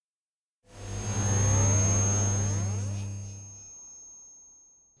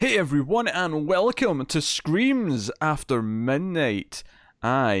Hey everyone, and welcome to Screams After Midnight.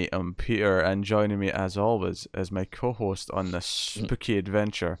 I am Peter, and joining me as always is my co-host on this spooky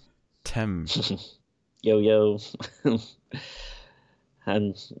adventure, Tim. Yo yo.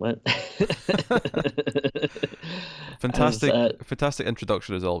 And what? As Fantastic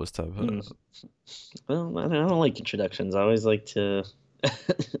introduction as always, Tim. mm, well, I don't like introductions. I always like to,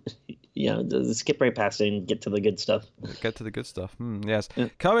 just skip right past it and get to the good stuff. Get to the good stuff. Yes. Yeah.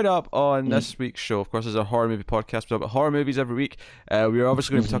 Coming up on Mm. this week's show, of course, is a horror movie podcast. We talk about horror movies every week. We are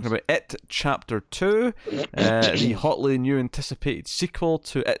obviously going to be talking about It Chapter 2, the hotly new anticipated sequel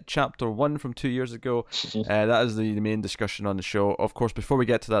to It Chapter 1 from 2 years ago. That is the main discussion on the show. Of course, before we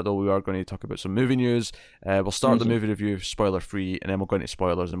get to that, though, we are going to talk about some movie news. We'll start the movie review spoiler-free, and then we'll go into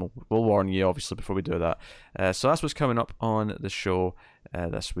spoilers, and we'll warn you, obviously, before we do that. So that's what's coming up on the show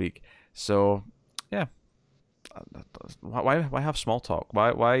this week. So, yeah. Why have small talk?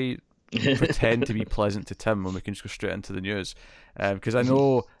 Why pretend to be pleasant to Tim when we can just go straight into the news? Because I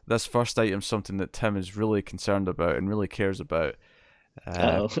know this first item is something that Tim is really concerned about and really cares about.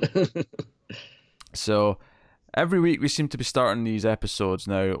 So every week we seem to be starting these episodes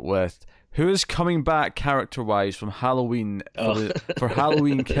now with who is coming back character-wise from Halloween for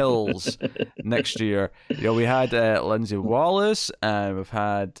Halloween Kills next year. We had Lindsay Wallace, and we've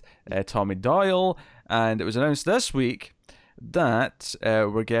had Tommy Doyle, and it was announced this week that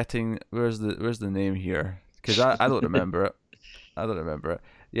we're getting where's the name here? Because I don't remember it. I don't remember it.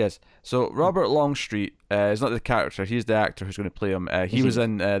 Yes. So Robert Longstreet is not the character; he's the actor who's going to play him. He was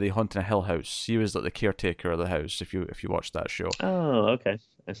in the Haunting of Hill House. He was like the caretaker of the house. If you watched that show. Oh, okay.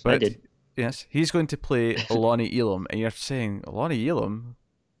 I But did. yes, he's going to play Lonnie Elam, and you're saying Lonnie Elam?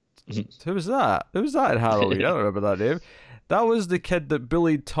 Who was that? Who was that in Halloween? I don't remember that name. That was the kid that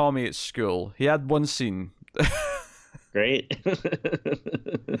bullied Tommy at school. He had one scene. Great.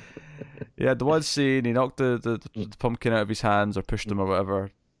 He had the one scene. He knocked the pumpkin out of his hands or pushed him or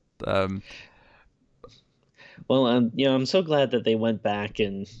whatever. Well, I'm so glad that they went back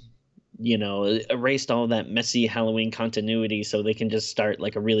and erased all that messy Halloween continuity so they can just start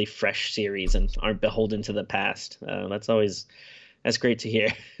like a really fresh series and aren't beholden to the past. That's great to hear.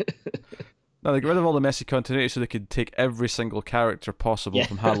 No, they got rid of all the messy continuity so they could take every single character possible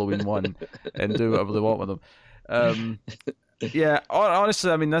from Halloween 1 and do whatever they want with them. Yeah,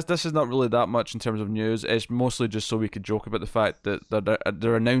 honestly, I mean, this is not really that much in terms of news. It's mostly just so we could joke about the fact that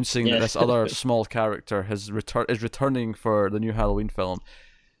they're announcing that this other small character is returning for the new Halloween film.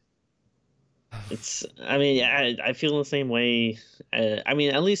 I feel the same way.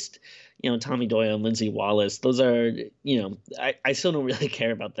 At least, Tommy Doyle and Lindsay Wallace, those are, I still don't really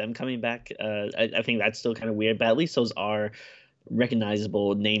care about them coming back. I think that's still kind of weird, but at least those are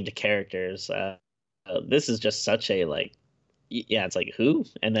recognizable named characters. This is just such a, like, yeah, it's like, who?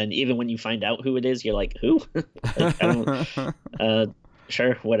 And then even when you find out who it is, you're like, who? Like, I don't,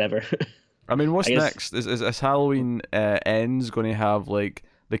 sure, whatever. I mean, what's next? Is Halloween ends going to have, like,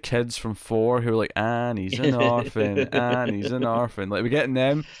 the kids from 4 who are like, Annie's an orphan, Annie's an orphan. Like, are we getting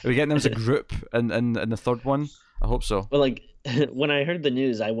them as a group in the third one? I hope so. Well, like, when I heard the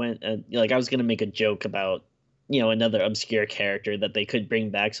news, I went, I was going to make a joke about, another obscure character that they could bring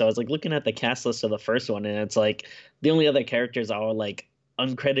back. So I was like looking at the cast list of the first one, and it's like the only other characters are like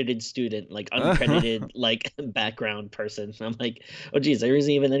uncredited student, like uncredited like background person. I'm like, oh geez, there isn't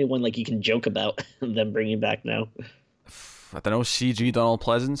even anyone like you can joke about them bringing back now. I don't know. CG Donald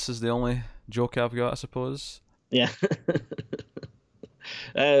Pleasance is the only joke I've got, I suppose. Yeah.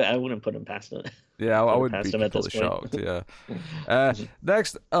 I wouldn't put him past it. Yeah, I would be completely shocked. Yeah.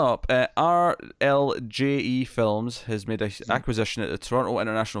 Next up, RLJE Films has made an acquisition at the Toronto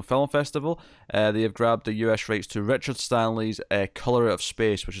International Film Festival. They have grabbed the US rights to Richard Stanley's Color Out of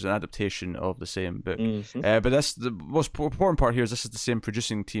Space, which is an adaptation of the same book. But the most important part here is this is the same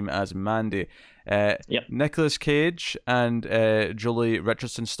producing team as Mandy. Nicolas Cage and Julie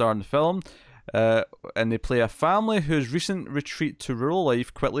Richardson star in the film. And they play a family whose recent retreat to rural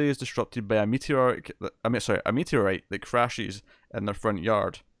life quickly is disrupted by a meteorite that crashes in their front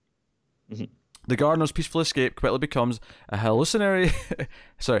yard. The gardener's peaceful escape quickly becomes a hallucinatory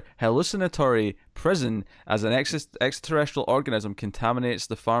prison as an extraterrestrial organism contaminates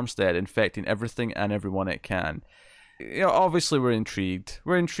the farmstead, infecting everything and everyone it can. Obviously we're intrigued.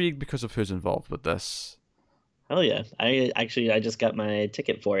 We're intrigued because of who's involved with this. Oh yeah, I just got my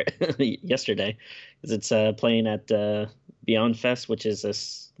ticket for it yesterday, because it's playing at Beyond Fest, which is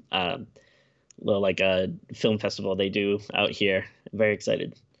this like a film festival they do out here. I'm very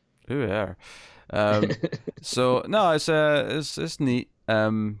excited. Ooh, yeah. So no, it's neat.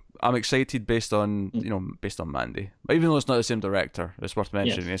 I'm excited based on Mandy, even though it's not the same director. It's worth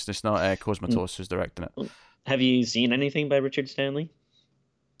mentioning. It's not Cosmatos who's directing it. Have you seen anything by Richard Stanley?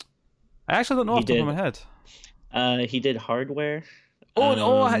 I actually don't know off the top of my head. He did Hardware.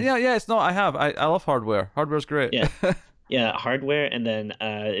 Yeah. It's not. I have. I love Hardware. Hardware's great. Yeah, yeah, Hardware. And then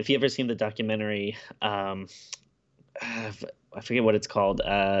if you ever seen the documentary, I forget what it's called.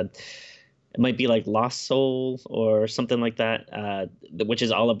 It might be like Lost Soul or something like that, which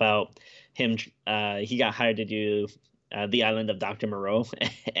is all about him. He got hired to do the Island of Dr. Moreau,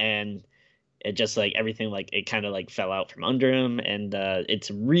 and it just like everything like it kind of like fell out from under him. And it's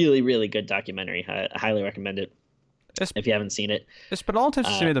a really, really good documentary. I highly recommend it if you haven't seen it. It's been all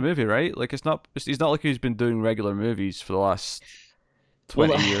intents to made a movie, right? Like he's not like he's been doing regular movies for the last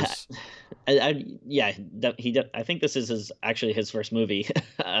 20 years. I think this is actually his first movie.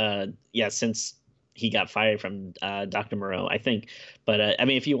 Since he got fired from Dr. Moreau, I think. But I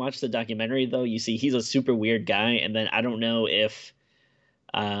mean, if you watch the documentary, though, you see he's a super weird guy. And then I don't know if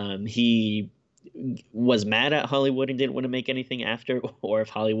he was mad at Hollywood and didn't want to make anything after, or if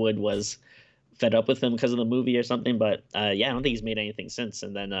Hollywood was fed up with him because of the movie or something. But I don't think he's made anything since.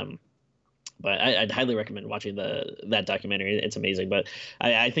 And then but I'd highly recommend watching that documentary. It's amazing. But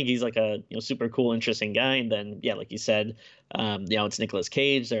I think he's like a super cool, interesting guy. And then like you said, it's Nicolas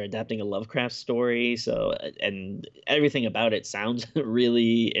Cage. They're adapting a Lovecraft story, so and everything about it sounds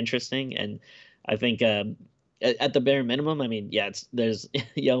really interesting. And I think at the bare minimum, I mean, there's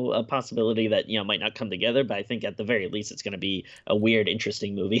a possibility that might not come together, but I think at the very least it's going to be a weird,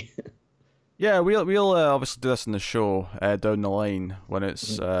 interesting movie. Yeah, we'll obviously do this in the show down the line when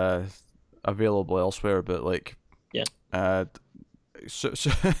it's available elsewhere, but like so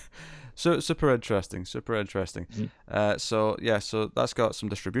super interesting. Mm-hmm. So that's got some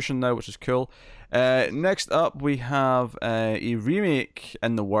distribution now, which is cool. Next up we have a remake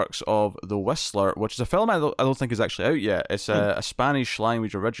in the works of The Whistler, which is a film I don't think is actually out yet. It's a Spanish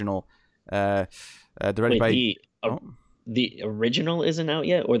language original directed by the original isn't out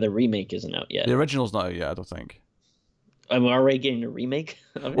yet, or the remake isn't out yet? The original's not out yet, I don't think. I'm already getting a remake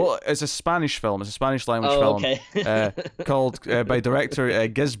of it? Well, it's a Spanish film. It's a Spanish language film called by director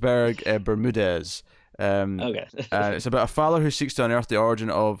Gisbert Bermudez. Okay. It's about a father who seeks to unearth the origin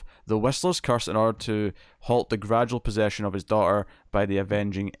of the Whistler's curse in order to halt the gradual possession of his daughter by the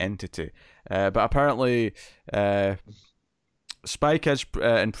avenging entity. But apparently, Spy Kids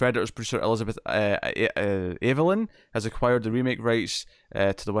and Predators producer Elizabeth Evelyn has acquired the remake rights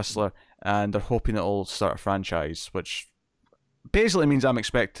to The Whistler, and they're hoping it'll start a franchise, which basically means I'm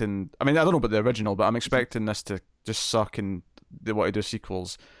expecting... I mean, I don't know about the original, but I'm expecting this to just suck and they want to do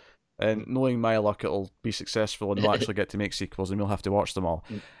sequels. And knowing my luck, it'll be successful and we'll actually get to make sequels and we'll have to watch them all.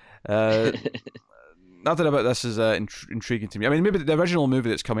 Nothing about this is intriguing to me. I mean, maybe the original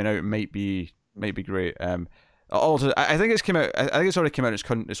movie that's coming out might be great. Also, I think it's came out. I think it's already came out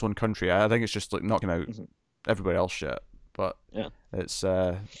in its own country. I think it's just like not come out everywhere else yet. But it's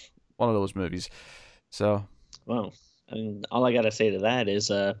one of those movies. So, well, I mean, all I gotta say to that is,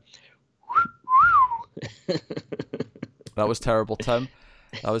 that was terrible, Tim.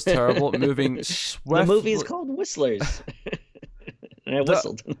 That was terrible. Moving swiftly. The movie is called Whistlers, and I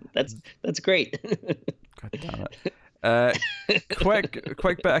whistled. That's great. God damn it. Quick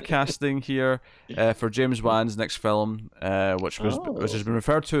bit of casting here for James Wan's next film, which has been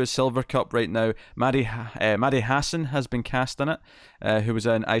referred to as Silver Cup right now. Maddie Hassan has been cast in it, who was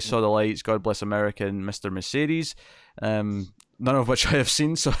in I Saw the Lights, God Bless America, and Mr. Mercedes. None of which I have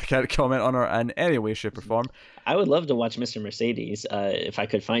seen, so I can't comment on her in any way, shape, or form. I would love to watch Mr. Mercedes if I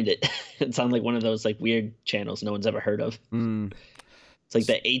could find it. It sounds like one of those like weird channels no one's ever heard of. It's like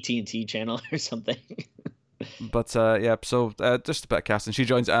the AT&T channel or something. But so just a bit of casting. She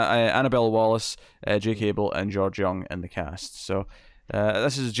joins Annabelle Wallace, Jake Abel, and George Young in the cast. So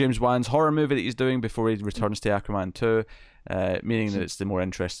this is James Wan's horror movie that he's doing before he returns to Aquaman 2, meaning that it's the more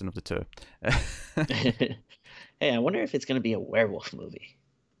interesting of the two. Hey, I wonder if it's going to be a werewolf movie.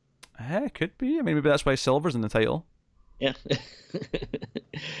 It could be. I mean, maybe that's why Silver's in the title. Yeah.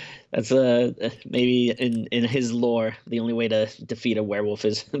 That's maybe in his lore, the only way to defeat a werewolf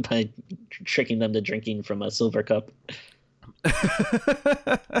is by tricking them to drinking from a silver cup.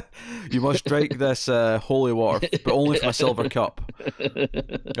 You must drink this holy water, but only from a silver cup.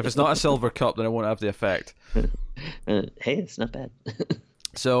 If it's not a silver cup, then it won't have the effect. Hey, it's not bad.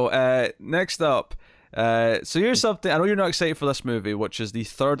 So next up, so here's something. I know you're not excited for this movie, which is the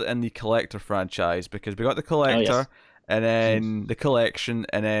third in the Collector franchise, because we got the Collector. Oh, yes. And then the Collection,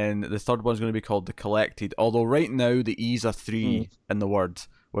 and then the third one's going to be called The Collected. Although right now the E's are 3 in the word,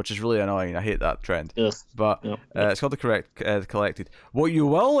 which is really annoying. I hate that trend. Yes. But Yep. it's called The Collected. What you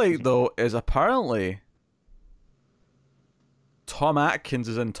will like, though, is apparently Tom Atkins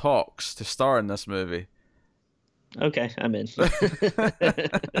is in talks to star in this movie. Okay, I'm in.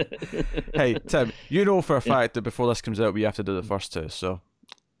 Hey, Tim, you know for a fact that before this comes out, we have to do the first two, so,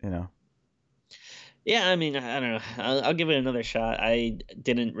 you know. Yeah, I mean, I don't know. I'll give it another shot. I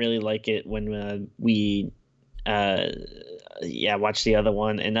didn't really like it when we watched the other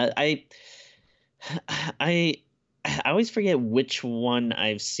one, and I always forget which one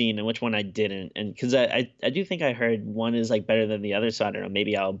I've seen and which one I didn't, and because I do think I heard one is like better than the other, so I don't know.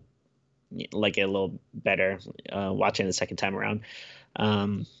 Maybe I'll like it a little better watching the second time around.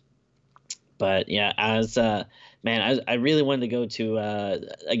 But yeah, as man, I really wanted to go to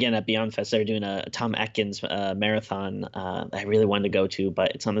again at Beyond Fest. They're doing a Tom Atkins marathon. I really wanted to go to,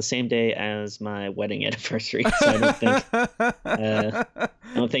 but it's on the same day as my wedding anniversary, so I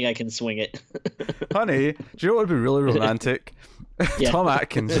don't think I can swing it. Honey, do you know what would be really romantic? Tom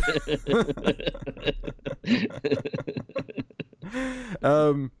Atkins.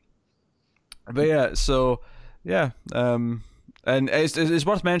 But yeah, so yeah, and it's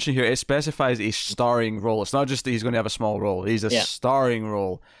worth mentioning here. It specifies a starring role. It's not just that he's going to have a small role. He's a starring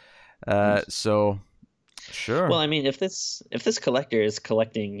role. So sure. Well, I mean, if this collector is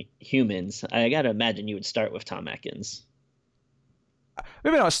collecting humans, I gotta imagine you would start with Tom Atkins.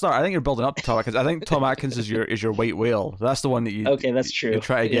 Maybe not start. I think you're building up to Tom Atkins. I think Tom Atkins is your white whale. That's the one that you. Okay, that's true. You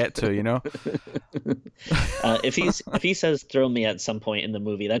try to get to, you know. If he says throw me at some point in the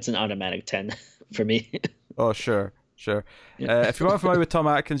movie, that's an automatic 10 for me. Oh sure. If you weren't familiar with Tom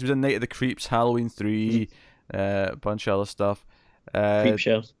Atkins, he was in Night of the Creeps, Halloween 3, a bunch of other stuff.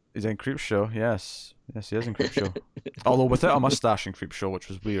 Creepshow. He's in Creepshow. Yes, he is in Creepshow. Although without a mustache in Creepshow, which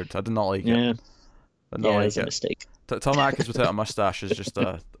was weird. I did not like it. It's a mistake. Tom Atkins without a mustache is just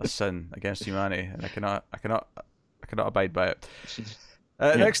a sin against humanity, and I cannot abide by it.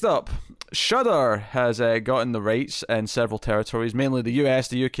 Next up, Shudder has gotten the rights in several territories, mainly the US,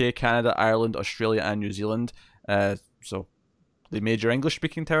 the UK, Canada, Ireland, Australia, and New Zealand. So the major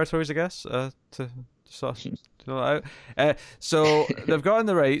English-speaking territories, I guess, to sort that out. So they've gotten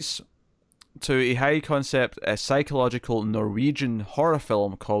the rights to a high-concept psychological Norwegian horror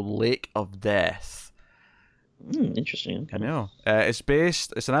film called Lake of Death. Interesting. Okay. I know.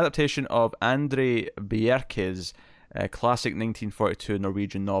 It's an adaptation of Andre Bjerke's classic 1942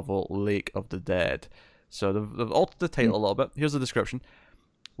 Norwegian novel Lake of the Dead. So they've altered the title a little bit. Here's the description.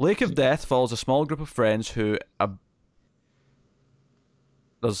 Lake of Death follows a small group of friends who...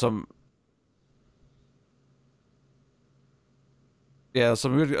 there's a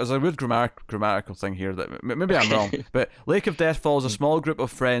weird grammatical thing here that maybe I'm wrong, but Lake of Death follows a small group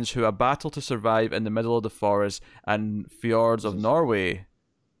of friends who battle to survive in the middle of the forest and fjords of Norway.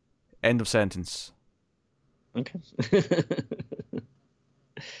 End of sentence. Okay.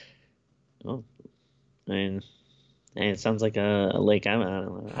 Well, I mean, it sounds like a lake.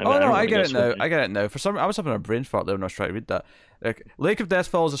 I get it now. I get it now. I was having a brain fart there when I was trying to read that. Lake of Death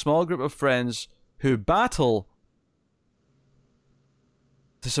follows a small group of friends who battle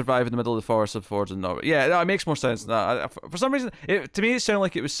to survive in the middle of the forest of fords in Norway. Yeah, it makes more sense than that. For some reason, to me, it sounded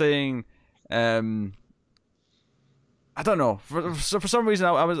like it was saying, I don't know. For some reason,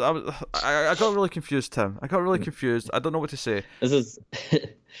 I got really confused, Tim. I got really confused. I don't know what to say. This is,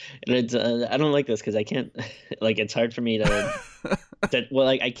 I don't like this because I can't. Like, it's hard for me to.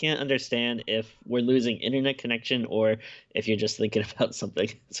 I can't understand if we're losing internet connection or if you're just thinking about something.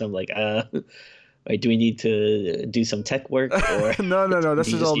 So I'm like, Wait, do we need to do some tech work, or no?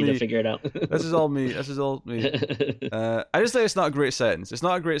 This is all me. To figure it out. This is all me. I just think it's not a great sentence. It's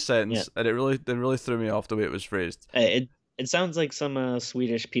not a great sentence, and it really threw me off the way it was phrased. It sounds like some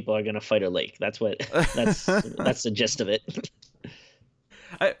Swedish people are gonna fight a lake. That's the gist of it.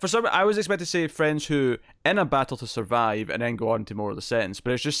 I was expecting to say friends who in a battle to survive, and then go on to more of the sentence,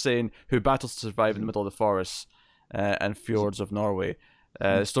 but it's just saying who battles to survive in the middle of the forests and fjords of Norway.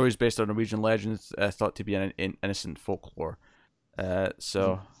 The story is based on Norwegian legends thought to be an innocent folklore.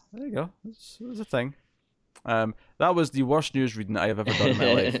 So there you go. It's a thing. That was the worst news reading I have ever done in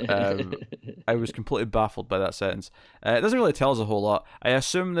my life. I was completely baffled by that sentence. It doesn't really tell us a whole lot. I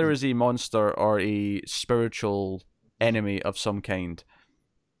assume there is a monster or a spiritual enemy of some kind.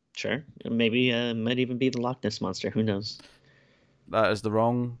 Sure. Maybe might even be the Loch Ness Monster. Who knows? That is the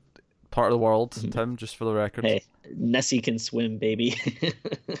wrong part of the world, Tim, just for the record. Hey, Nessie can swim, baby.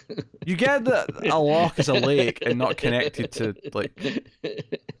 You get that a loch is a lake and not connected to like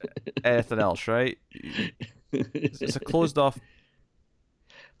anything else, right? It's a closed off.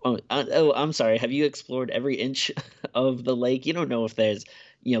 Oh, I'm sorry. Have you explored every inch of the lake? You don't know if there's,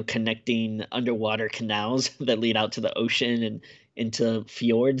 connecting underwater canals that lead out to the ocean and into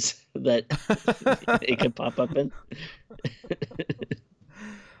fjords that it could pop up in.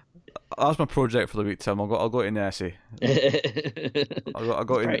 That's my project for the week, Tim. I'll go to Nessie. I'll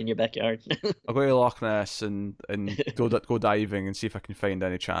go right in your backyard. I'll go to Loch Ness and go diving and see if I can find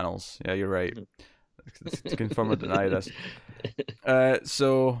any channels. Yeah, you're right. To confirm or deny this.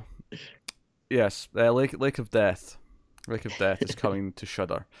 So yes, Lake of Death. Lake of Death is coming to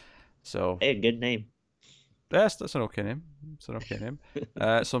Shudder. So hey, good name. Yes, that's an okay name. It's an okay name.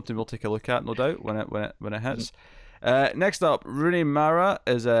 Something we'll take a look at, no doubt, when it hits. Next up, Rooney Mara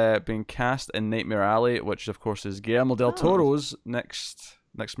is being cast in Nightmare Alley, which of course is Guillermo del Toro's next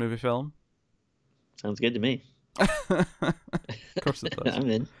movie film. Sounds good to me. Of course it does. I'm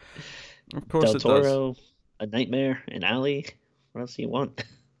in. Of course Del it Toro, does. a Nightmare, an Alley. What else do you want?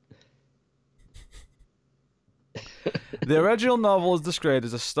 The original novel is described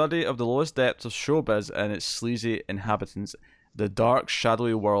as a study of the lowest depths of showbiz and its sleazy inhabitants, the dark,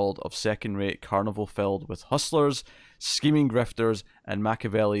 shadowy world of second-rate carnival filled with hustlers, scheming grifters, and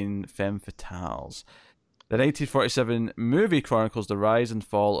Machiavellian femme fatales. The 1947 movie chronicles the rise and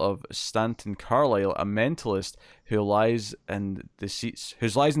fall of Stanton Carlyle, a mentalist whose lies and deceits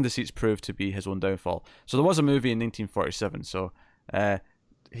proved to be his own downfall. So there was a movie in 1947. So Del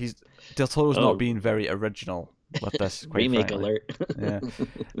Toro's not being very original with this. Remake frankly. alert. Yeah.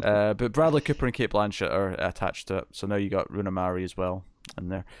 But Bradley Cooper and Kate Blanchett are attached to it. So now you got Rooney Mara as well in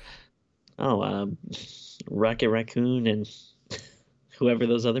there. Oh, Rocket Raccoon and whoever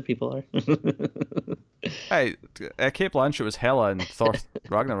those other people are. Hey, Kate Blanchett was Hela in Thor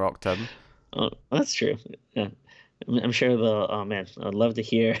Ragnarok, Tim. Oh, that's true. Yeah, I'm sure oh man, I'd love to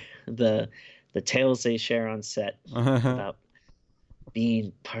hear the tales they share on set about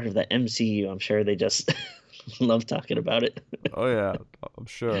being part of the MCU. I'm sure they just love talking about it. Oh yeah, I'm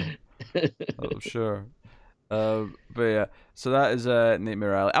sure. But yeah, so that is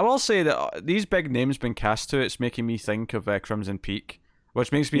Nightmare Alley. I will say that these big names being cast to it's making me think of Crimson Peak,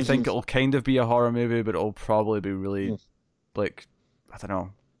 which makes me think it'll kind of be a horror movie, but it'll probably be really like, I don't know,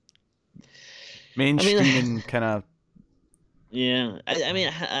 mainstream and kind of. Yeah,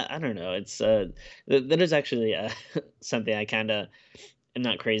 I don't know. It's that is actually something I kind of am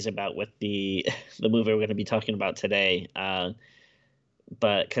not crazy about with the movie we're going to be talking about today.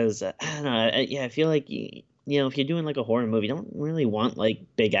 But because I don't know, I feel like if you're doing like a horror movie, you don't really want like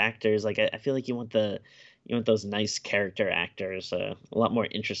big actors. Like I feel like you want those nice character actors, a lot more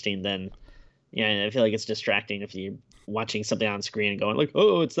interesting than. Yeah, I feel like it's distracting if you're watching something on screen and going like,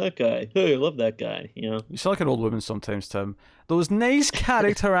 "Oh, it's that guy. Hey, I love that guy." You sound like an old woman sometimes, Tim. Those nice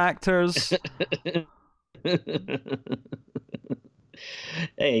character actors.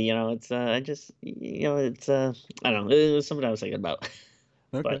 Hey, it's I don't know. It was something I was thinking about.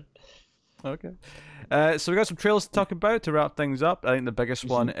 Okay. Okay. So we got some trailers to talk about to wrap things up. I think the biggest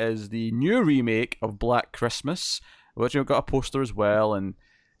one is the new remake of Black Christmas, which got a poster as well, and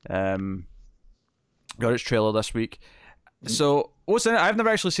got its trailer this week. So what's in it? I've never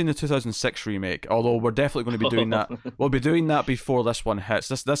actually seen the 2006 remake, although we're definitely going to be doing that. We'll be doing that before this one hits.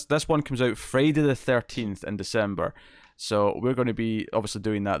 This one comes out Friday the 13th in December. So we're going to be obviously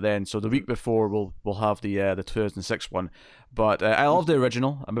doing that then. So the week before we'll have the 2006 one. But I love the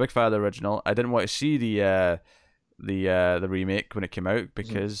original. I'm a big fan of the original. I didn't want to see the remake when it came out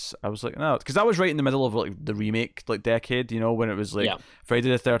because I was like, no, because that was right in the middle of like the remake like decade, when it was like Friday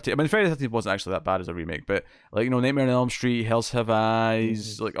the 13th. I mean, Friday the 13th wasn't actually that bad as a remake, but like Nightmare on Elm Street, Hills Have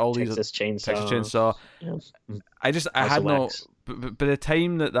Eyes, like all Texas these Chainsaw. Texas Chainsaw. Yeah. I had no. But by the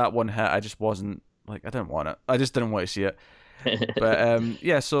time that one hit, I just wasn't like I didn't want it. I just didn't want to see it. But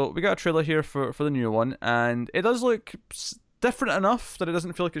yeah, so we got a trailer here for the new one, and it does look different enough that it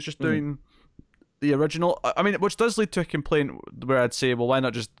doesn't feel like it's just doing the original. I mean, which does lead to a complaint where I'd say, well, why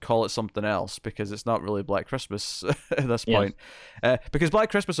not just call it something else? Because it's not really Black Christmas at this point. Because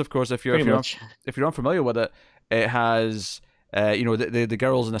Black Christmas, of course, if you're unfamiliar with it, it has the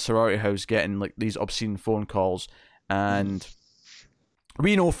girls in a sorority house getting like these obscene phone calls, and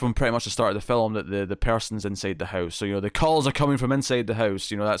we know from pretty much the start of the film that the person's inside the house. So the calls are coming from inside the house.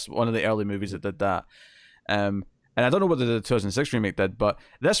 That's one of the early movies that did that. And I don't know what the 2006 remake did, but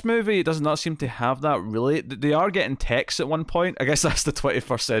this movie does not seem to have that really. They are getting texts at one point. I guess that's the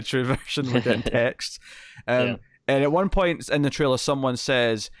 21st century version. We're getting texts. And at one point in the trailer, someone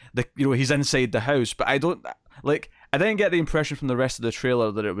says that he's inside the house, but I didn't get the impression from the rest of the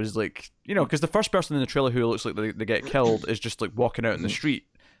trailer that it was like, because the first person in the trailer who looks like they get killed is just like walking out in the street.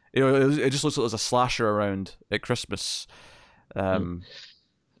 It just looks like there's a slasher around at Christmas.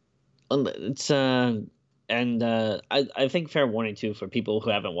 It's And I think fair warning too for people who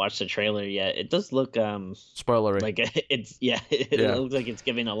haven't watched the trailer yet. It does look spoilery. like it looks like it's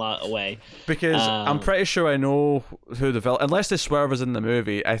giving a lot away. Because I'm pretty sure I know who the villain, unless the swerve is in the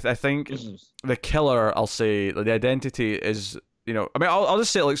movie. I think the killer, I'll say, the identity is, you know, I mean, I'll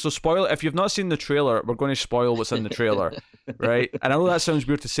just say, like, so spoil. If you've not seen the trailer, we're going to spoil what's in the trailer, right? And I know that sounds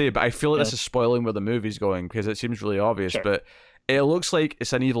weird to say, but I feel like this is spoiling where the movie's going because it seems really obvious. Sure. But it looks like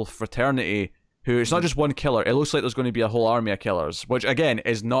it's an evil fraternity. Who it's not just one killer. It looks like there's going to be a whole army of killers, which again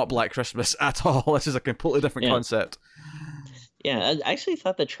is not Black Christmas at all. This is a completely different concept. Yeah, I actually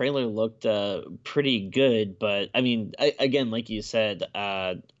thought the trailer looked pretty good, but I mean, again, like you said,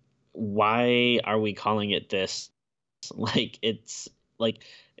 why are we calling it this? Like, it's like,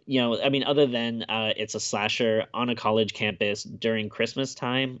 you know, I mean, other than it's a slasher on a college campus during Christmas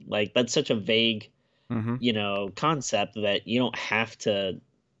time, like that's such a vague, you know, concept that you don't have to,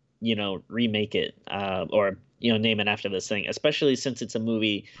 you know, remake it or, you know, name it after this thing, especially since it's a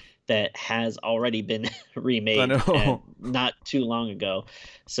movie that has already been remade not too long ago.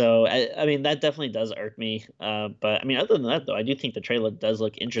 So, I mean, that definitely does irk me. But, I mean, other than that, though, I do think the trailer does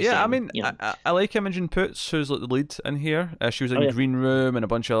look interesting. Yeah, I mean, you know. I like Imogen Poots, who's like the lead in here. She was in Green Room and a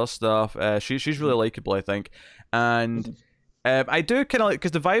bunch of other stuff. She's really likable, I think. And... I do kind of like,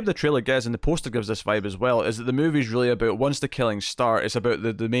 because the vibe the trailer gives and the poster gives this vibe as well, is that the movie's really about, once the killings start, it's about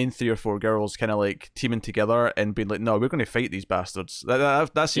the main 3 or 4 girls kind of like teaming together and being like, no, we're going to fight these bastards.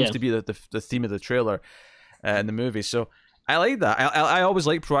 That seems to be the theme of the trailer in the movie. So I like that. I always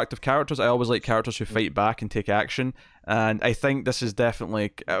like proactive characters. I always like characters who fight back and take action. And I think this is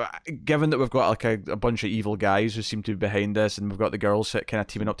definitely, given that we've got like a bunch of evil guys who seem to be behind this, and we've got the girls kind of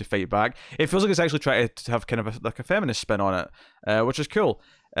teaming up to fight back, it feels like it's actually trying to have kind of like a feminist spin on it, which is cool.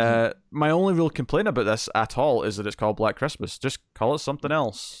 My only real complaint about this at all is that it's called Black Christmas. Just call it something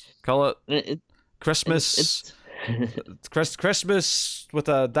else. Call it Christmas. Christmas with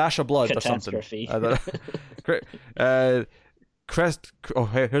a dash of blood or something. Here's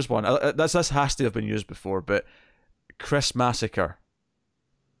one. This has to have been used before, but Chris Massacre.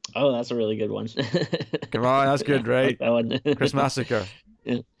 Oh, that's a really good one. Come on, that's good, right? I like that one. Chris Massacre.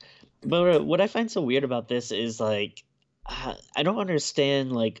 Yeah. But what I find so weird about this is like, I don't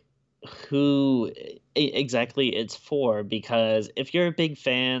understand like who exactly it's for, because if you're a big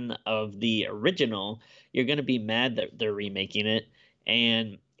fan of the original, you're going to be mad that they're remaking it.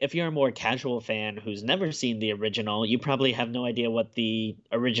 And if you're a more casual fan who's never seen the original, you probably have no idea what the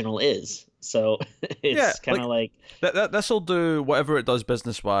original is. So it's kind of like this'll do whatever it does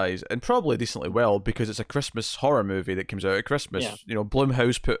business wise, and probably decently well, because it's a Christmas horror movie that comes out at Christmas. Yeah. You know, it's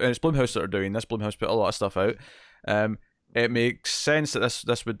Blumhouse that are doing this. Blumhouse put a lot of stuff out. It makes sense that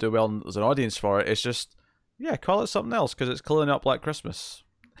this would do well as an audience for it. It's just, call it something else, because it's clearly not Black Christmas.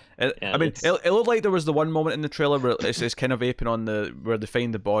 I mean, it looked like there was the one moment in the trailer where it's kind of aping on where they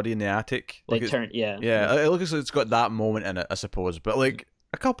find the body in the attic. Like it looks like it's got that moment in it, I suppose. But like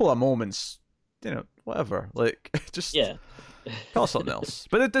a couple of moments, you know, whatever. Like just call it something else.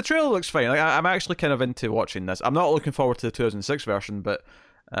 But the trailer looks fine. Like I'm actually kind of into watching this. I'm not looking forward to the 2006 version, but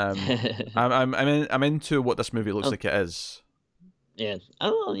I'm into what this movie looks like it is. Yeah.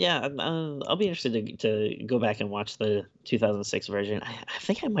 I'll be interested to go back and watch the 2006 version. I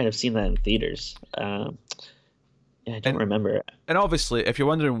think I might have seen that in theaters. I don't remember. And obviously, if you're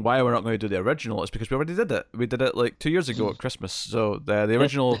wondering why we're not going to do the original, it's because we already did it. We did it like 2 years ago at Christmas. So the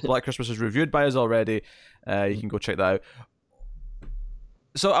original Black Christmas is reviewed by us already. You can go check that out.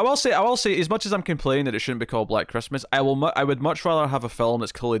 So I will say, as much as I'm complaining that it shouldn't be called Black Christmas, I would much rather have a film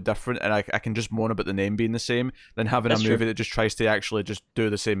that's clearly different and I can just moan about the name being the same than having a movie that just tries to actually just do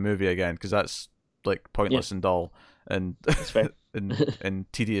the same movie again, because that's like pointless and dull and and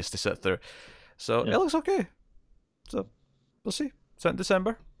tedious to sit through. So it looks okay. So we'll see. It's in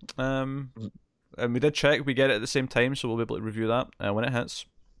December. And we did check. We get it at the same time, so we'll be able to review that when it hits.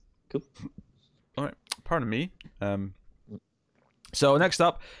 Cool. All right. Pardon me. So next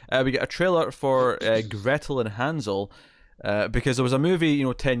up, we get a trailer for Gretel and Hansel, because there was a movie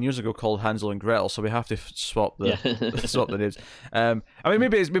 10 years ago called Hansel and Gretel, so we have to swap the swap the names. I mean,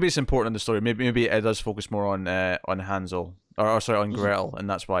 maybe it's important in the story. Maybe it does focus more on Hansel on Gretel, and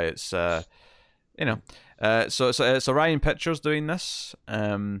that's why it's so Orion Pictures doing this,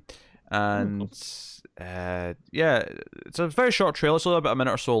 and it's a very short trailer. It's only about a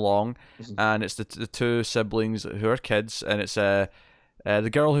minute or so long, and it's the two siblings who are kids, and it's the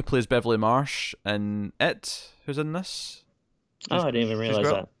girl who plays Beverly Marsh and It, who's in this. I didn't even realize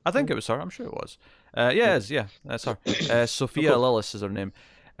that. I think it was her. I'm sure it was. It is. Yeah, that's her. Sophia Lillis is her name.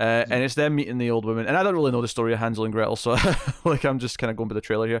 And it's them meeting the old woman. And I don't really know the story of Hansel and Gretel, so like I'm just kind of going by the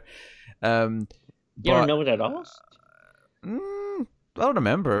trailer here. You don't but know it at all? I don't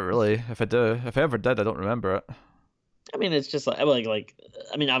remember it really. If I ever did, I don't remember it. I mean, it's just like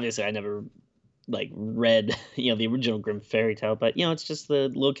I mean, obviously, I never like read the original Grimm fairy tale, but it's just the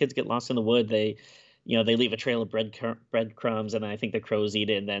little kids get lost in the wood. They leave a trail of breadcrumbs, and I think the crows eat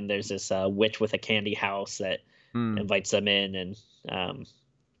it. And then there's this witch with a candy house that invites them in, and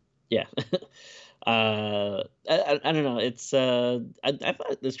yeah. I don't know. It's I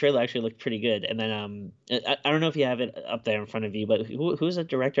thought this trailer actually looked pretty good, and then I don't know if you have it up there in front of you, but who's the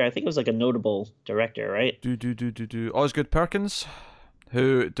director? I think it was like a notable director, right? Osgood Perkins,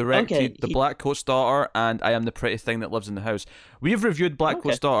 who directed The Black Coat's Daughter and I Am the Pretty Thing That Lives in the House. We've reviewed Black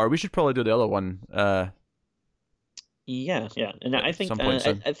Coat's Daughter. We should probably do the other one. Yeah, and I think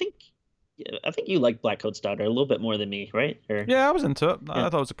I think you like Black Coat's Daughter a little bit more than me, right? Yeah, I was into it. Yeah. I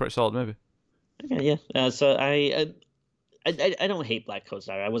thought it was a pretty solid movie. Okay, yeah. So I don't hate Black Coat's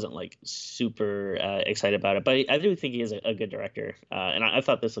Daughter. I wasn't like super excited about it, but I do think he is a good director, and I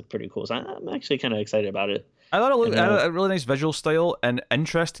thought this looked pretty cool. So I'm actually kind of excited about it. I thought it had a really nice visual style, and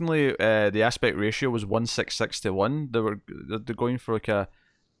interestingly, the aspect ratio was 1:6:6 to 1. They're going for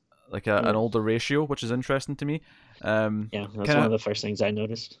an older ratio, which is interesting to me. Yeah, that's one of the first things I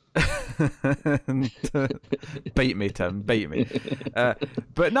noticed. Bite me, Tim. Bite me.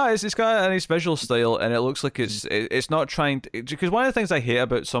 But no, it's got a nice visual style, and it looks like it's not trying to. Because one of the things I hate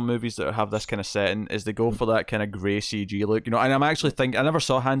about some movies that have this kind of setting is they go for that kind of grey CG look. And I'm actually thinking I never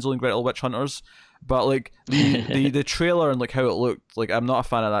saw Hansel and Gretel Witch Hunters. But like the trailer and like how it looked, like I'm not a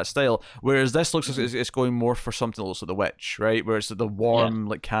fan of that style. Whereas this looks like it's going more for something that looks like The Witch, right? Where it's the warm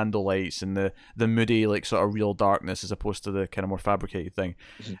like candle lights and the moody like sort of real darkness as opposed to the kind of more fabricated thing.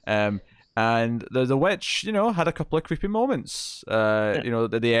 And the witch, had a couple of creepy moments. At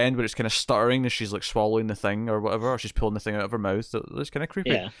the end where it's kind of stuttering as she's like swallowing the thing or whatever, or she's pulling the thing out of her mouth. It's kind of creepy.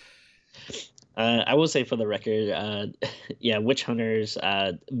 Yeah. I will say for the record, Witch Hunters,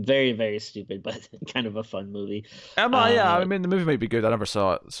 very, very stupid, but kind of a fun movie. I mean, the movie might be good. I never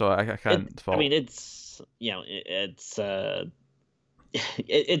saw it, so I can't fault. I mean, it's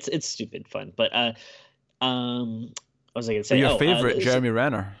it's stupid fun, but what was I gonna say? Your favorite, Jeremy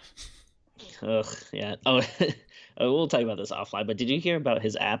Renner. Ugh, yeah. Oh, we'll talk about this offline. But did you hear about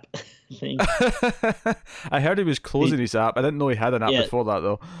his app thing? I heard he was closing his app. I didn't know he had an app before that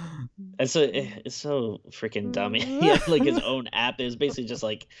though. And so it's so freaking dumb. Yeah, like his own app is basically just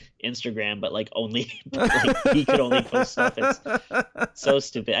like Instagram, but like only like, he could only post stuff. It's so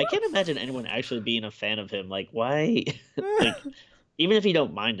stupid. I can't imagine anyone actually being a fan of him. Like, why? Like, even if you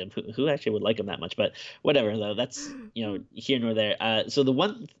don't mind him, who actually would like him that much? But whatever, though. That's here nor there. So the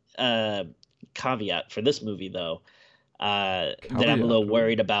one caveat for this movie, though, that I'm a little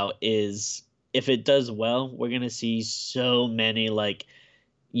worried about is if it does well, we're gonna see so many like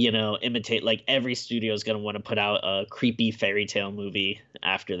imitate, like every studio is gonna want to put out a creepy fairy tale movie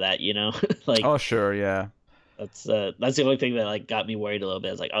after that. Like, oh sure, yeah. That's the only thing that like got me worried a little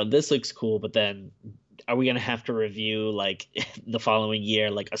bit. It's like, oh, this looks cool, but then are we gonna have to review like the following year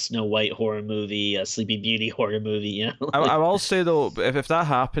like a Snow White horror movie, a Sleeping Beauty horror movie? Like, I will say though, if that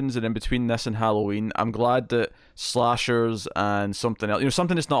happens, and in between this and Halloween, I'm glad that slashers and something else,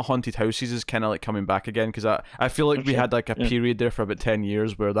 something that's not haunted houses, is kind of like coming back again, because I feel like we had like a period there for about 10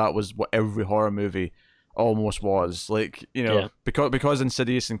 years where that was what every horror movie almost was, like because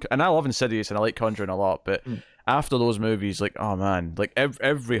Insidious and I love Insidious and I like Conjuring a lot, but after those movies, like, oh man, like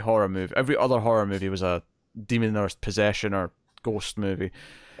every horror movie, every other horror movie was a demon or possession or ghost movie.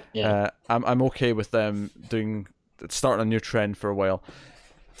 I'm okay with them starting a new trend for a while.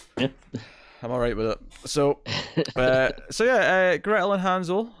 I'm all right with it. So Gretel and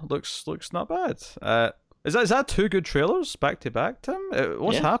Hansel looks not bad. Is that two good trailers back to back, Tim?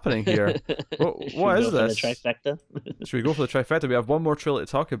 What's happening here? What is this? For the trifecta? Should we go for the trifecta? We have one more trailer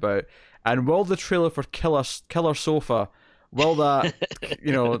to talk about, and will the trailer for Killer Sofa, will that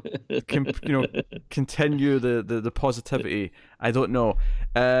continue the positivity? I don't know.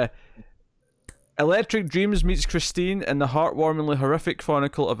 Electric Dreams meets Christine in the heartwarmingly horrific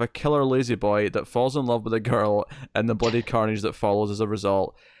chronicle of a killer lazy boy that falls in love with a girl and the bloody carnage that follows as a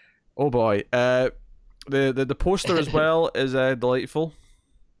result. Oh boy. The poster as well is delightful.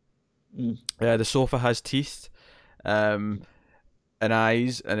 The sofa has teeth, and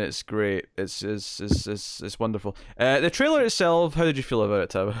eyes, and it's great. It's wonderful. The trailer itself, how did you feel about it,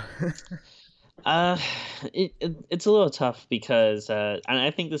 Tab? It's a little tough because and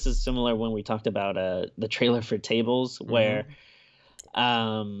I think this is similar when we talked about the trailer for Tables, where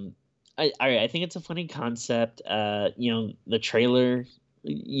I think it's a funny concept. The trailer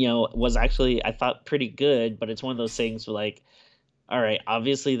was actually, I thought, pretty good, but it's one of those things where, like, all right,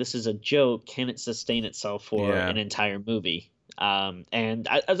 obviously this is a joke. Can it sustain itself for an entire movie? And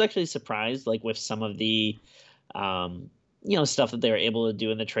I was actually surprised, like with some of the, stuff that they were able to do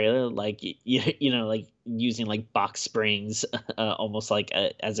in the trailer, like like using like box springs, almost like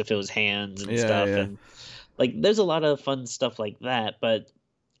as if it was hands and stuff, and like there's a lot of fun stuff like that. But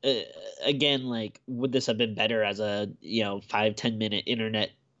again, like would this have been better as a 5-10 minute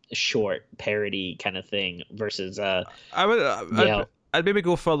internet short parody kind of thing versus I'd maybe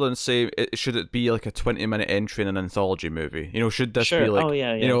go further and say, should it be like a 20-minute entry in an anthology movie? Should this be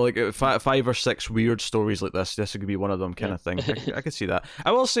like, like 5 or 6 weird stories like this? This could be one of them kind of thing. I could see that.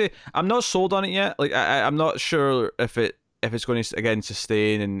 I will say, I'm not sold on it yet. Like, I'm not sure if it's going to, again,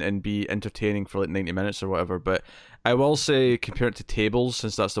 sustain and be entertaining for like 90 minutes or whatever. But I will say, compared to Tables,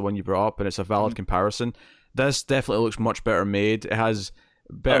 since that's the one you brought up, and it's a valid comparison, this definitely looks much better made. It has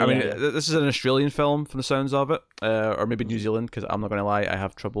better. This is an Australian film from the sounds of it, or maybe New Zealand, because I'm not going to lie, I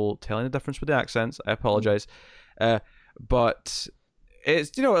have trouble telling the difference with the accents. I apologize, but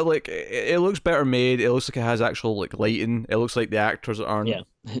it's it looks better made. It looks like it has actual like lighting. It looks like the actors aren't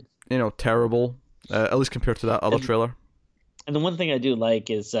terrible, at least compared to that other trailer. And the one thing I do like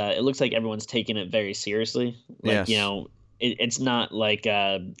is it looks like everyone's taking it very seriously. Like, yes. It's not like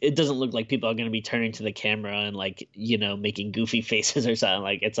it doesn't look like people are going to be turning to the camera and like making goofy faces or something.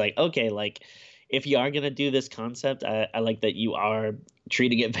 Like it's like, okay, like if you are going to do this concept, I like that you are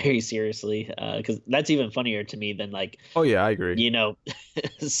treating it very seriously, because that's even funnier to me than like, oh yeah, I agree,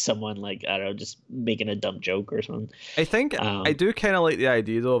 someone like, I don't know, just making a dumb joke or something. I think I do kind of like the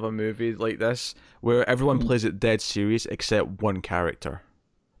idea though of a movie like this where everyone plays it dead serious except one character.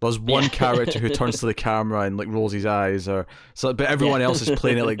 There's one character who turns to the camera and like rolls his eyes, but everyone else is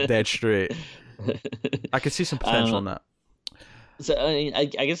playing it like dead straight. I could see some potential in that. So I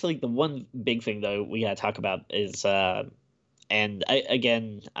guess like the one big thing though we gotta talk about is, I'm not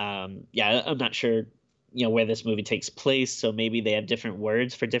sure where this movie takes place, so maybe they have different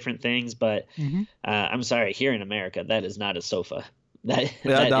words for different things. But I'm sorry, here in America, that is not a sofa. That is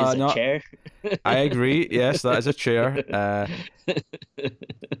a chair. I agree. Yes, that is a chair.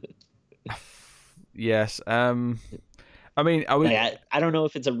 Yes. I mean, I would. I don't know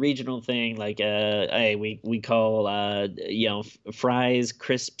if it's a regional thing. Like, hey, we call fries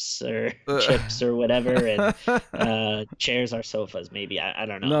crisps or chips or whatever, and chairs are sofas. Maybe I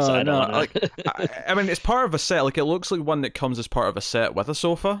don't know. I mean, it's part of a set. Like, it looks like one that comes as part of a set with a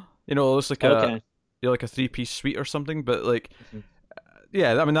sofa. It looks like like a 3-piece suite or something. But like.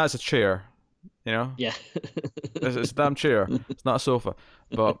 Yeah, I mean, that's a chair, Yeah. It's a damn chair. It's not a sofa.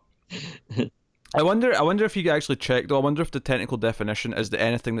 But I wonder if you actually check, though. I wonder if the technical definition is that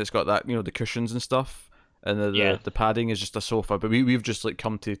anything that's got that, the cushions and stuff, and the padding is just a sofa. But we've just like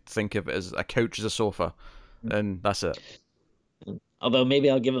come to think of it as a couch is a sofa, and that's it. Although maybe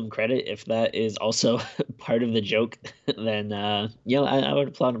I'll give him credit if that is also part of the joke, then I would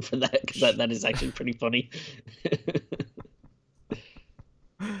applaud him for that, because that is actually pretty funny.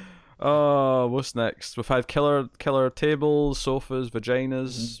 Oh, what's next? We've had killer tables, sofas,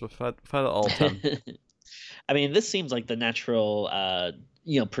 vaginas. We've had it all, Tim. I mean, this seems like the natural,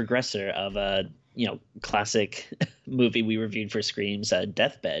 progressor of a classic movie we reviewed for Screams,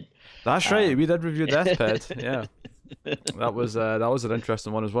 Deathbed. That's right. We did review Deathbed. Yeah, that was an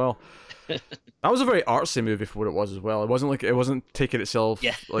interesting one as well. That was a very artsy movie for what it was as well. It wasn't taking itself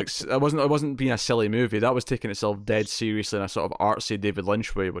like it wasn't being a silly movie. That was taking itself dead seriously in a sort of artsy David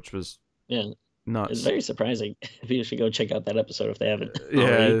Lynch way, which was nuts. It's very surprising. People should go check out that episode if they haven't.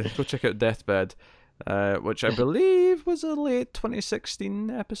 Yeah, go check out Deathbed, which I believe was a late 2016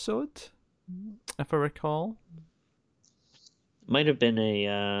 episode, if I recall. Might have been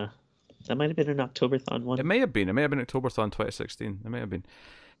that might have been an Octoberthon one. It may have been Octoberthon 2016. It may have been.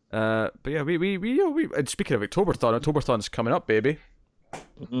 But yeah, we and speaking of Octoberthon's coming up, baby.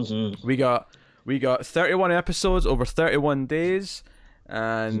 Mm-hmm. We got 31 episodes over 31 days,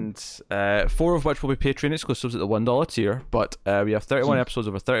 and 4 of which will be Patreon exclusives at the $1 tier. But we have 31 episodes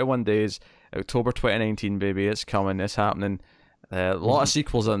over 31 days. October 2019, baby. It's coming. It's happening. A lot of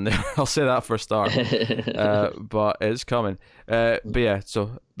sequels in there. I'll say that for a start. But it's coming. But yeah,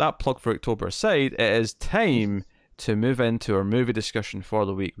 so that plug for October aside, it is time to move into our movie discussion for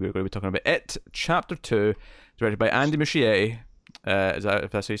the week. We're going to be talking about It Chapter 2, directed by Andy Muschietti. Is that, if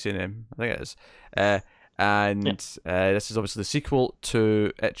that's how you say the name? I think it is. This is obviously the sequel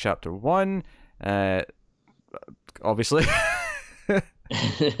to It Chapter 1. Be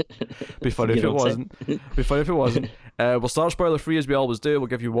funny if it wasn't. We'll start spoiler free as we always do. We'll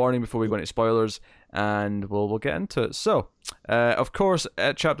give you warning before we go into spoilers, and we'll get into it. So, of course,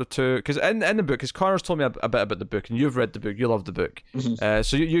 at chapter 2, because in the book, because Connor's told me a bit about the book, and you've read the book, you love the book,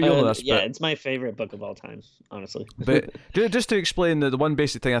 so you'll know this. Yeah, it's my favorite book of all time, honestly. But just to explain the one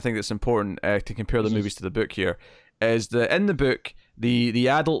basic thing I think that's important to compare the movies to the book here is that in the book, the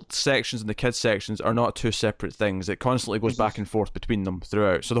adult sections and the kids sections are not two separate things. It constantly goes back and forth between them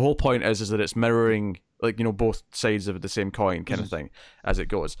throughout. So the whole point is that it's mirroring, like, you know, both sides of the same coin kind of thing as it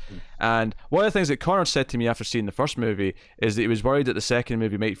goes. And one of the things that Connor said to me after seeing the first movie is that he was worried that the second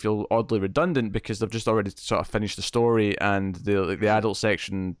movie might feel oddly redundant because they've just already sort of finished the story, and the adult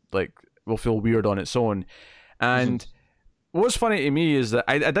section like will feel weird on its own. And what's funny to me is that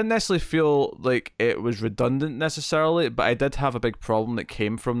I didn't necessarily feel like it was redundant necessarily, but I did have a big problem that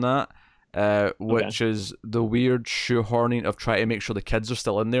came from that, which is the weird shoehorning of trying to make sure the kids are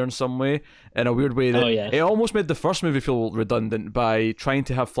still in there in some way, in a weird way that it almost made the first movie feel redundant by trying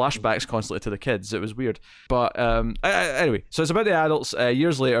to have flashbacks constantly to the kids. It was weird. But anyway, so it's about the adults.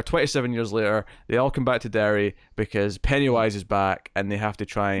 Years later, 27 years later, they all come back to Derry because Pennywise is back and they have to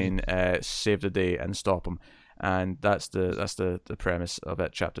try and save the day and stop him. And that's the premise of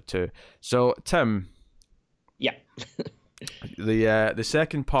it, chapter 2. So, Tim. Yeah. the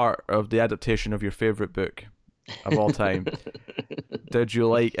second part of the adaptation of your favorite book of all time. Did you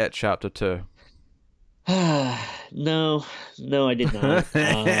like it, chapter 2? No, I did not.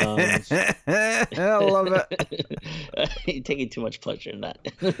 I love it. You're taking too much pleasure in that.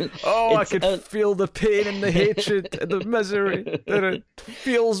 I could feel the pain and the hatred and the misery that it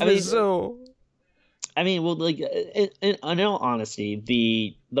feels me so. I mean, well, like, in all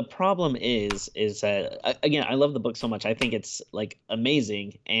honesty, the problem is that, again, I love the book so much. I think it's, like,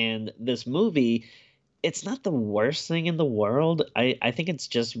 amazing. And this movie, it's not the worst thing in the world. I think it's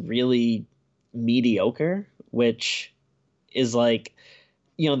just really mediocre, which is, like,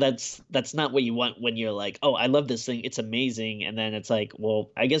 you know, that's not what you want when you're like, oh, I love this thing, it's amazing. And then it's like,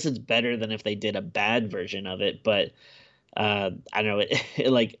 well, I guess it's better than if they did a bad version of it. But I don't know,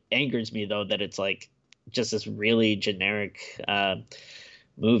 it like angers me, though, that it's, like, just this really generic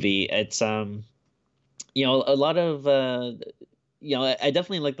movie. It's you know, a lot of you know, I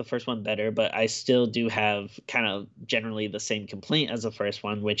definitely like the first one better, but I still do have kind of generally the same complaint as the first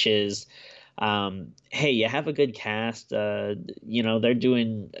one, which is hey, you have a good cast, you know, they're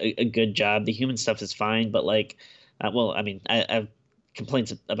doing a good job, the human stuff is fine, but like well, I mean, I have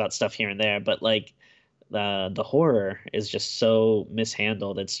complaints about stuff here and there, but like the horror is just so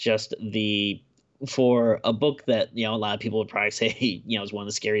mishandled. It's just for a book that, you know, a lot of people would probably say, you know, is one of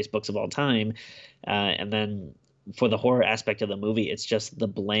the scariest books of all time. And then for the horror aspect of the movie, it's just the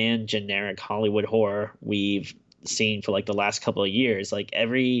bland, generic Hollywood horror we've seen for like the last couple of years. Like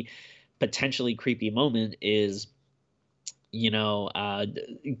every potentially creepy moment is, you know,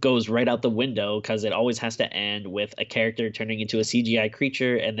 goes right out the window because it always has to end with a character turning into a CGI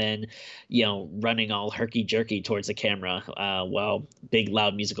creature and then, you know, running all herky-jerky towards the camera while big,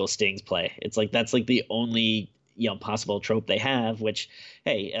 loud musical stings play. It's like that's like the only, you know, possible trope they have, which,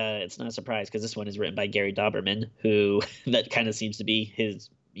 hey, it's not a surprise because this one is written by Gary Dauberman, who that kind of seems to be his,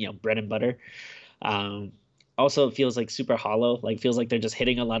 you know, bread and butter. Also, it feels like super hollow, like feels like they're just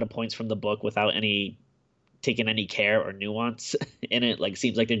hitting a lot of points from the book without taking any care or nuance in it. Like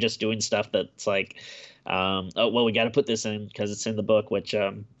seems like they're just doing stuff that's like oh well, we got to put this in because it's in the book, which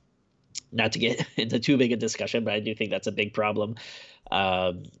not to get into too big a discussion, but I do think that's a big problem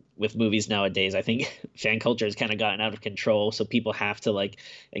with movies nowadays. I think fan culture has kind of gotten out of control, so people have to like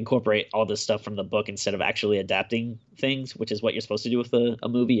incorporate all this stuff from the book instead of actually adapting things, which is what you're supposed to do with a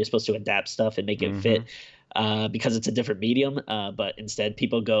movie. You're supposed to adapt stuff and make it fit because it's a different medium, but instead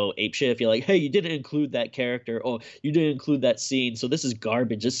people go apeshit if you're like, hey, you didn't include that character, or you didn't include that scene, so this is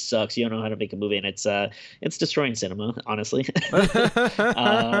garbage, this sucks, you don't know how to make a movie. And it's destroying cinema, honestly.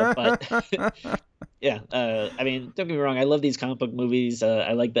 But yeah, I mean, don't get me wrong, I love these comic book movies.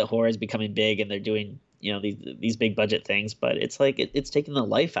 I like that horror is becoming big and they're doing, you know, these big budget things, but it's like it's taking the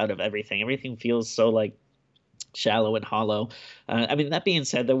life out of everything feels so like shallow and hollow. I mean, that being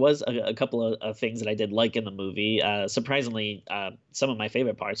said, there was a couple of things that I did like in the movie. Surprisingly, some of my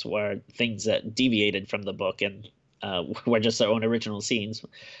favorite parts were things that deviated from the book and were just their own original scenes,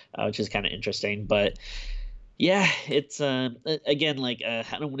 which is kind of interesting. But yeah, it's again, like I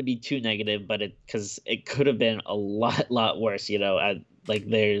don't want to be too negative, but because it could have been a lot worse, you know. But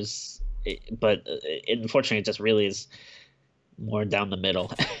unfortunately, it just really is more down the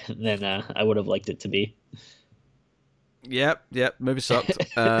middle than I would have liked it to be. Yep, movie sucked.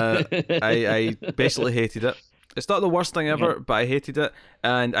 I basically hated it. It's not the worst thing ever, Yeah. but I hated it,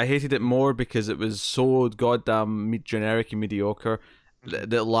 and I hated it more because it was so goddamn generic and mediocre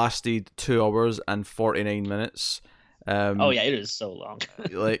that it lasted 2 hours and 49 minutes. Oh Um, yeah, it is so long.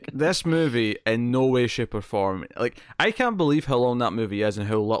 like this movie, in no way, shape, or form. Like I can't believe how long that movie is and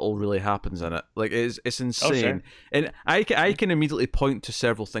how little really happens in it. Like it's Oh insane, sure. and I can immediately point to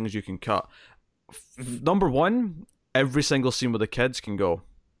several things you can cut. Mhm. Number one, every single scene with the kids can go.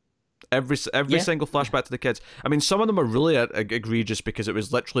 Every Yeah. single flashback to the kids. I mean, some of them are really egregious because it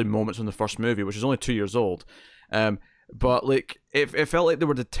was literally moments from the first movie, which is only 2 years old. But like it felt like they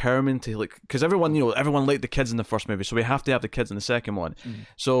were determined to like because everyone liked the kids in the first movie, so we have to have the kids in the second one. Mhm.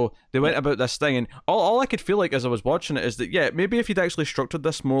 So they went Yeah. about this thing, and all I could feel like as I was watching it is that yeah, maybe if you'd actually structured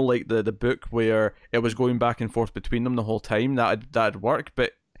this more like the book where it was going back and forth between them the whole time, that'd work.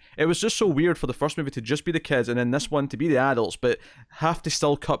 But it was just so weird for the first movie to just be the kids, and then this one to be the adults, but have to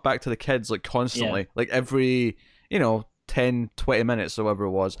still cut back to the kids like Yeah. constantly, like every 10-20 minutes or whatever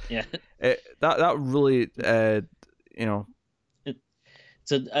it was. Yeah. That really you know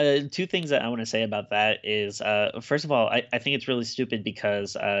So, two things that I want to say about that is, first of all, I think it's really stupid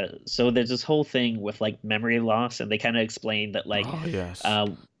because, so there's this whole thing with like memory loss, and they kind of explain that like, oh yes uh,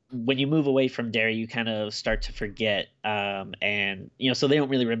 when you move away from Derry, you kind of start to forget, and so they don't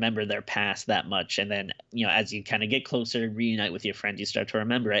really remember their past that much, and then as you kind of get closer, reunite with your friend, you start to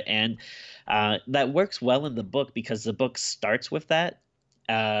remember it, and that works well in the book because the book starts with that.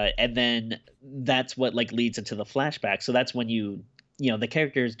 And then that's what like leads into the flashback. So that's when the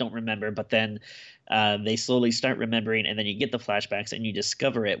characters don't remember, but then they slowly start remembering, and then you get the flashbacks and you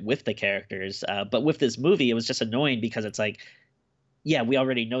discover it with the characters. But with this movie, it was just annoying because it's like, yeah, we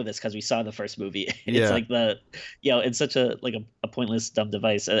already know this because we saw the first movie. It's yeah like it's such a pointless dumb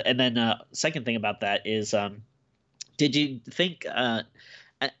device. And then second thing about that is, did you think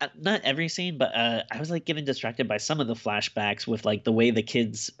not every scene, but I was like getting distracted by some of the flashbacks with like the way the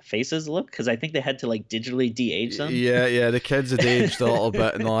kids' faces look because I think they had to like digitally de-age them. yeah the kids had aged a little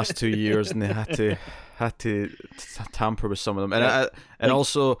bit in the last 2 years, and they had to tamper with some of them, and Yeah, and like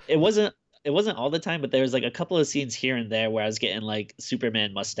also it wasn't all the time, but there was like a couple of scenes here and there where I was getting like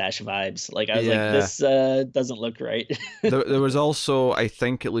Superman mustache vibes. Like I was like, yeah this doesn't look right. there was also I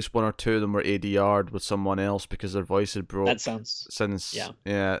think at least one or two of them were ADR'd with someone else because their voice had That broke sounds since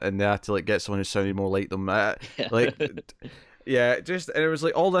yeah and they had to like get someone who sounded more like them. yeah Like yeah, just and it was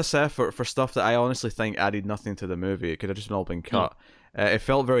like all this effort for stuff that I honestly think added nothing to the movie. It could have just all been Mm, cut. It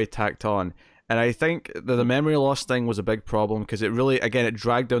felt very tacked on, and I think the memory loss thing was a big problem because it really, again, it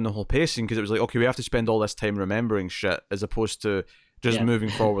dragged down the whole pacing because it was like, okay, we have to spend all this time remembering shit as opposed to just yeah. moving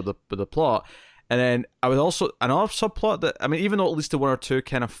forward with the plot. And then I would also another subplot that I mean, even though at least the one or two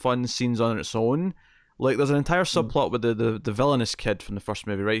kind of fun scenes on its own, like there's an entire Mm. subplot with the villainous kid from the first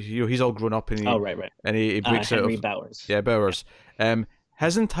movie, right? He's all grown up and Oh right, right. he breaks out Henry of Bowers. yeah, Yeah. Bowers.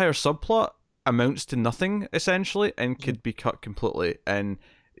 His entire subplot amounts to nothing essentially, and Mhm. could be cut completely, and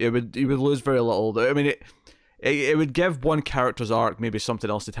you would lose very little. I mean, it would give one character's arc maybe something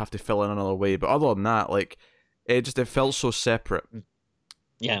else they'd have to fill in another way, but other than that, like it felt so separate.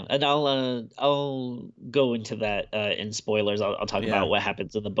 Yeah, and I'll go into that in spoilers. I'll talk Yeah, about what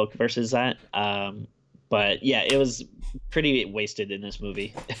happens in the book versus that. But yeah, it was pretty wasted in this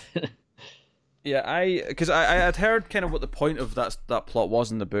movie. yeah. Because I had heard kind of what the point of that plot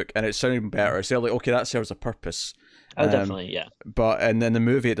was in the book, and it sounded better. It sounded like okay, that serves a purpose. Oh, Um, definitely, yeah, but and then the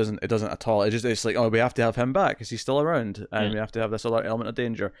movie it doesn't at all. It's like oh we have to have him back because he's still around, and yeah. we have to have this other element of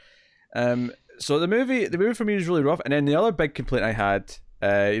danger. So the movie for me is really rough. And then the other big complaint I had,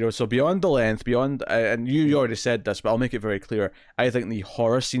 so beyond the length, beyond and you already said this, but I'll make it very clear. I think the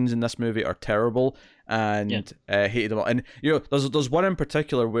horror scenes in this movie are terrible, Yeah. and hated them all. And there's one in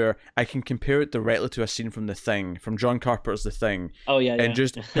particular where I can compare it directly to a scene from The Thing, from John Carpenter's The Thing, Oh yeah, and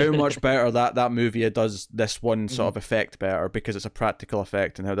just yeah. how much better that movie does this one sort Mhm. of effect better because it's a practical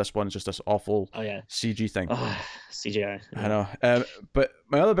effect, and how this one's just this awful Oh yeah. CG thing. Oh, CGI. I Yeah. know. But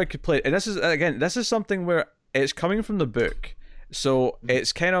my other big complaint, and this is something where it's coming from the book, so Mhm.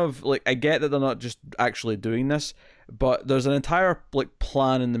 it's kind of like I get that they're not just actually doing this, but there's an entire like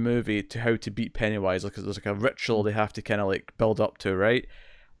plan in the movie to how to beat Pennywise. Like there's like a ritual they have to kind of like build up to, right?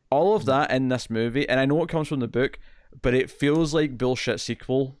 All of Mhm. that in this movie, and I know it comes from the book, but it feels like bullshit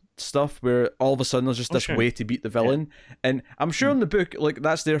sequel stuff where all of a sudden there's just Oh this sure. way to beat the Yeah. villain, and I'm sure Mhm. in the book like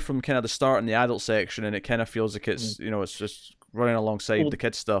that's there from kind of the start in the adult section, and it kind of feels like it's Mhm. it's just running alongside Well, the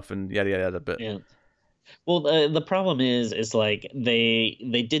kids stuff and yada yada yada. But yeah. Well, the problem is like they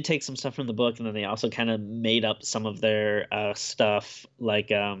did take some stuff from the book, and then they also kind of made up some of their stuff.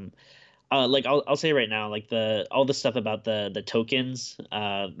 Like like I'll say right now, like the all the stuff about the tokens, that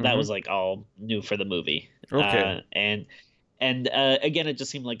Mm-hmm. was like all new for the movie. Okay. And again, it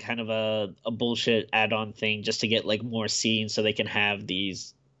just seemed like kind of a bullshit add-on thing just to get like more scenes so they can have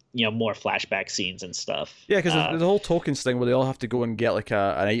these, more flashback scenes and stuff. Yeah, because the whole tokens thing where they all have to go and get like an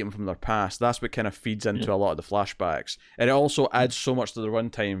item from their past, that's what kind of feeds Yeah. into a lot of the flashbacks. And it also adds so much to the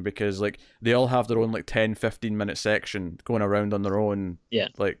runtime because like they all have their own like 10, 15-minute section going around on their own, Yeah.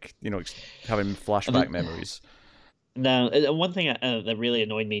 like, having flashback memories. Now, one thing that really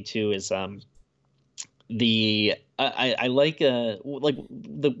annoyed me too is the I like the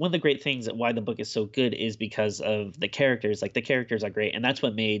one of the great things why the book is so good is because of the characters. Like the characters are great, and that's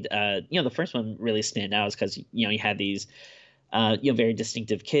what made the first one really stand out, is because you had these very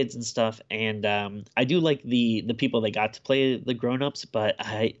distinctive kids and stuff. And I do like the people that got to play the grown-ups, but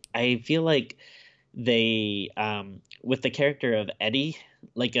I feel like they with the character of Eddie,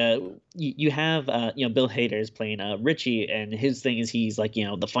 like you have Bill Hader is playing Richie, and his thing is he's like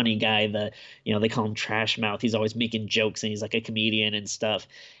the funny guy, they call him Trash Mouth. He's always making jokes and he's like a comedian and stuff.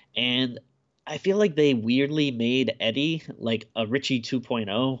 And I feel like they weirdly made Eddie like a Richie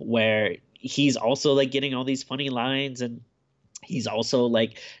 2.0, where he's also like getting all these funny lines, and he's also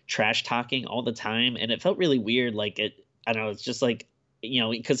like trash talking all the time, and it felt really weird. Like I don't know, it's just like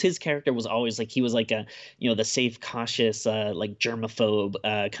because his character was always like he was like a the safe, cautious, like germaphobe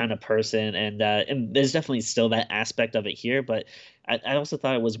kind of person, and there's definitely still that aspect of it here, but I also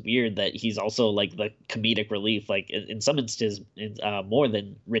thought it was weird that he's also like the comedic relief, like in some instances, more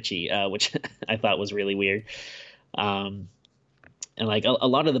than Richie, which I thought was really weird. Um, and like a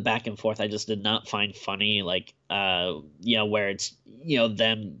lot of the back and forth I just did not find funny, like where it's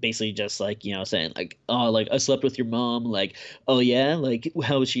them basically just like saying like, oh, like I slept with your mom, like, oh yeah, like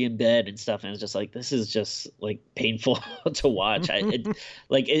how was she in bed and stuff, and it's just like this is just like painful to watch.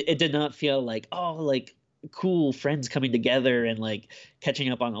 It did not feel like, oh, like cool friends coming together and like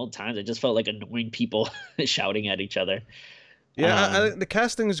catching up on old times. It just felt like annoying people shouting at each other. Yeah, I think the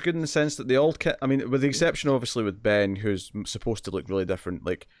casting is good in the sense that they all. I mean, with the exception, obviously, with Ben, who's supposed to look really different.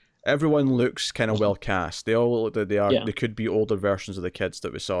 Like everyone looks kind of well cast. They all look that they are. Yeah. They could be older versions of the kids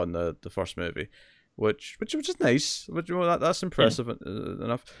that we saw in the first movie, which is nice. That's impressive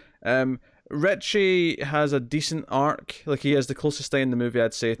enough. Richie has a decent arc. Like he has the closest thing in the movie,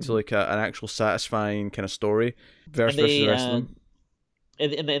 I'd say, to like an actual satisfying kind of story versus the rest of them.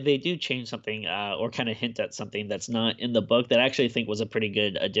 And they do change something or kind of hint at something that's not in the book that I actually think was a pretty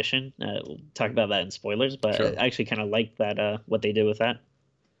good addition. We'll talk about that in spoilers, but Sure. I actually kind of like that what they did with that.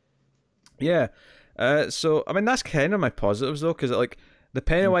 Yeah. So I mean that's kind of my positives though, because like the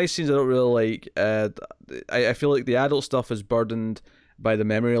Pennywise scenes I don't really like. I feel like the adult stuff is burdened by the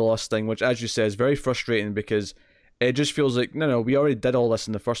memory loss thing, which, as you say, is very frustrating because it just feels like no, we already did all this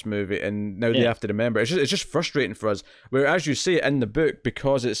in the first movie, and now they have to remember. It's just frustrating for us. Where, as you say in the book,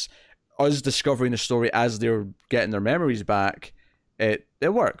 because it's us discovering the story as they're getting their memories back, it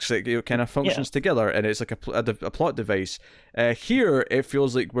works. It kind of functions together, and it's like a plot device. Here, it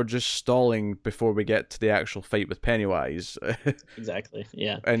feels like we're just stalling before we get to the actual fight with Pennywise. Exactly.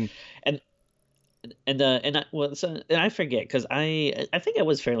 Yeah. and I forget, because I think I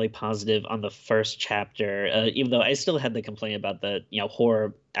was fairly positive on the first chapter, even though I still had the complaint about the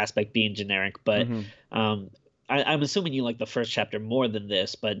horror aspect being generic. But I'm assuming you like the first chapter more than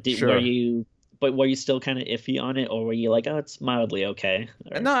this. But were you still kind of iffy on it, or were you like, oh, it's mildly okay?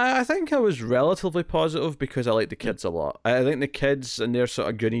 No, I think I was relatively positive because I like the kids a lot. I think the kids and their sort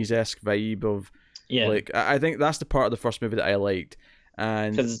of Goonies-esque vibe of like I think that's the part of the first movie that I liked.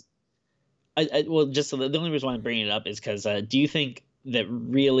 And because just the only reason why I'm bringing it up is because do you think that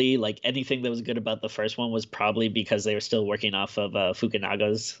really like anything that was good about the first one was probably because they were still working off of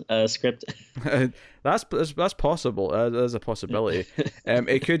Fukunaga's script? that's possible. There's a possibility.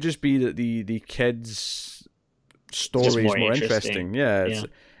 It could just be that the kids' story is more interesting. Yeah.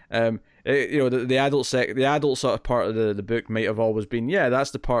 The adult sort of part of the book might have always been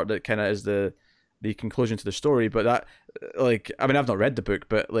that's the part that kind of is the conclusion to the story, but that I mean I've not read the book,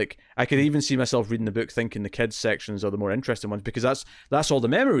 but like I could even see myself reading the book thinking the kids sections are the more interesting ones because that's all the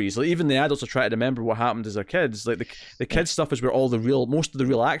memories. Like even the adults are trying to remember what happened as their kids. Like the kids stuff is where most of the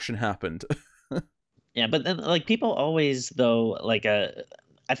real action happened. Yeah, but then like people always though like I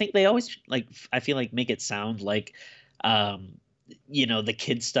think they always like I feel like make it sound like the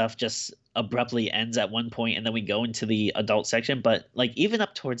kid stuff just abruptly ends at one point and then we go into the adult section, but like even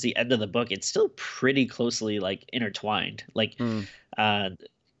up towards the end of the book it's still pretty closely like intertwined, like so I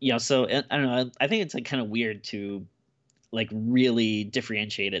don't know, I think it's like kind of weird to like really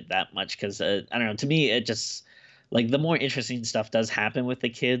differentiate it that much because I don't know, to me it just like the more interesting stuff does happen with the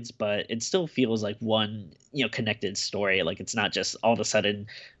kids, but it still feels like one, connected story. Like it's not just all of a sudden,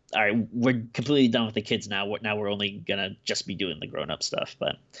 all right, we're completely done with the kids now. Now we're only gonna just be doing the grown up stuff.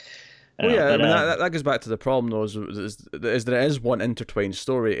 But well, yeah, I mean that goes back to the problem though, is that it is one intertwined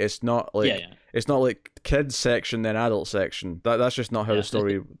story. It's not like it's not like kids section then adult section. That's just not how the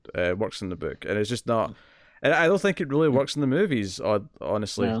story works in the book, and it's just not. And I don't think it really works in the movies.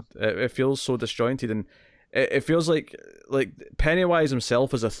 Honestly, it feels so disjointed, and it feels like Pennywise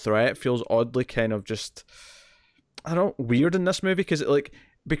himself as a threat feels oddly kind of just, I don't know, weird in this movie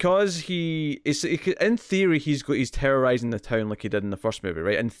because he is in theory he's terrorizing the town like he did in the first movie,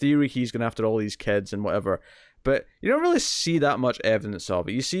 right? In theory he's going after all these kids and whatever, but you don't really see that much evidence of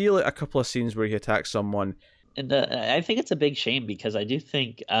it. You see like a couple of scenes where he attacks someone, and I think it's a big shame because I do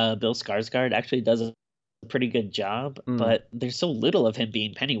think Bill Skarsgård actually does a pretty good job, but there's so little of him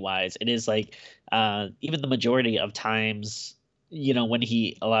being Pennywise. It is like even the majority of times, when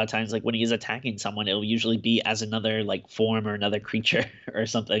a lot of times like when he is attacking someone, it'll usually be as another like form or another creature or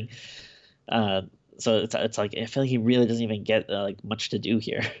something. So it's like I feel like he really doesn't even get like much to do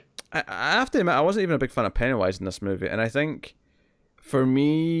here. I have to admit I wasn't even a big fan of Pennywise in this movie, and I think for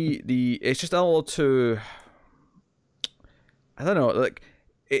me it's just a little too, I don't know, like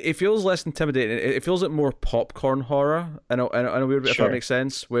it feels less intimidating. It feels like more popcorn horror in a weird way, if that makes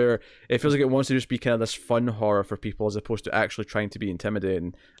sense, where it feels like it wants to just be kind of this fun horror for people as opposed to actually trying to be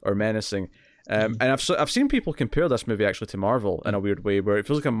intimidating or menacing. And I've seen people compare this movie actually to Marvel in a weird way, where it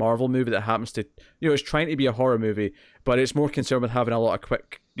feels like a Marvel movie that happens to, it's trying to be a horror movie, but it's more concerned with having a lot of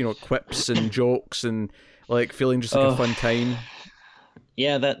quick, quips and jokes and like feeling just like a fun time.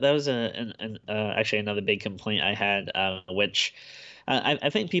 Yeah, that was actually another big complaint I had, which I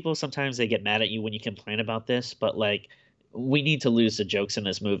think people sometimes they get mad at you when you complain about this, but like we need to lose the jokes in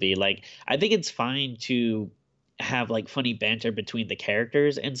this movie. Like I think it's fine to have like funny banter between the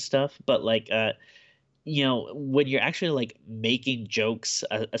characters and stuff, but like when you're actually like making jokes,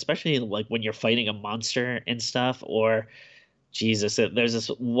 especially like when you're fighting a monster and stuff, or Jesus, there's this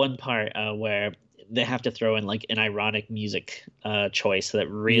one part where they have to throw in like an ironic music choice that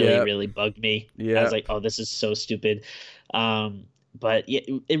really bugged me. I was like, oh, this is so stupid. But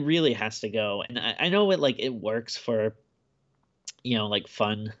it really has to go, and I know it works for like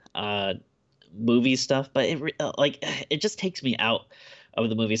fun movie stuff, but it just takes me out of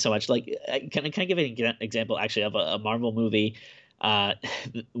the movie so much. Like can I give an example actually of a Marvel movie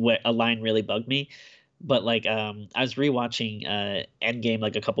where a line really bugged me, but like I was rewatching Endgame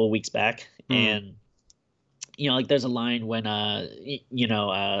like a couple of weeks back, and like there's a line when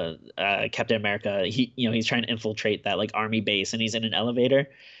Captain America, he's trying to infiltrate that like army base, and he's in an elevator,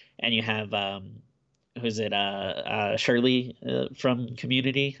 and you have who's it Shirley from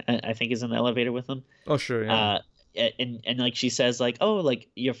Community, I think, is in the elevator with him. Oh sure, yeah. And like she says like, oh, like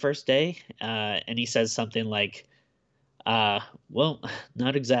your first day, and he says something like well,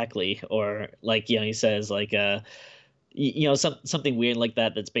 not exactly, or like he says like something weird like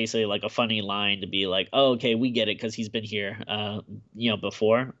that, that's basically like a funny line to be like, oh, okay, we get it because he's been here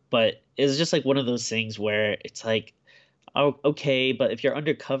before. But it's just like one of those things where it's like, oh, okay, but if you're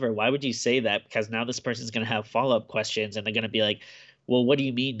undercover, why would you say that? Because now this person's going to have follow-up questions, and they're going to be like, well, what do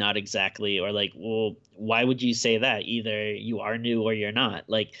you mean not exactly? Or like, well, why would you say that? Either you are new or you're not.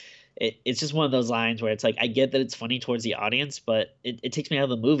 Like it's just one of those lines where it's like, I get that it's funny towards the audience, but it takes me out of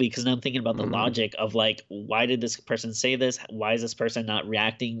the movie because now I'm thinking about the logic of like, why did this person say this? Why is this person not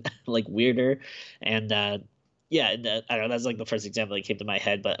reacting like weirder? And I don't know, that's like the first example that came to my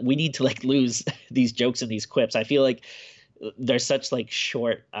head. But we need to like lose these jokes and these quips. I feel like there's such like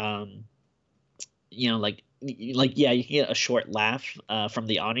short, like yeah, you can get a short laugh from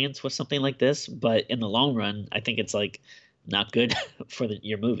the audience with something like this, but in the long run, I think it's like not good for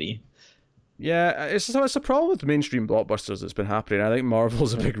your movie. Yeah, it's a problem with mainstream blockbusters that's been happening. I think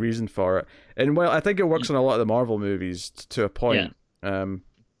Marvel's a big reason for it, and well, I think it works on a lot of the Marvel movies to a point. Yeah.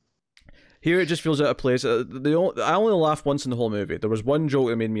 Here it just feels out of place. I only laughed once in the whole movie. There was one joke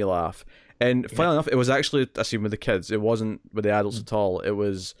that made me laugh, and funnily enough, it was actually a scene with the kids. It wasn't with the adults at all. It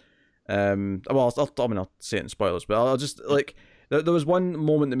was, well, I'll say it in spoilers, but I'll just like. There was one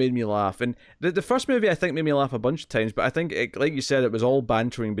moment that made me laugh, and the first movie I think made me laugh a bunch of times, but I think, like you said, it was all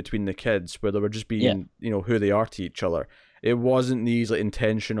bantering between the kids, where they were just being, who they are to each other. It wasn't these like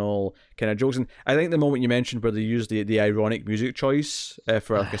intentional kind of jokes, and I think the moment you mentioned where they used the ironic music choice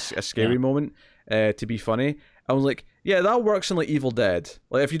for like a scary moment to be funny, I was like, yeah, that works in like Evil Dead.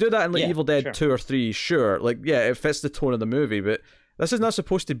 Like if you do that in like Evil Dead 2 or 3, sure, like yeah, it fits the tone of the movie, but this is not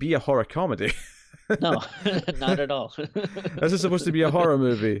supposed to be a horror comedy. No, not at all. This is supposed to be a horror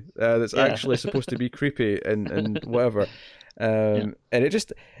movie that's Yeah. actually supposed to be creepy and whatever. Yeah. And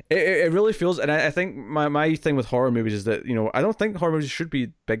it really feels, and I think my thing with horror movies is that, I don't think horror movies should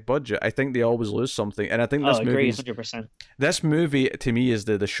be big budget. I think they always lose something, and I think Oh, agree, 100%. this movie to me is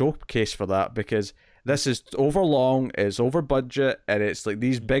the showcase for that, because this is over long, it's over budget, and it's like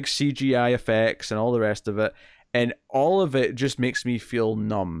these big CGI effects and all the rest of it, and all of it just makes me feel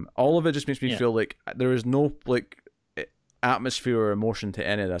numb. All of it just makes me feel like there is no like atmosphere or emotion to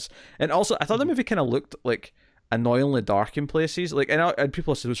any of this. And also, I thought the movie kind of looked like annoyingly dark in places. Like, and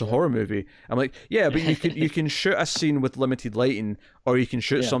people said it's a horror movie. I'm like, yeah, but you can shoot a scene with limited lighting, or you can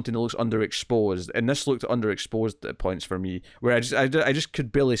shoot something that looks underexposed. And this looked underexposed at points for me, where I just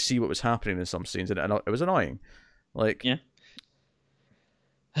could barely see what was happening in some scenes, and it was annoying. Like, yeah.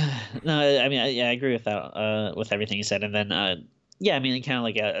 No, I mean, I agree with that, with everything you said. And then, yeah, I mean, kind of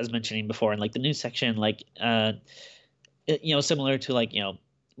like I was mentioning before in like the news section, like, similar to like,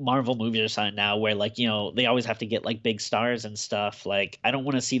 Marvel movies or something now, where like, they always have to get like big stars and stuff. Like, I don't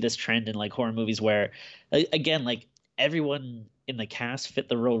want to see this trend in like horror movies where, again, like everyone in the cast fit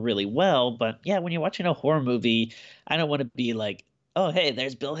the role really well. But yeah, when you're watching a horror movie, I don't want to be like, oh, hey,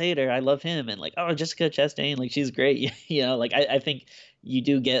 there's Bill Hader, I love him, and like, oh, Jessica Chastain, like she's great. Like I think you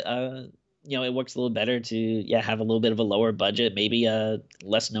do get it works a little better to have a little bit of a lower budget, maybe a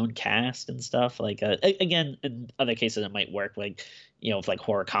less known cast and stuff. Like again, in other cases it might work, like with like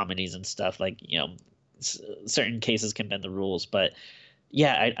horror comedies and stuff, like certain cases can bend the rules. But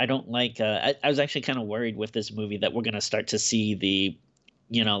yeah, I don't like I was actually kind of worried with this movie that we're gonna start to see the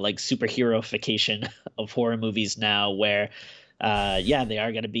like superheroification of horror movies now, where they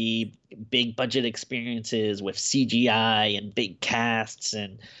are going to be big budget experiences with CGI and big casts,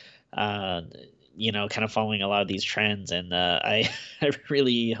 and kind of following a lot of these trends. And I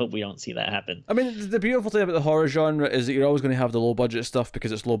really hope we don't see that happen. I mean, the beautiful thing about the horror genre is that you're always going to have the low budget stuff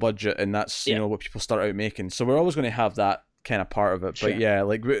because it's low budget, and that's what people start out making. So we're always going to have that kind of part of it. Sure. But yeah,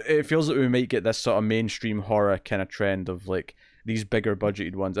 like it feels like we might get this sort of mainstream horror kind of trend of like these bigger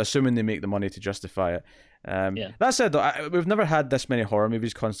budgeted ones, assuming they make the money to justify it. That said, though, we've never had this many horror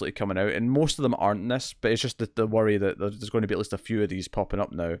movies constantly coming out, and most of them aren't this, but it's just the worry that there's going to be at least a few of these popping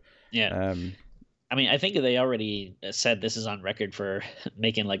up now. Yeah. I mean, I think they already said this is on record for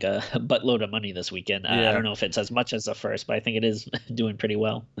making like a buttload of money this weekend. I don't know if it's as much as the first, but I think it is doing pretty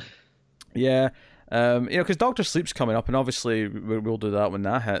well. Yeah. Because Doctor Sleep's coming up, and obviously we'll do that when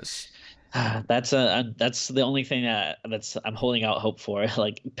that hits. That's the only thing I'm holding out hope for.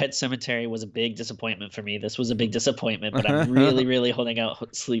 Like Pet Sematary was a big disappointment for me. This was a big disappointment, but I'm really, really holding out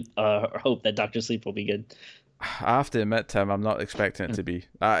hope that Doctor Sleep will be good. I have to admit, Tim, I'm not expecting it to be.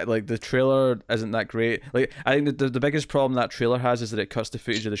 Like the trailer isn't that great. Like I think the biggest problem that trailer has is that it cuts to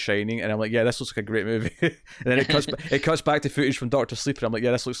footage of The Shining, and I'm like, yeah, this looks like a great movie. And then it cuts back to footage from Doctor Sleep, and I'm like,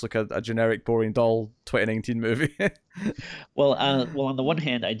 yeah, this looks like a generic, boring, dull 2019 movie. Well, on the one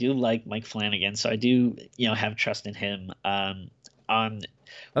hand, I do like Mike Flanagan, so I do have trust in him. On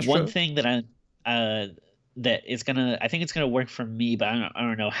That's one true. thing that I think it's gonna work for me, but I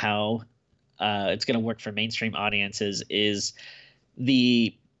don't know how. It's going to work for mainstream audiences is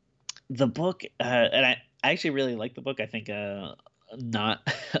the book, and I actually really like the book. I think not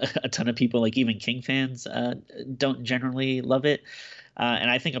a ton of people, like even King fans, don't generally love it. And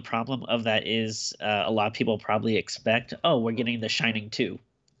I think a problem of that is a lot of people probably expect, oh, we're getting The Shining 2,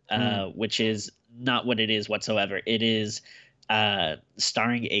 which is not what it is whatsoever. It is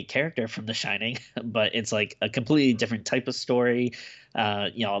starring a character from The Shining, but it's like a completely different type of story.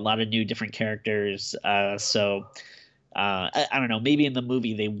 A lot of new different characters. So I don't know. Maybe in the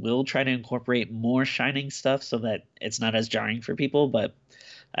movie they will try to incorporate more Shining stuff so that it's not as jarring for people. But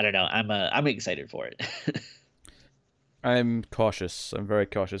I don't know. I'm excited for it. I'm cautious. I'm very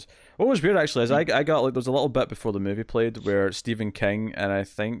cautious. What was weird actually is I got like there was a little bit before the movie played where Stephen King and I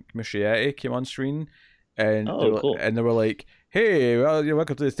think Muschietti came on screen, and cool. And they were like, hey, well, you're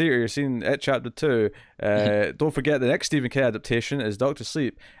welcome to the theatre. You're seeing It Chapter 2. Don't forget the next Stephen King adaptation is Doctor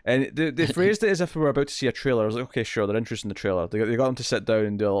Sleep. And they phrased it as if we were about to see a trailer. I was like, okay, sure, they're interested in the trailer. They got them to sit down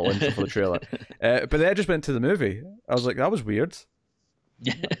and do a little intro for the trailer. But then it just went to the movie. I was like, that was weird.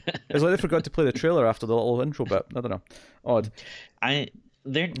 It's like they forgot to play the trailer after the little intro bit. I don't know. Odd.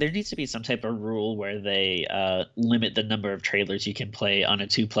 There needs to be some type of rule where they limit the number of trailers you can play on a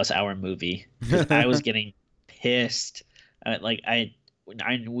 2+ hour movie. I was getting pissed.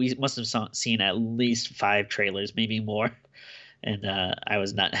 We must have seen at least 5 trailers, maybe more, and I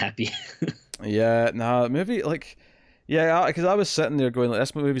was not happy. Yeah, nah, movie like, Yeah, because I was sitting there going like,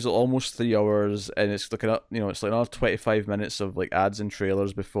 this movie's almost 3 hours, and it's looking up, it's like another 25 minutes of like ads and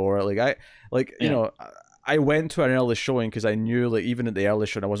trailers before it. I went to an early showing because I knew like even at the early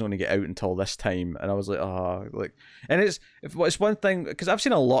showing I wasn't going to get out until this time, and I was like, and it's one thing because I've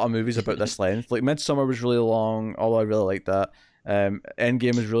seen a lot of movies about this length. Like Midsummer was really long, although I really liked that.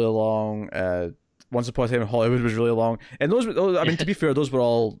 Endgame was really long. Once Upon a Time in Hollywood was really long, and those I mean, to be fair, those were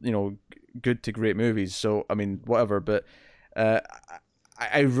all good to great movies. So I mean, whatever. But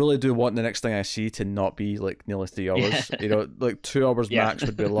I really do want the next thing I see to not be like nearly 3 hours. Like 2 hours max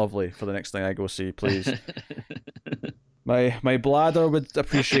would be lovely for the next thing I go see, please. My bladder would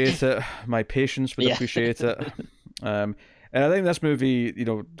appreciate it. My patience would appreciate it. And I think this movie,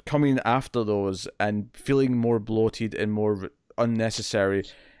 coming after those and feeling more bloated and more unnecessary,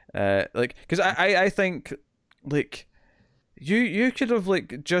 because I think like you could have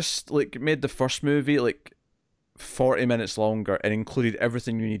like just like made the first movie like 40 minutes longer and included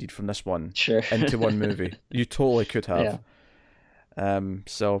everything you needed from this one into one movie. You totally could have.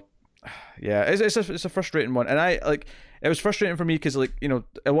 So yeah, it's a frustrating one, and it was frustrating for me because it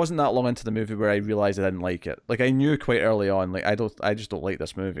wasn't that long into the movie where I realized I didn't like it. Like I knew quite early on, like I just don't like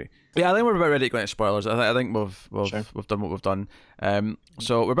this movie. Yeah, I think we're about ready to go into spoilers. I think we've done what we've done.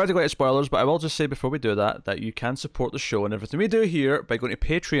 So we're about to go into spoilers, but I will just say before we do that you can support the show and everything we do here by going to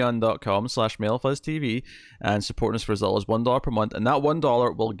patreon.com/MailFuzzTV and supporting us for as little as $1 per month, and that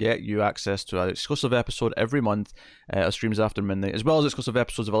 $1 will get you access to an exclusive episode every month of Streams After Midnight, as well as exclusive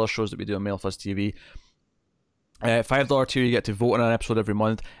episodes of other shows that we do on MailFuzz TV. $5 tier, you get to vote on an episode every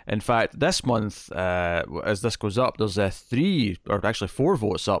month. In fact, this month, as this goes up, there's 3 or actually 4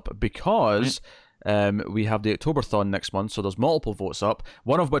 votes up because we have the Octoberthon next month, so there's multiple votes up,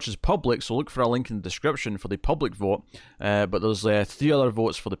 one of which is public, so look for a link in the description for the public vote, but there's 3 other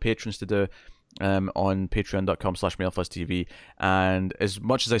votes for the patrons to do on patreon.com/MailFuzzTV, and as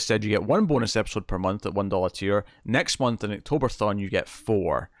much as I said, you get 1 bonus episode per month at $1 tier. Next month in Octoberthon, you get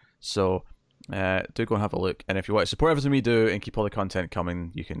 4, so do go and have a look, and if you want to support everything we do and keep all the content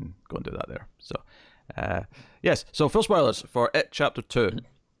coming, you can go and do that there. So yes, so full spoilers for It Chapter 2.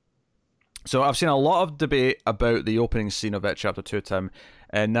 So I've seen a lot of debate about the opening scene of It Chapter 2, Tim,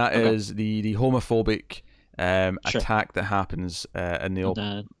 and that is the homophobic attack that happens in the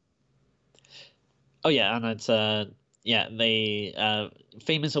open. And it's the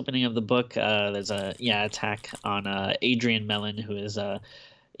famous opening of the book. There's a attack on Adrian Mellon, who is a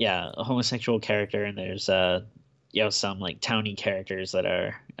homosexual character, and there's some like townie characters that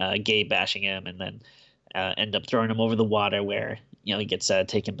are gay bashing him, and then end up throwing him over the water where he gets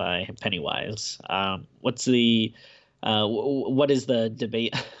taken by Pennywise. What is the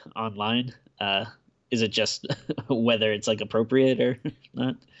debate online? Is it just whether it's like appropriate or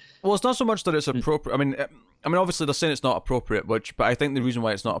not? Well, it's not so much that it's appropriate. I mean, obviously they're saying it's not appropriate, but I think the reason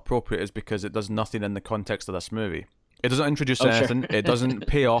why it's not appropriate is because it does nothing in the context of this movie. It doesn't introduce anything. Sure. It doesn't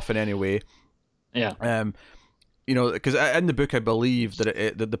pay off in any way. Yeah. Because in the book, I believe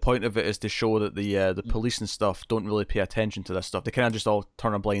that the point of it is to show that the police and stuff don't really pay attention to this stuff. They kind of just all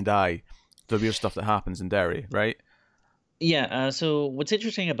turn a blind eye to the weird stuff that happens in Derry, right? Yeah. So what's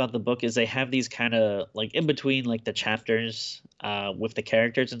interesting about the book is they have these kind of like in between like the chapters with the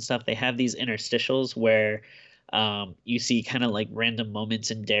characters and stuff. They have these interstitials where you see kind of like random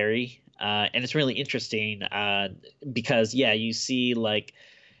moments in Derry. And it's really interesting because, you see like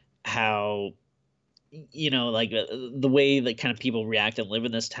how, like the way that kind of people react and live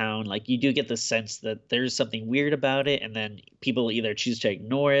in this town. Like you do get the sense that there's something weird about it, and then people either choose to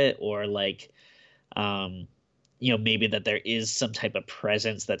ignore it or like, maybe that there is some type of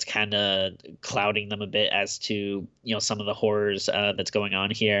presence that's kind of clouding them a bit as to, some of the horrors that's going on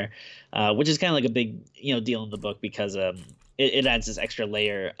here, which is kind of like a big, deal in the book because it adds this extra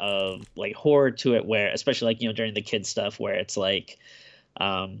layer of like horror to it, where especially like during the kids stuff where it's like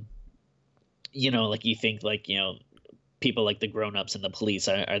like you think like people like the grown-ups and the police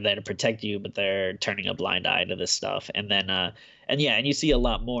are there to protect you, but they're turning a blind eye to this stuff. And then and you see a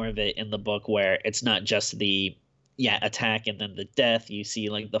lot more of it in the book where it's not just the attack and then the death. You see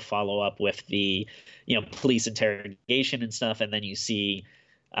like the follow-up with the police interrogation and stuff, and then you see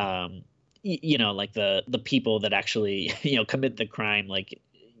like the people that actually commit the crime, like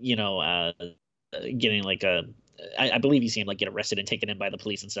getting like I believe you see him like get arrested and taken in by the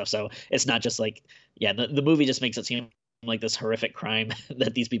police and stuff. So it's not just like the movie just makes it seem like this horrific crime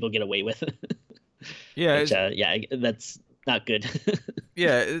that these people get away with. Which, that's not good.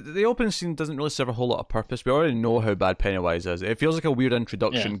 The opening scene doesn't really serve a whole lot of purpose. We already know how bad Pennywise is. It feels like a weird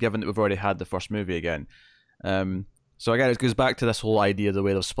introduction given that we've already had the first movie again. So again, it goes back to this whole idea of the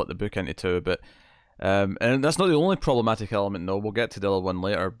way they've split the book into two. But And that's not the only problematic element, though. We'll get to the other one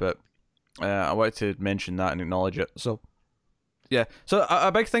later, but I wanted to mention that and acknowledge it. So, yeah. So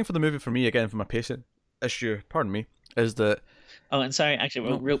a big thing for the movie for me, again, from a pacing issue, pardon me, is that... Oh, and sorry,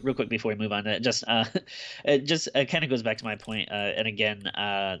 actually, real quick before we move on, it kind of goes back to my point. And again,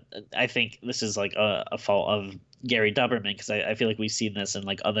 I think this is like a fault of Gary Dauberman, because I feel like we've seen this in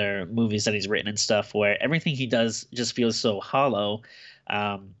like other movies that he's written and stuff, where everything he does just feels so hollow.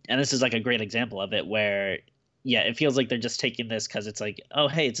 And this is like a great example of it, where yeah, it feels like they're just taking this because it's like, oh,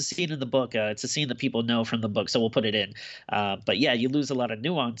 hey, it's a scene in the book. It's a scene that people know from the book, so we'll put it in. But yeah, you lose a lot of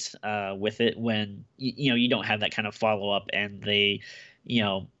nuance with it when you don't have that kind of follow up, and they,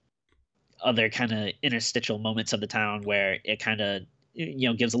 other kind of interstitial moments of the town where it kind of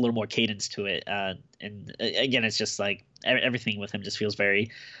gives a little more cadence to it. And again, it's just like everything with him just feels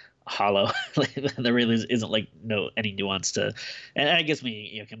very hollow. Like, there really isn't like any nuance to, and I guess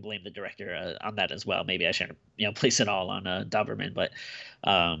we can blame the director on that as well. Maybe I shouldn't place it all on Dauberman, but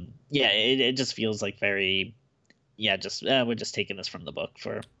yeah, it just feels like very just we're just taking this from the book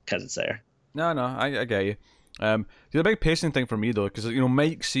because it's there. No, I get you. The big pacing thing for me though, because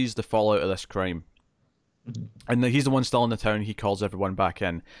Mike sees the fallout of this crime, and he's the one still in the town. He calls everyone back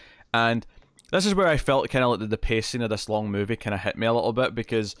in, and this is where I felt kind of like the pacing of this long movie kind of hit me a little bit,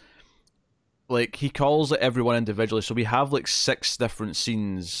 because like he calls everyone individually, so we have like 6 different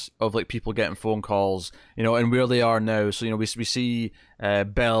scenes of like people getting phone calls, and where they are now. So we see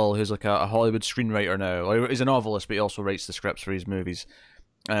Bill, who's like a Hollywood screenwriter now. He's a novelist, but he also writes the scripts for his movies.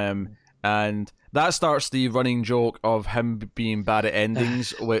 And that starts the running joke of him being bad at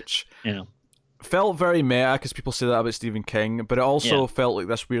endings, which felt very meta, because people say that about Stephen King, but it also felt like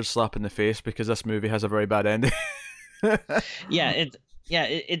this weird slap in the face because this movie has a very bad ending.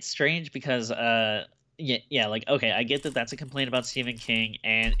 It's strange because like, okay, I get that that's a complaint about Stephen King,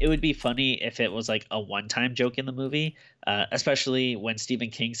 and it would be funny if it was like a one-time joke in the movie, especially when Stephen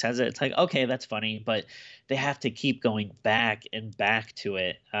King says it. It's like, okay, that's funny, but they have to keep going back and back to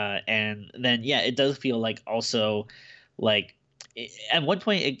it, and then it does feel like also like at one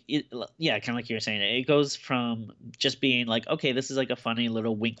point kind of like you were saying, it goes from just being like, okay, this is like a funny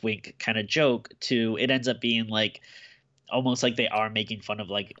little wink kind of joke, to it ends up being like almost like they are making fun of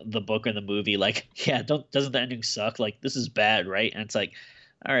like the book or the movie, like, doesn't the ending suck, like this is bad, right? And it's like,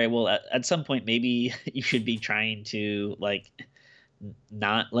 all right, well, at some point maybe you should be trying to like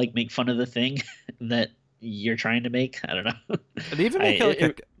not like make fun of the thing that you're trying to make. I don't know. They even make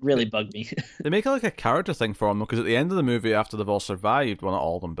it really bugged me. They make it like a character thing for him, because at the end of the movie, after they've all survived, well, not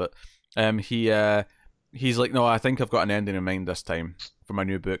all of them, but he's like, no, I think I've got an ending in mind this time for my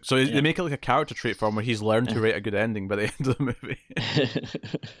new book. So they make it like a character trait for him, where he's learned to write a good ending by the end of the movie.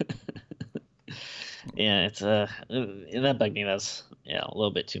 It's that bugged me. That's a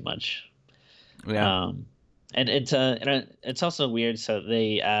little bit too much. And it's also weird. So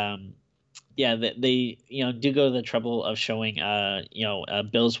they they do go to the trouble of showing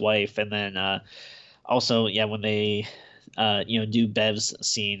Bill's wife, and then also when they do Bev's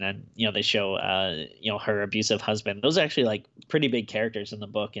scene, and they show her abusive husband. Those are actually like pretty big characters in the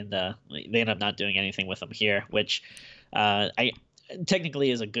book, and they end up not doing anything with them here, which I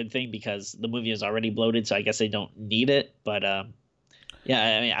technically is a good thing, because the movie is already bloated, so I guess they don't need it. But I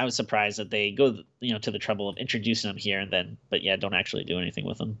mean, I was surprised that they go to the trouble of introducing them here, and then don't actually do anything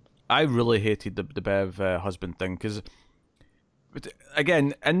with them. I really hated the Bev husband thing, because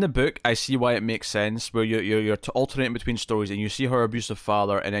again, in the book, I see why it makes sense, where you're alternating between stories, and you see her abusive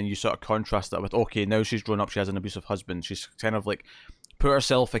father, and then you sort of contrast that with, okay, now she's grown up, she has an abusive husband, she's kind of like put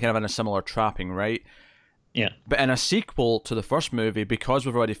herself kind of in a similar trapping, right? Yeah. But in a sequel to the first movie, because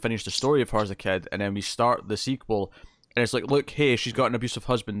we've already finished the story of her as a kid, and then we start the sequel, and it's like, look, hey, she's got an abusive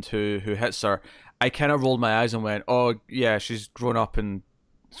husband who hits her. I kind of rolled my eyes and went, oh yeah, she's grown up and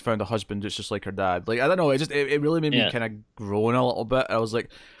found a husband that's just like her dad. Like, I don't know, it really made me kind of groan a little bit. I was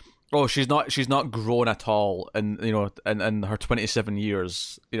like, oh, she's not grown at all, and in her 27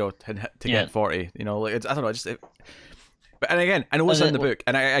 years, to get 40, like, I don't know, but and again, I know it's in the book,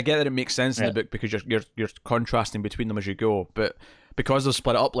 and I get that it makes sense in the book, because you're contrasting between them as you go, but because they've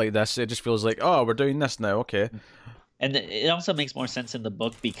split it up like this, it just feels like, oh, we're doing this now, okay. And it also makes more sense in the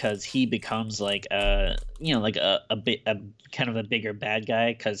book, because he becomes like a kind of a bigger bad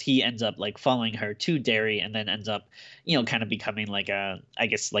guy, because he ends up like following her to Derry, and then ends up kind of becoming like I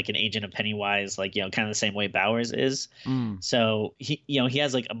guess like an agent of Pennywise, like kind of the same way Bowers is. So he he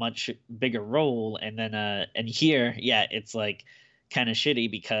has like a much bigger role, and then and here it's like kind of shitty,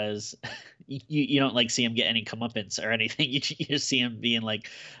 because you don't like see him get any comeuppance or anything. You just see him being like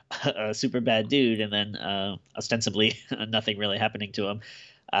a super bad dude, and then ostensibly nothing really happening to him.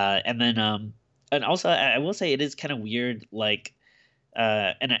 And then And also I will say it is kind of weird, like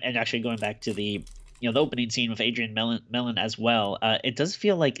and actually going back to the the opening scene with Adrian Mellon as well. It does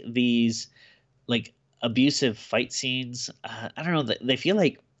feel like these like abusive fight scenes. I don't know. They feel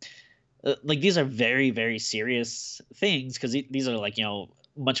like these are very very serious things because these are like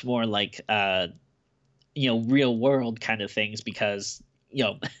much more like real world kind of things because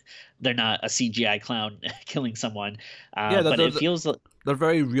they're not a CGI clown killing someone. Yeah, But it feels like they're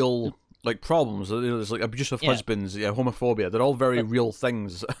very real, like problems. There's like abusive husbands, homophobia. They're all very real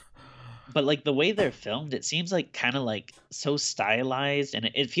things. But like the way they're filmed, it seems like kind of like so stylized,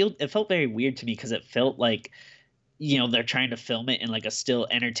 and it felt very weird to me because it felt like they're trying to film it in like a still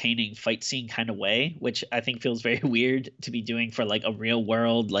entertaining fight scene kind of way, which I think feels very weird to be doing for like a real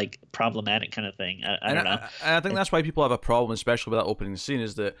world like problematic kind of thing. I don't know. I think that's why people have a problem, especially with that opening scene,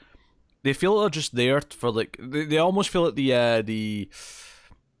 is that they feel they're just there for like they almost feel like the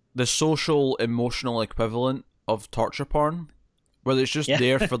social emotional equivalent of torture porn, where it's just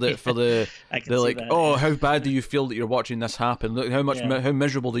there for the like that, oh how bad do you feel that you're watching this happen? Look how much how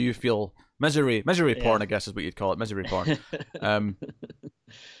miserable do you feel? Misery porn, I guess is what you'd call it, misery porn.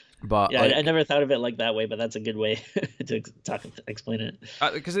 But yeah, like, I never thought of it like that way, but that's a good way to explain it.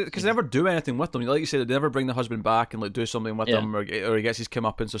 Because they never do anything with them. Like you said, they never bring the husband back and like do something with him, or he gets his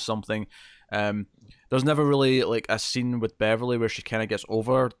comeuppance or something. There's never really like a scene with Beverly where she kind of gets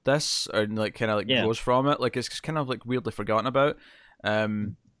over this or like kind of like grows from it. Like it's kind of like weirdly forgotten about.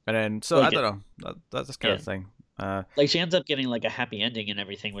 And then so like I don't know. That's kind of thing. Like she ends up getting like a happy ending and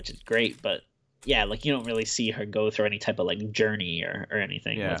everything, which is great, but yeah, like you don't really see her go through any type of like journey or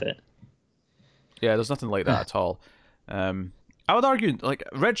anything with it. Yeah, there's nothing like that at all. I would argue like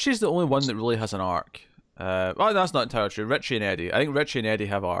Richie's the only one that really has an arc. Well, that's not entirely true. Richie and Eddie. I think Richie and Eddie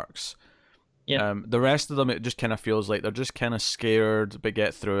have arcs. Yeah. The rest of them, it just kind of feels like they're just kind of scared, but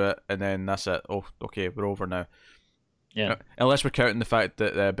get through it, and then that's it. Oh, okay, we're over now. Yeah. Unless we're counting the fact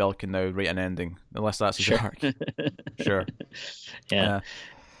that Bill can now write an ending. Unless that's his arc. Sure. Yeah.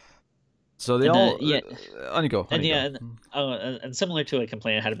 So they all. On you go. And similar to a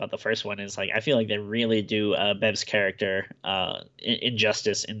complaint I had about the first one is like I feel like they really do Bev's character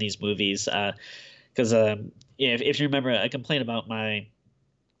injustice in these movies. Because if you remember, a complaint about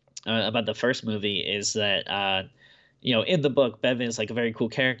about the first movie is that in the book Bev is like a very cool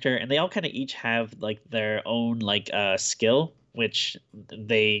character, and they all kind of each have like their own like skill, which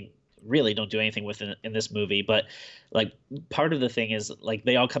they really don't do anything with in this movie. But like part of the thing is like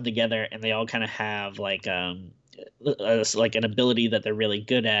they all come together and they all kind of have like like an ability that they're really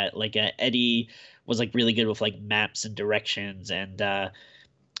good at. Like Eddie was like really good with like maps and directions, and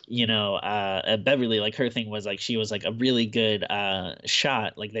Beverly, like her thing was like she was like a really good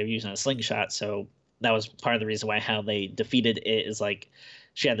shot, like they were using a slingshot, so that was part of the reason why how they defeated it is like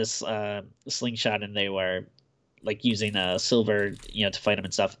she had this slingshot and they were like using silver to fight him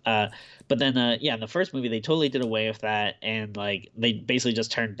and stuff. But then in the first movie they totally did away with that, and like they basically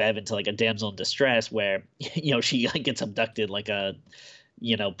just turned Bev into like a damsel in distress where she like gets abducted like a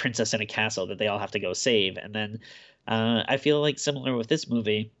princess in a castle that they all have to go save. And then I feel like similar with this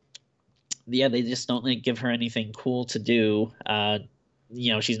movie, they just don't like give her anything cool to do.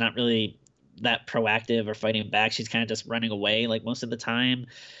 She's not really that proactive or fighting back. She's kind of just running away like most of the time.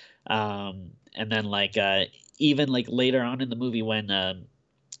 And then like even like later on in the movie when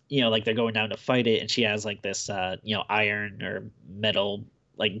like they're going down to fight it and she has like this iron or metal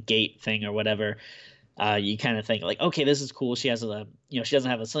like gate thing or whatever, you kind of think like, okay, this is cool. She has she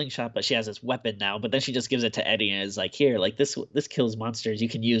doesn't have a slingshot, but she has this weapon now. But then she just gives it to Eddie and is like, here, like this kills monsters. You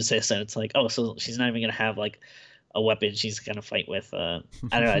can use this. And it's like, oh, so she's not even gonna have like a weapon she's gonna fight with. I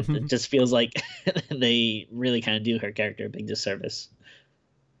don't know. It just feels like they really kind of do her character a big disservice.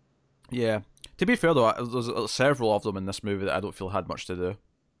 Yeah. To be fair though, there's several of them in this movie that I don't feel had much to do.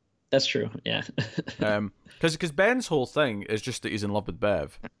 That's true. Yeah. Because Ben's whole thing is just that he's in love with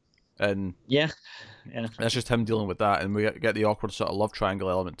Bev. And yeah, that's just him dealing with that, and we get the awkward sort of love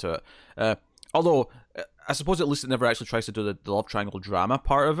triangle element to it. Although I suppose at least it never actually tries to do the love triangle drama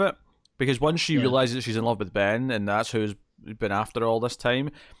part of it, because once she realizes that she's in love with Ben, and that's who's been after all this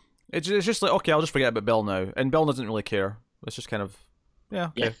time, it's just like, okay, I'll just forget about Bill now, and Bill doesn't really care. It's just kind of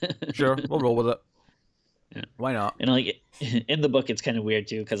sure, we'll roll with it. Yeah. Why not? And like in the book, it's kind of weird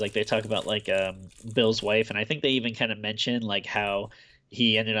too, because like they talk about like Bill's wife, and I think they even kind of mention like how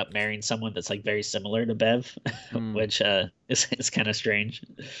he ended up marrying someone that's like very similar to Bev, which is kind of strange.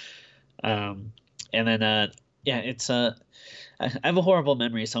 And then Yeah, it's I have a horrible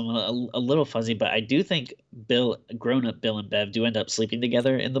memory, so I'm a little fuzzy, but I do think grown up Bill and Bev do end up sleeping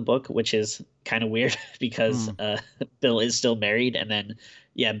together in the book, which is kind of weird because Hmm. Bill is still married, and then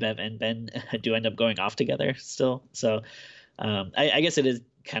yeah, Bev and Ben do end up going off together still. So I guess it is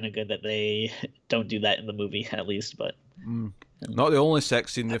kind of good that they don't do that in the movie at least, but Mm. um, Not the only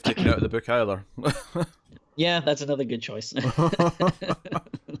sex scene they've taken out of the book either. yeah, that's another good choice.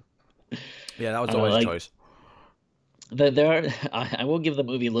 Yeah, that was Know, always a like choice. there are, I will give the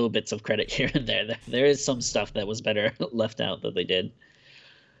movie little bits of credit here and there. There is some stuff that was better left out that they did.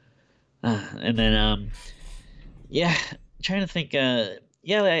 And then yeah, trying to think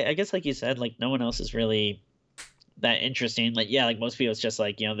yeah, I guess like you said, like no one else is really that interesting. Like yeah, like most people it's just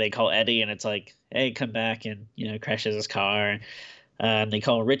like, they call Eddie and it's like, hey, come back, and crashes his car. They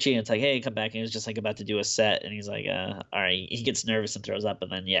call Richie and it's like, hey, come back, and he was just like about to do a set and he's like, all right, he gets nervous and throws up,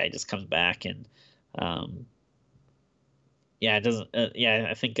 and then yeah, he just comes back. And um yeah, it doesn't yeah,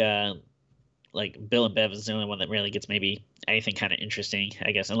 I think like Bill and Bev is the only one that really gets maybe anything kind of interesting,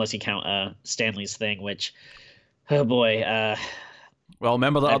 I guess, unless you count Stanley's thing, which oh boy, Well, I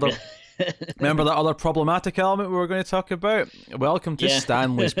really remember that other problematic element we were going to talk about? Welcome to yeah.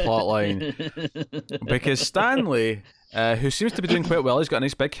 Stanley's plotline. Because Stanley, who seems to be doing quite well, he's got a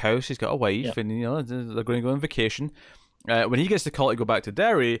nice big house, he's got a wife, Yep. and they're going to go on vacation. When he gets the call to go back to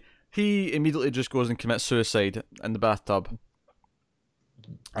Derry, he immediately just goes and commits suicide in the bathtub.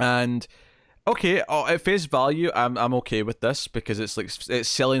 And okay, at face value, I'm okay with this because it's like it's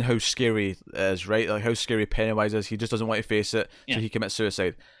selling how scary it is, right? Like how scary Pennywise is. He just doesn't want to face it, so Yeah. he commits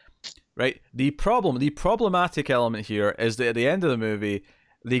suicide. Right. The problematic element here is that at the end of the movie,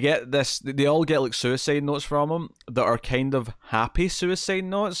 they all get like suicide notes from him that are kind of happy suicide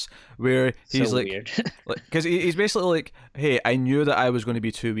notes, where So he's like, weird. because he's basically like, hey, I knew that I was going to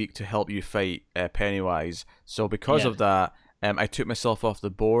be too weak to help you fight Pennywise, so because Yeah. of that, I took myself off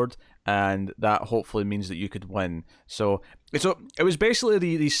the board, and that hopefully means that you could win. So it was basically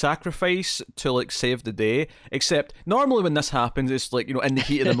the sacrifice to like save the day. Except normally when this happens, it's like in the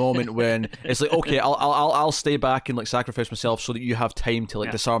heat of the moment when it's like, okay, I'll stay back and like sacrifice myself so that you have time to like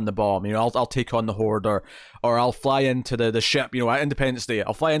Yeah. disarm the bomb. I'll take on the horde, or I'll fly into the ship. At Independence Day,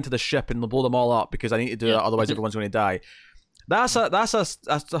 I'll fly into the ship and blow them all up because I need to do Yeah. that. Otherwise, everyone's going to die. That's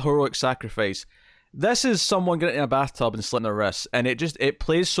a heroic sacrifice. This is someone getting in a bathtub and slitting their wrists, and it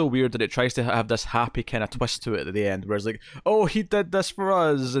plays so weird that it tries to have this happy kind of twist to it at the end, where it's like, oh, he did this for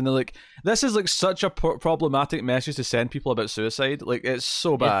us, and they're like, this is like such a problematic message to send people about suicide. Like, it's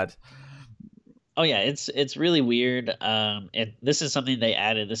so Yeah. bad. Oh yeah, it's really weird. This is something they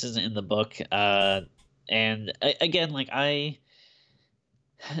added. This isn't in the book. And again, like I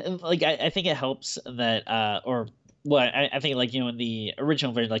think it helps that or well, I think like in the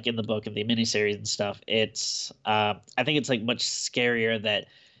original version, like in the book of the miniseries and stuff, it's I think it's like much scarier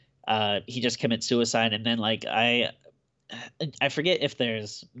that he just commits suicide, and then like I forget if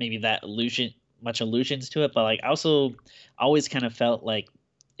there's maybe that much allusions to it, but like I also always kind of felt like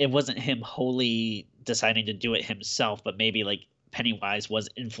it wasn't him wholly deciding to do it himself, but maybe like Pennywise was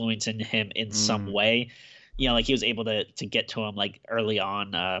influencing him in some Mm. way. Like he was able to get to him like early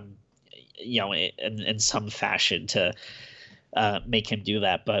on, in some fashion to make him do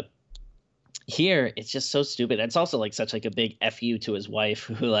that. But here it's just so stupid. It's also like such like a big fu to his wife,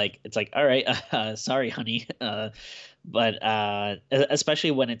 who like it's like, all right, sorry honey, but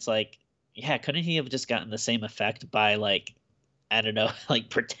especially when it's like, yeah, couldn't he have just gotten the same effect by like, I don't know, like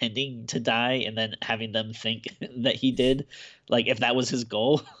pretending to die and then having them think that he did, like if that was his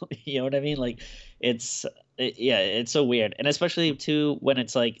goal. You know what I mean? Like yeah, it's so weird. And especially too when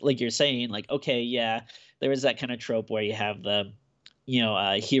it's like you're saying, like, okay, yeah, there is that kind of trope where you have the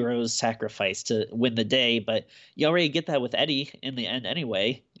hero's sacrifice to win the day, but you already get that with Eddie in the end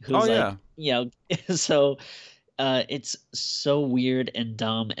anyway, Oh who's like, yeah, so it's so weird and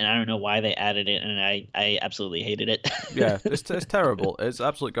dumb, and I don't know why they added it, and I absolutely hated it. yeah. It's terrible. It's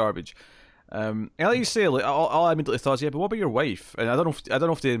absolute garbage. And like you say, like all I immediately thought is, yeah, but what about your wife? And I don't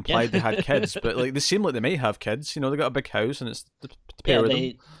know if they Yeah. implied they had kids, but like they seem like they may have kids. They got a big house and it's the pair Yeah, of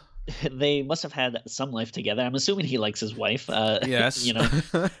them. they must have had some life together. I'm assuming he likes his wife. Yes.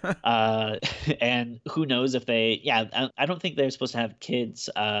 Uh, and who knows if they? Yeah, I don't think they're supposed to have kids.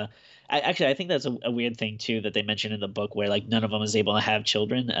 I think that's a weird thing too that they mentioned in the book, where like none of them is able to have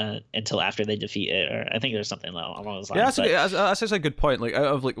children until after they defeat it, or I think there's something along those Yeah, lines. But that's actually a good point. Like out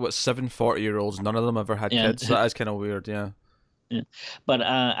of like what 7 40-year-olds, none of them ever had yeah. kids. So that is kind of weird. Yeah. Yeah. But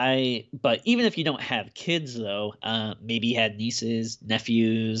even if you don't have kids though, maybe you had nieces,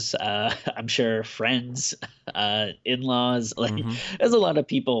 nephews, I'm sure friends, in-laws. Like Hmm. there's a lot of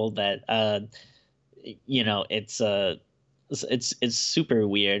people that it's super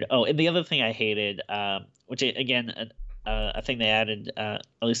weird. Oh, and the other thing I hated, which again, I think they added, at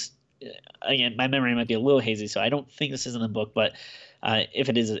least again, my memory might be a little hazy, so I don't think this is in the book, but if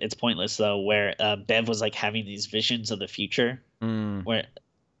it is, it's pointless though. Where Bev was like having these visions of the future, where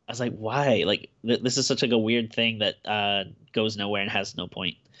I was like, why? Like this is such like a weird thing that goes nowhere and has no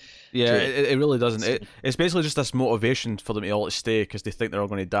point. Yeah, it really doesn't. It's basically just this motivation for them to all stay because they think they're all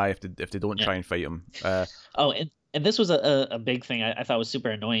going to die if they don't try and fight them. Oh, and this was a big thing I thought was super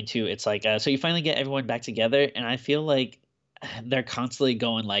annoying too. It's like so you finally get everyone back together, and I feel like they're constantly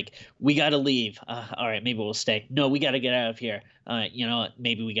going like, we got to leave. All right, maybe we'll stay. No, we got to get out of here.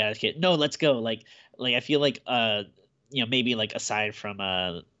 Maybe we got to get. No, let's go. Like I feel like maybe like aside from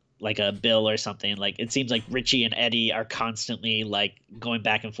like a Bill or something, like it seems like Richie and Eddie are constantly like going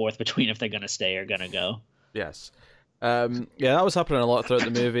back and forth between if they're gonna stay or gonna go. Yes. Yeah, that was happening a lot throughout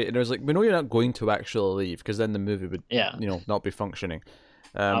the movie, and it was like, we know you're not going to actually leave because then the movie would, not be functioning.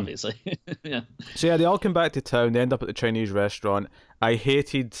 Obviously, yeah. So yeah, they all come back to town. They end up at the Chinese restaurant. I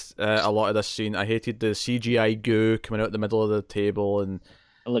hated a lot of this scene. I hated the CGI goo coming out the middle of the table, and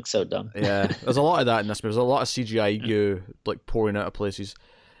it looks so dumb. Yeah, there's a lot of that in this movie. There's a lot of CGI goo like pouring out of places.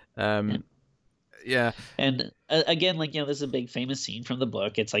 Yeah. And again, like, this is a big famous scene from the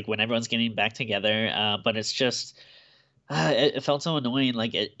book. It's like when everyone's getting back together, but it's just it felt so annoying.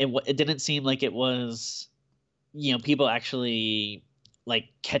 Like it didn't seem like it was people actually like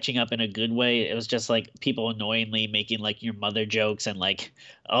catching up in a good way. It was just like people annoyingly making like your mother jokes and like,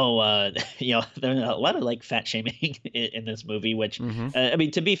 there's a lot of like fat shaming in this movie, which I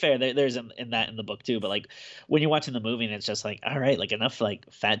mean, to be fair, there's in the book too, but like when you're watching the movie and it's just like, all right, like enough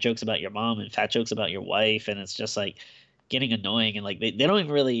like fat jokes about your mom and fat jokes about your wife, and it's just like getting annoying, and like they don't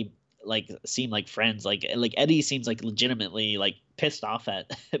even really like seem like friends. Like Eddie seems like legitimately like pissed off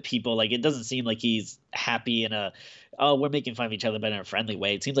at people. Like it doesn't seem like he's happy in a we're making fun of each other but in a friendly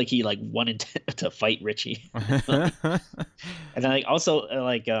way. It seems like he like wanted to fight Richie. And then like also in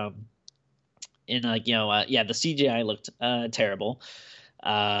like the CGI looked terrible.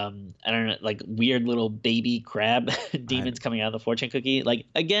 I don't know, like weird little baby crab demons coming out of the fortune cookie. Like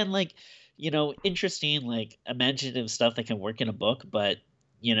again, like interesting, like imaginative stuff that can work in a book, but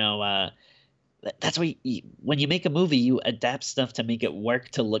that's why when you make a movie, you adapt stuff to make it work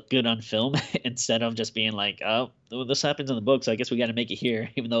to look good on film instead of just being like, oh, this happens in the book, so I guess we got to make it here,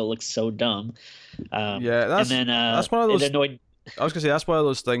 even though it looks so dumb. That's one of those. I was gonna say that's one of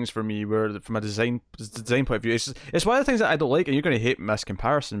those things for me where, from a design point of view, it's one of the things that I don't like, and you're gonna hate this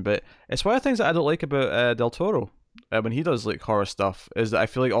comparison, but it's one of the things that I don't like about Del Toro when he does like horror stuff, is that I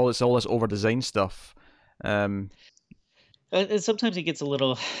feel like all this over design stuff. And sometimes it gets a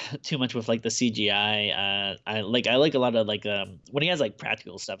little too much with like the CGI. I like a lot of like when he has like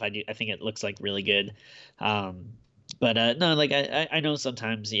practical stuff. I think it looks like really good. But no, like I know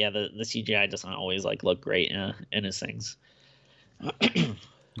sometimes the CGI doesn't always like look great in his things.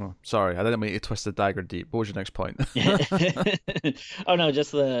 Oh, sorry, I didn't mean to twist the dagger deep. What was your next point? Oh no,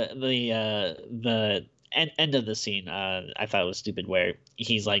 just the end of the scene. I thought it was stupid, where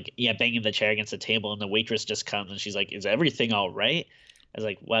he's like, banging the chair against the table, and the waitress just comes and she's like, "Is everything all right?" I was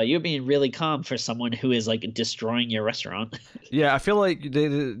like, "Wow, you're being really calm for someone who is like destroying your restaurant." Yeah, I feel like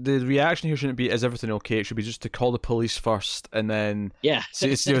the reaction here shouldn't be, "Is everything okay?" It should be just to call the police first, and then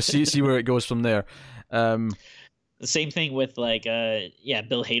see where it goes from there. The same thing with like Bill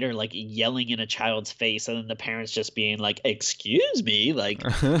Hader like yelling in a child's face, and then the parents just being like, "Excuse me," like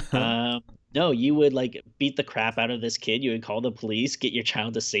no, you would like beat the crap out of this kid. You would call the police, get your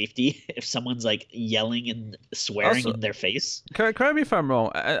child to safety if someone's like yelling and swearing in their face. Correct me if I'm wrong.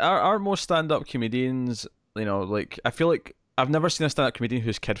 Are most stand-up comedians, like, I feel like I've never seen a stand-up comedian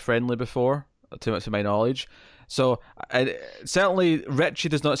who's kid-friendly before, to my knowledge. So certainly Richie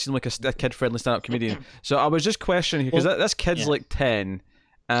does not seem like a kid-friendly stand-up comedian. So I was just questioning, because this kid's like 10,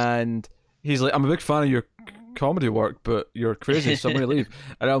 and he's like, "I'm a big fan of your comedy work, but you're crazy, so I'm gonna leave."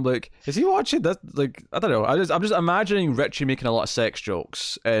 And I'm like, is he watching that? Like, I don't know. I'm just imagining Richie making a lot of sex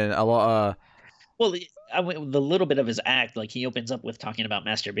jokes and a lot of. Well, the little bit of his act, like he opens up with talking about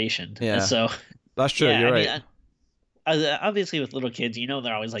masturbation. Yeah. So that's true. You're right. Obviously, with little kids,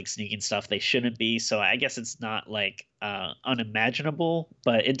 they're always like sneaking stuff they shouldn't be. So I guess it's not like unimaginable,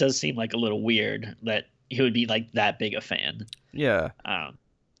 but it does seem like a little weird that he would be like that big a fan. Yeah.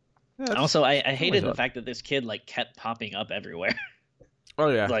 Also, I hated the fact that this kid like kept popping up everywhere. Oh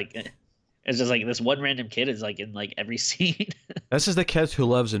yeah. It's just like this one random kid is like in like every scene. This is the kid who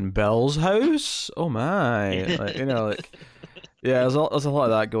lives in Bell's house. Oh my, there's a lot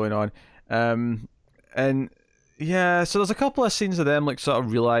of that going on. And yeah, so there's a couple of scenes of them like sort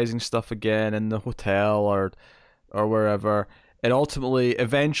of realizing stuff again in the hotel or wherever, and ultimately,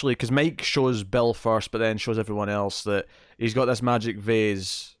 eventually, because Mike shows Bill first, but then shows everyone else that he's got this magic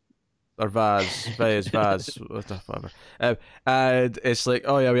vase or vase, whatever. And it's like,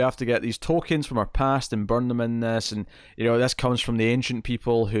 oh yeah, we have to get these tokens from our past and burn them in this, and this comes from the ancient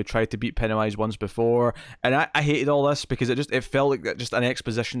people who tried to beat Pennywise once before. And I hated all this because it felt like just an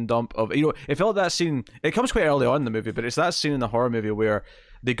exposition dump of it felt like that scene. It comes quite early on in the movie, but it's that scene in the horror movie where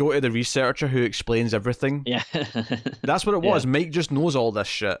they go to the researcher who explains everything. Yeah. That's what it was. Yeah. Mike just knows all this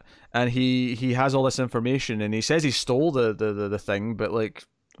shit, and he has all this information, and he says he stole the thing, but like,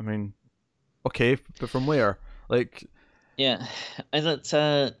 I mean, okay, but from where? Like, Yeah, and it's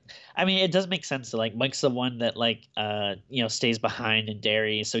I mean, it does make sense that like Mike's the one that like stays behind in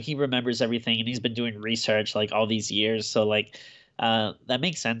Derry, so he remembers everything, and he's been doing research like all these years. So like, that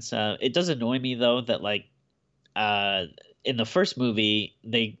makes sense. It does annoy me though that like uh in the first movie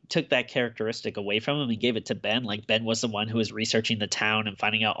they took that characteristic away from him and gave it to Ben. Like Ben was the one who was researching the town and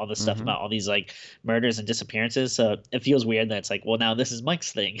finding out all this stuff about all these like murders and disappearances. So it feels weird that it's like, well, now this is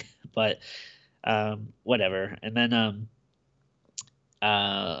Mike's thing, but whatever. And then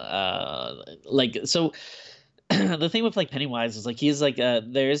like so the thing with like Pennywise is like he's like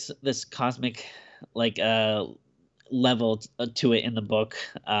there's this cosmic like level to it in the book,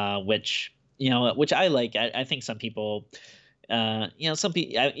 which which I like. I think some people some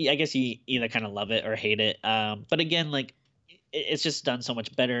people I guess you either kind of love it or hate it, but again, like it's just done so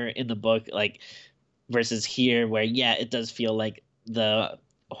much better in the book, like versus here, where yeah, it does feel like the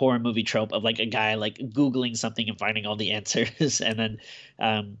horror movie trope of like a guy like googling something and finding all the answers. And then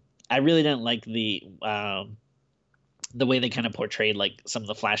I really didn't like the way they kind of portrayed like some of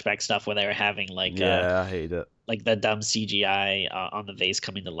the flashback stuff where they were having like I hate it, like the dumb CGI on the vase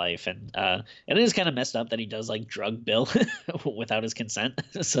coming to life, and it is kind of messed up that he does like drug Bill without his consent.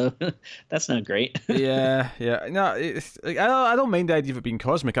 So that's not great. yeah. No, I don't mind the idea of it being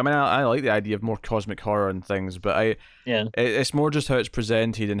cosmic. I mean, I like the idea of more cosmic horror and things, but it's more just how it's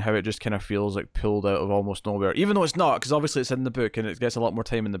presented and how it just kind of feels like pulled out of almost nowhere, even though it's not, because obviously it's in the book and it gets a lot more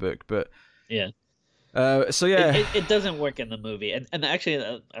time in the book. But yeah. So yeah, it doesn't work in the movie, and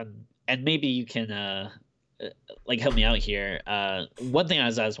actually, and maybe you can like help me out here. One thing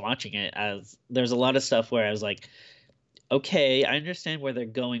as I was watching it, as there's a lot of stuff where I was like, okay, I understand where they're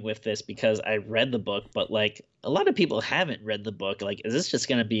going with this because I read the book, but like a lot of people haven't read the book. Like, is this just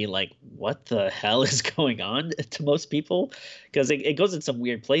gonna be like, what the hell is going on to most people? Because it goes in some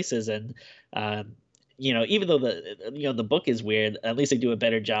weird places, and even though the book is weird, at least they do a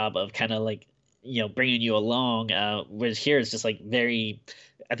better job of kind of like bringing you along. Whereas here it's just like very,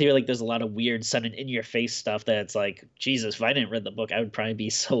 I feel like there's a lot of weird sudden in your face stuff that's like, Jesus, if I didn't read the book, I would probably be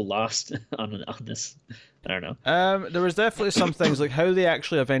so lost on this. I don't know. There was definitely some things like how they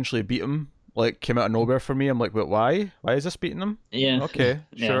actually eventually beat him, like came out of nowhere for me. I'm like, wait, why? Why is this beating them? Yeah. Okay,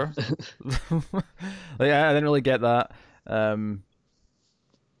 sure. Like I didn't really get that. Like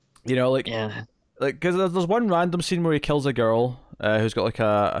yeah. Like, because there's one random scene where he kills a girl who's got like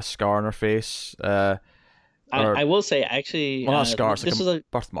a scar on her face. I will say actually, well, not a scar, it's this like was a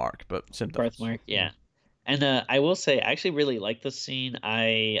birthmark, but same difference. birthmark. Yeah. And I will say, I actually really like this scene.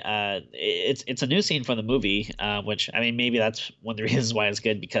 It's a new scene for the movie, which I mean, maybe that's one of the reasons why it's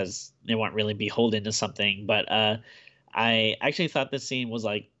good, because they weren't really beholden to something. But I actually thought this scene was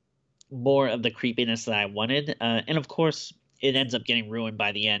like more of the creepiness that I wanted, and of course, it ends up getting ruined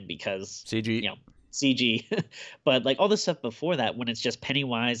by the end because CG. CG. But like all the stuff before that, when it's just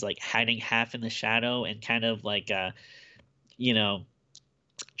Pennywise like hiding half in the shadow and kind of like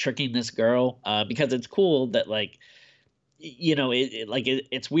tricking this girl, because it's cool that like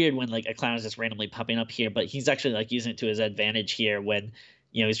it's weird when like a clown is just randomly popping up here, but he's actually like using it to his advantage here when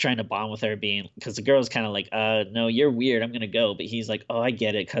he's trying to bond with her, being because the girl's kind of like, no, you're weird, I'm gonna go, but he's like, oh, I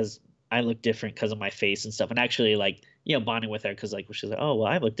get it, because I look different because of my face and stuff, and actually like bonding with her because like she's like, oh well,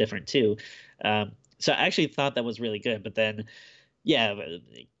 I look different too. So I actually thought that was really good, but then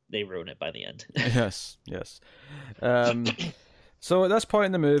they ruin it by the end. Yes. So at this point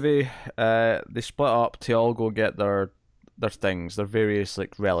in the movie, they split up to all go get their things, their various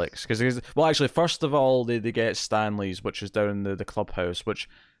like relics. Because well, actually, first of all, they get Stanley's, which is down in the clubhouse. Which,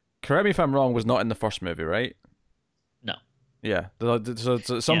 correct me if I'm wrong, was not in the first movie, right? No. Yeah. So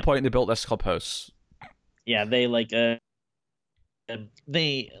at some point they built this clubhouse. Yeah, they like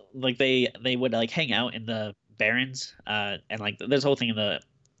they would like hang out in the barrens, and like there's a whole thing in the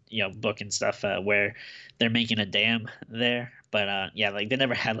book and stuff where they're making a dam there, but like they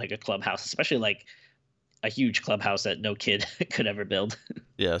never had like a clubhouse, especially like a huge clubhouse that no kid could ever build.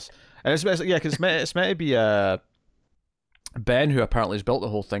 Yes, and it's because it's meant to be Ben, who apparently has built the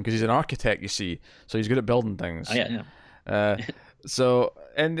whole thing because he's an architect, you see, so he's good at building things. Oh, yeah. Uh, so,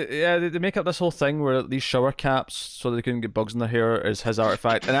 and yeah, they make up this whole thing where these shower caps, so they couldn't get bugs in their hair, is his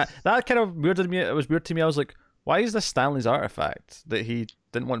artifact, and that kind of weirded me. It was weird to me. I was like, why is this Stanley's artifact that he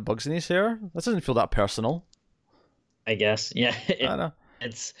didn't want bugs in his hair? That doesn't feel that personal. I guess, yeah. I don't know.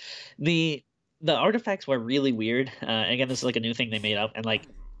 It's the artifacts were really weird. Again, this is like a new thing they made up, and like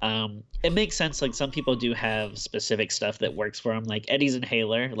it makes sense. Like some people do have specific stuff that works for them, like Eddie's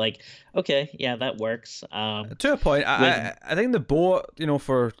inhaler. Like, okay, yeah, that works. To a point, I think the boat,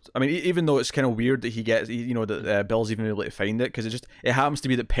 even though it's kind of weird that he gets, that Bill's even able to find it because it happens to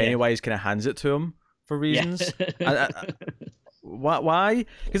be that Pennywise kind of hands it to him for reasons. Yeah. Why?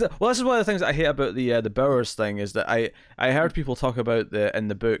 Because this is one of the things that I hate about the Bowers thing is that I heard people talk about in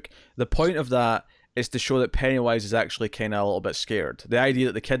the book. The point of that is to show that Pennywise is actually kind of a little bit scared. The idea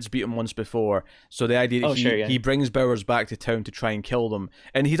that the kids beat him once before, so the idea that he brings Bowers back to town to try and kill them,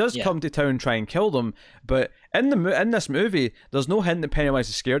 and he does come to town and try and kill them, but in this movie, there's no hint that Pennywise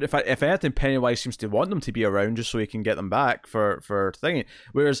is scared. If anything, Pennywise seems to want them to be around just so he can get them back for thingy.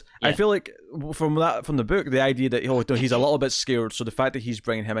 Whereas I feel like from the book, the idea that he's a little bit scared, so the fact that he's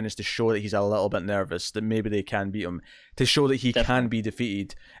bringing him in is to show that he's a little bit nervous, that maybe they can beat him, to show that he can be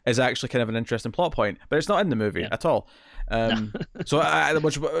defeated, is actually kind of an interesting plot point. But it's not in the movie at all. So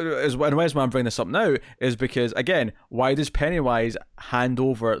which is why I'm bringing this up now is because, again, why does Pennywise hand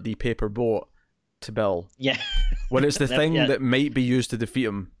over the paper boat to Bill? Yeah. When it's the thing that might be used to defeat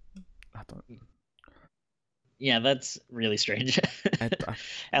him. I don't. Yeah, that's really strange.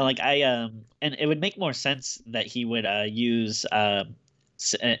 And like and it would make more sense that he would use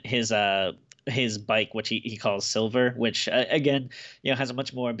his bike, which he calls Silver, which again, has a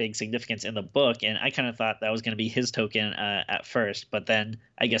much more big significance in the book. And I kind of thought that was going to be his token at first, but then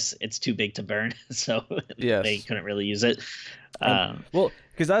I guess it's too big to burn, so they couldn't really use it. Well,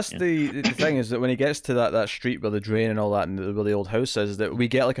 because that's the thing is that when he gets to that street where the drain and all that, and where the old house is, that we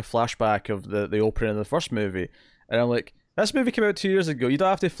get like a flashback of the opening of the first movie, and I'm like, this movie came out 2 years ago. You don't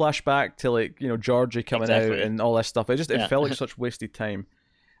have to flash back to like Georgie coming out and all this stuff. It felt like such wasted time.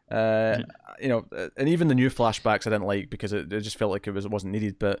 And even the new flashbacks I didn't like because it just felt like it wasn't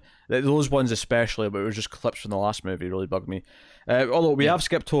needed. But those ones especially, but it was just clips from the last movie, really bugged me. Although we have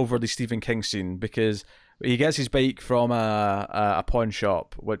skipped over the Stephen King scene because he gets his bike from a pawn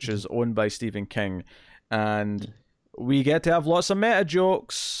shop, which is owned by Stephen King, and we get to have lots of meta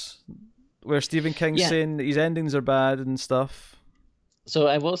jokes where Stephen King's saying that his endings are bad and stuff. So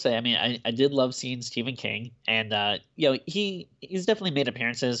I will say, I mean, I did love seeing Stephen King, and he's definitely made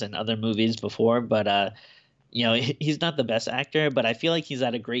appearances in other movies before, but he's not the best actor. But I feel like he's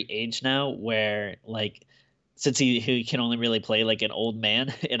at a great age now, where like since he can only really play like an old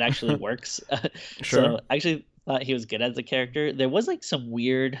man, it actually works. Sure. So I actually thought he was good as a character. There was like some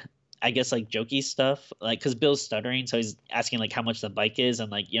weird, I guess, like jokey stuff, like because Bill's stuttering, so he's asking like how much the bike is,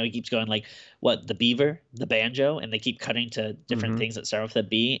 and like he keeps going like, what, the beaver, the banjo, and they keep cutting to different things that start with a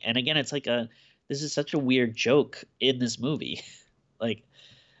B. And again, it's like this is such a weird joke in this movie, like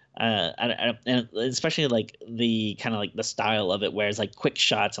and especially like the kind of like the style of it, where it's like quick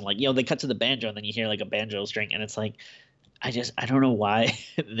shots and like they cut to the banjo and then you hear like a banjo string, and it's like I don't know why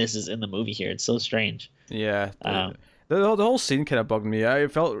this is in the movie here. It's so strange. Yeah. The whole scene kind of bugged me. I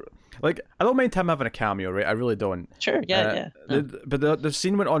felt like I don't mind him having a cameo, right? I really don't. Sure, yeah. But the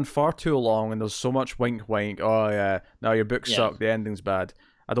scene went on far too long, and there's so much wink. Oh yeah, no, your book sucked. The ending's bad.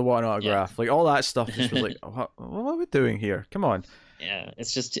 I don't want an autograph. Like all that stuff just was like, what are we doing here? Come on. Yeah,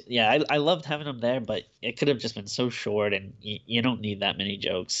 it's just I loved having him there, but it could have just been so short, and you don't need that many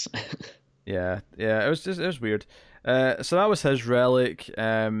jokes. yeah, it was weird. So that was his relic.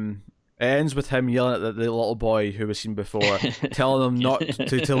 It ends with him yelling at the little boy who was seen before, telling him not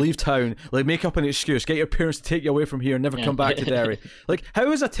to leave town. Like, make up an excuse. Get your parents to take you away from here and never come back to Derry. Like,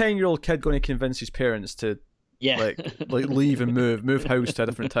 how is a 10-year-old kid going to convince his parents to like leave and move house to a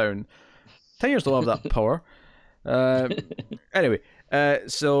different town? 10-year-olds don't have that power. Anyway,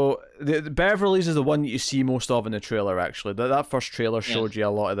 so the Beverly's is the one that you see most of in the trailer, actually. That first trailer showed you a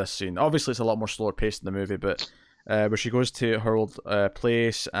lot of this scene. Obviously, it's a lot more slower paced in the movie, but where she goes to her old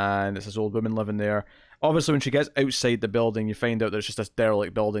place, and it's this old woman living there. Obviously, when she gets outside the building, you find out there's just this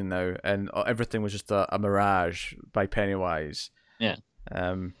derelict building now, and everything was just a mirage by Pennywise. Yeah.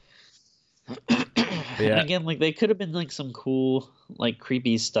 And again, like, they could have been like some cool, like,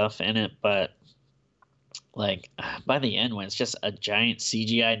 creepy stuff in it, but like by the end, when it's just a giant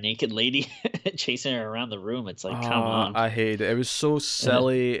CGI naked lady chasing her around the room, it's like, come on. I hate it. It was so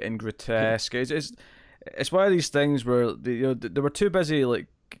silly and grotesque. It's one of these things where they were too busy like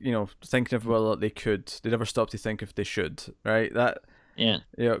thinking of whether they could. They never stop to think if they should, right? Yeah.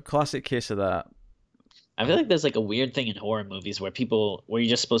 Classic case of that. I feel like there's like a weird thing in horror movies where you're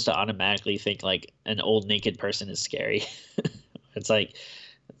just supposed to automatically think like an old naked person is scary. It's like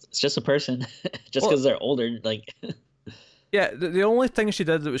it's just a person, just because they're older. Like, yeah, the only thing she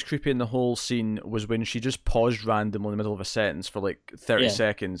did that was creepy in the whole scene was when she just paused randomly in the middle of a sentence for like 30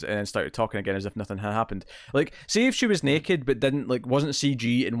 seconds and then started talking again as if nothing had happened. Like, see if she was naked but wasn't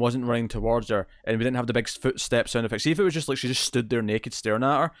CG and wasn't running towards her and we didn't have the big footstep sound effect. See if it was just like she just stood there naked staring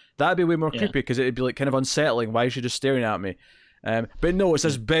at her. That'd be way more creepy because it'd be like kind of unsettling. Why is she just staring at me? But no, it's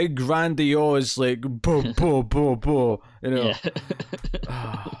this big grandiose like boo boo boo boo. Yeah.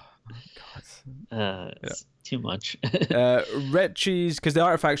 Oh, God. It's too much. Richie's, because the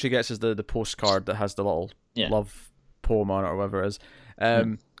artifact she gets is the postcard that has the little love poem on it or whatever it is.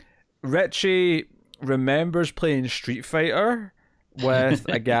 Richie remembers playing Street Fighter with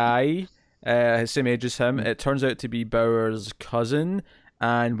a guy his same age as him. It turns out to be Bauer's cousin,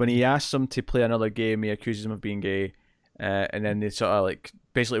 and when he asks him to play another game, he accuses him of being gay, and then they sort of like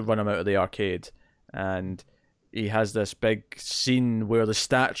basically run him out of the arcade, and he has this big scene where the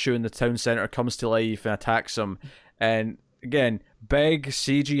statue in the town centre comes to life and attacks him. And again, big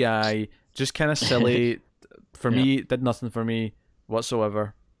CGI, just kind of silly. For me, it did nothing for me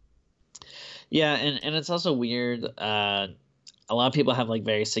whatsoever. Yeah, and it's also weird. A lot of people have like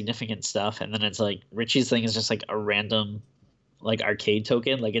very significant stuff, and then it's like Richie's thing is just like a random like arcade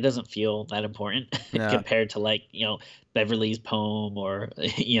token. Like it doesn't feel that important compared to like, Beverly's poem or,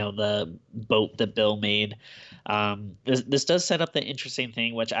 the boat that Bill made. This does set up the interesting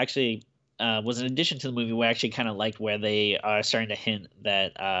thing, which actually was an addition to the movie where I actually kind of liked where they are starting to hint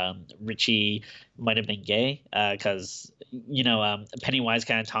that Richie might have been gay because, Pennywise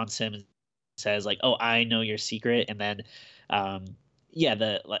kind of taunts him and says like, oh, I know your secret. And then I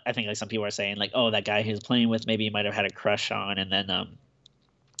think like some people are saying like, oh, that guy he was playing with, maybe he might have had a crush on. And then,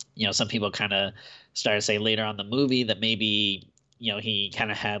 some people kind of started to say later on the movie that maybe, he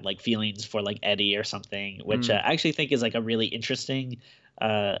kind of had like feelings for like Eddie or something, which I actually think is like a really interesting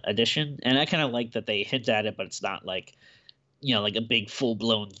addition. And I kind of like that they hint at it, but it's not like, like a big full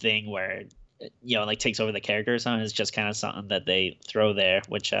blown thing where, like takes over the character or something. It's just kind of something that they throw there,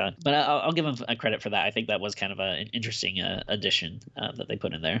 which, but I'll give them a credit for that. I think that was kind of an interesting addition that they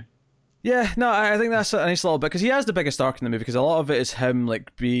put in there. Yeah, no, I think that's a nice little bit because he has the biggest arc in the movie because a lot of it is him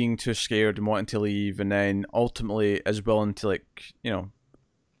like being too scared and wanting to leave, and then ultimately is willing to like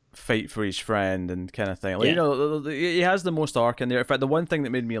fight for his friend and kind of thing. Like he has the most arc in there. In fact, the one thing that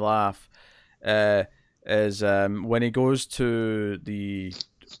made me laugh is when he goes to the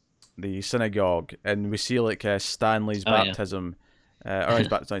synagogue and we see like Stanley's baptism. Or his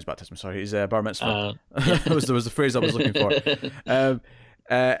baptism. Sorry, his bar mitzvah. That was the phrase I was looking for.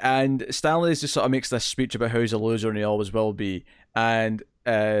 And Stanley just sort of makes this speech about how he's a loser and he always will be. And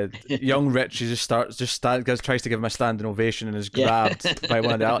young Richie tries to give him a standing ovation and is grabbed by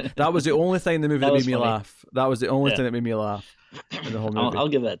one of the. That was the only thing in the movie that made me laugh. That was the only thing that made me laugh in the whole movie. I'll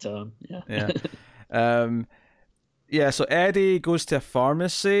give that to him. Yeah. So Eddie goes to a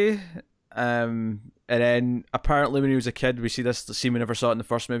pharmacy. And then apparently when he was a kid, we see this scene we never saw it in the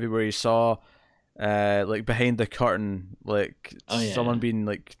first movie where he saw like behind the curtain, like someone being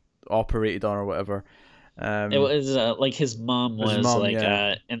like operated on or whatever. It was like his mom was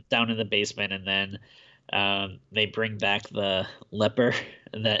down in the basement, and then they bring back the leper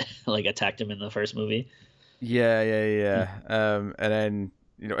that like attacked him in the first movie. Yeah. And then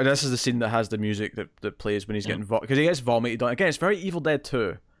and this is the scene that has the music that plays when he's getting because he gets vomited on. Again, it's very Evil Dead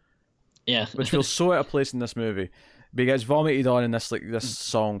 2. Yeah, which feels so out of place in this movie. But he gets vomited on, and this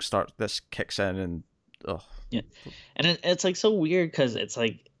song kicks in, and and it's like so weird because it's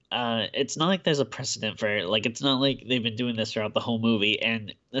like it's not like there's a precedent for it. Like it's not like they've been doing this throughout the whole movie,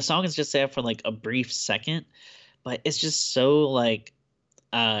 and the song is just there for like a brief second, but it's just so like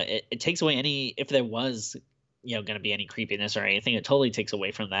it takes away any if there was going to be any creepiness or anything. It totally takes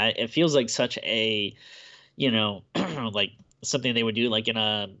away from that. It feels like such a like something they would do like in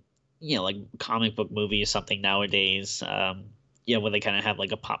a like comic book movie or something nowadays, where they kind of have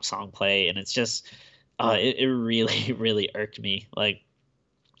like a pop song play, and it's just, it really, really irked me. Like,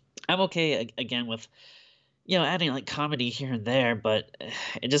 I'm okay again with, adding like comedy here and there, but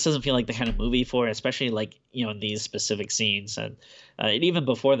it just doesn't feel like the kind of movie for it, especially like, in these specific scenes. And even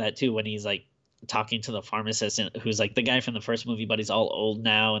before that too, when he's like talking to the pharmacist who's like the guy from the first movie, but he's all old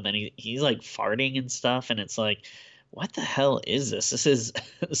now. And then he's like farting and stuff. And it's like, what the hell is this? This is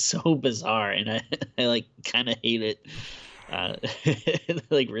so bizarre, and I like kind of hate it.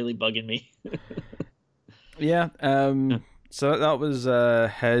 Like really bugging me. Yeah. So that was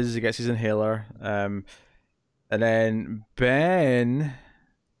his. He gets his inhaler. And then Ben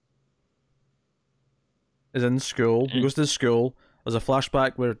is in school. He goes to school. There's a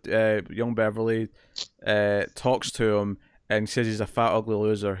flashback where young Beverly talks to him and says he's a fat, ugly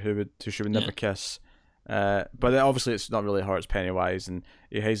loser who she would never kiss. But obviously it's not really her, it's Pennywise, and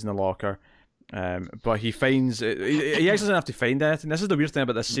he hides in the locker. But he finds he actually doesn't have to find anything. This is the weird thing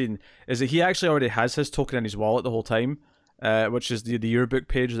about this scene, is that he actually already has his token in his wallet the whole time, which is the yearbook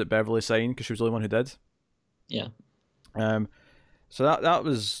page that Beverly signed because she was the only one who did. Yeah. So that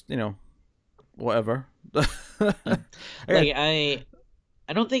was, whatever. Like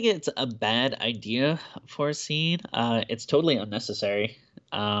I don't think it's a bad idea for a scene. It's totally unnecessary.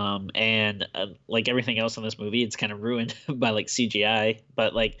 And like everything else in this movie, it's kind of ruined by like CGI.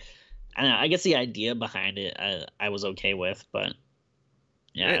 But like, I don't know, I guess the idea behind it, I was okay with. But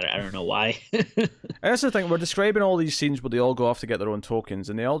yeah, I don't know why. That's the thing. We're describing all these scenes where they all go off to get their own tokens,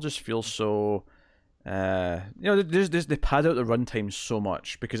 and they all just feel so. They pad out the runtime so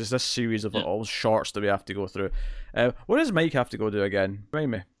much because it's this series of all shorts that we have to go through. What does Mike have to go do again?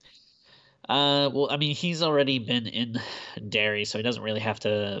 Remind me. Well, I mean, he's already been in Derry, so he doesn't really have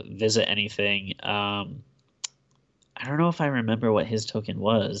to visit anything. I don't know if I remember what his token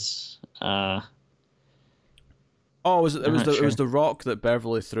was. It was the rock that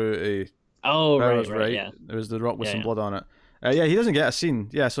Beverly threw. Right, yeah. It was the rock with some blood on it. Yeah, he doesn't get a scene.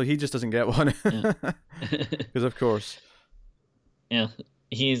 Yeah, so he just doesn't get one. Because of course. Yeah,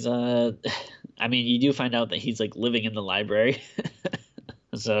 he's I mean, you do find out that he's like living in the library.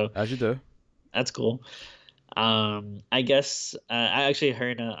 So as you do. That's cool. I guess I actually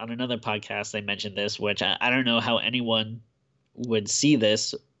heard on another podcast they mentioned this, which I don't know how anyone would see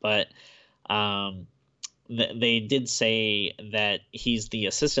this, but they did say that he's the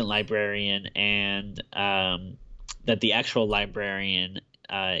assistant librarian and that the actual librarian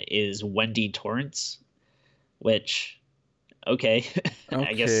is Wendy Torrance, which, okay.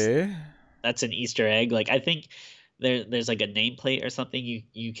 I guess that's an Easter egg. Like, I think there's like a nameplate or something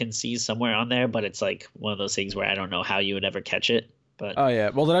you can see somewhere on there, but it's like one of those things where I don't know how you would ever catch it. But oh yeah,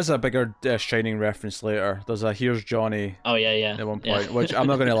 well there is a bigger Shining reference later. There's a "Here's Johnny." Oh yeah. At one point, which I'm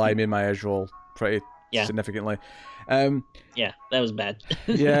not going to lie, made my eyes roll pretty significantly. Yeah, that was bad.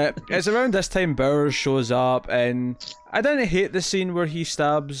 Yeah, it's around this time Bowers shows up, and I didn't hate the scene where he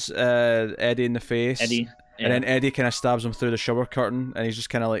stabs Eddie in the face. Eddie. Yeah. And then Eddie kind of stabs him through the shower curtain, and he's just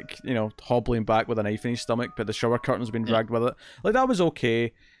kind of like, hobbling back with a knife in his stomach, but the shower curtain's been dragged with it. Like, that was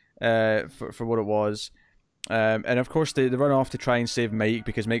okay for what it was. And of course, they run off to try and save Mike,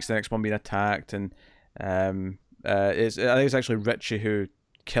 because Mike's the next one being attacked, and I think it's actually Richie who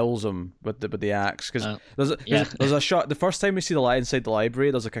kills him with the axe, because there's a shot the first time we see the light inside the library.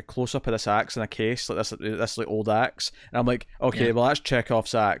 There's like a close up of this axe in a case, like this like old axe, and I'm like, okay, well that's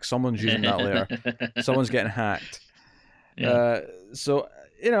Chekhov's axe. Someone's using that later. Someone's getting hacked. So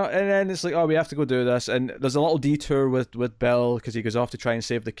and then it's like, oh, we have to go do this, and there's a little detour with Bill, because he goes off to try and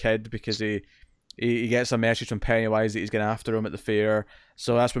save the kid, because he gets a message from Pennywise that he's going after him at the fair.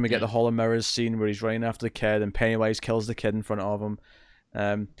 So that's when we get the Hall of Mirrors scene where he's running after the kid, and Pennywise kills the kid in front of him.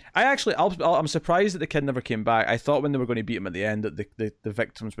 I'm surprised that the kid never came back. I thought when they were going to beat him at the end that the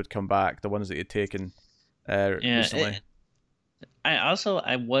victims would come back, the ones that he'd taken recently.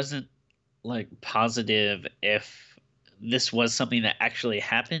 I wasn't like positive if this was something that actually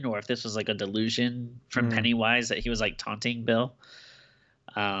happened, or if this was like a delusion from Pennywise that he was like taunting Bill.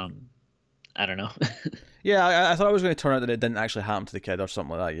 I don't know. Yeah, I thought it was going to turn out that it didn't actually happen to the kid or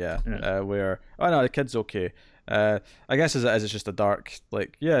something like that. Yeah. Where the kid's okay. I guess as it is, it's just a dark,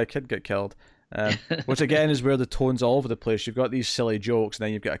 like, a kid got killed. Which again is where the tone's all over the place. You've got these silly jokes, and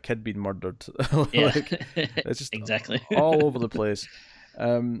then you've got a kid being murdered. It's just exactly all over the place.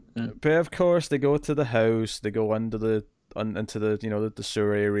 But of course, they go to the house. They go into the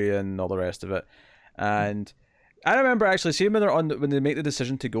sewer area and all the rest of it. And I remember actually seeing when they make the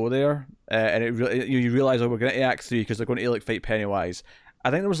decision to go there, and you realize, we're going to Act 3 because they're going to like fight Pennywise. I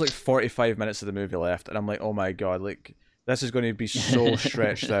think there was like 45 minutes of the movie left, and I'm like, oh my god, like this is going to be so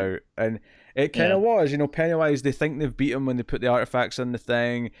stretched out. And it kind of was, Pennywise, they think they've beat him when they put the artifacts in the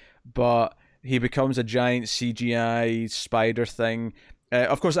thing, but he becomes a giant CGI spider thing.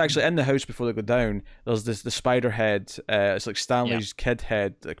 Of course, actually, in the house before they go down, there's the spider head. It's like Stanley's kid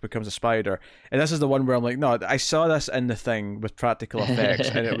head that becomes a spider. And this is the one where I'm like, no, I saw this in the thing with practical effects,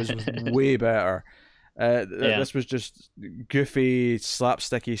 and it was way better. This was just goofy,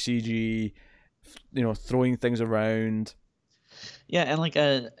 slapsticky CG, throwing things around. Yeah, and like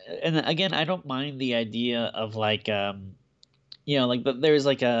and again, I don't mind the idea of like like there's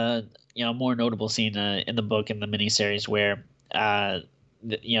like a more notable scene in the book in the miniseries where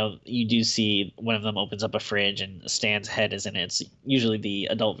you do see one of them opens up a fridge and Stan's head is in it. It's usually the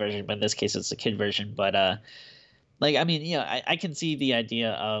adult version, but in this case it's the kid version. But like I mean, I can see the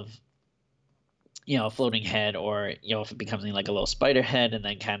idea of a floating head, or if it becomes like a little spider head and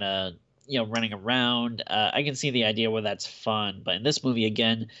then kind of running around. I can see the idea where that's fun, but in this movie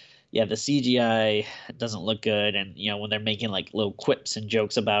again, yeah, the CGI doesn't look good, and when they're making like little quips and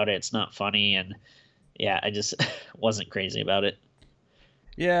jokes about it, it's not funny, and yeah, I just wasn't crazy about it.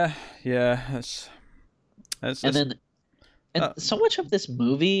 Yeah, and so much of this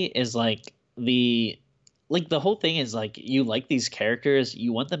movie is like the whole thing is like you like these characters,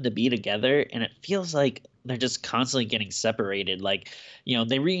 you want them to be together, and it feels like they're just constantly getting separated. Like,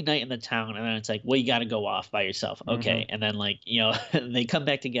 they reunite in the town, and then it's like, well, you got to go off by yourself, okay? And then like they come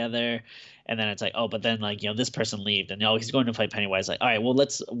back together, and then it's like, oh, but then like this person leaves, and he's going to fight Pennywise. Like, all right, well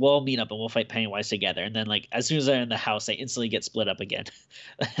we'll meet up and we'll fight Pennywise together. And then like as soon as they're in the house, they instantly get split up again.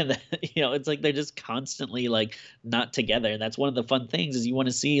 And then, it's like they're just constantly like not together. And that's one of the fun things is you want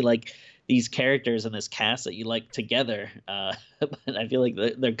to see like these characters in this cast that you like together. But I feel like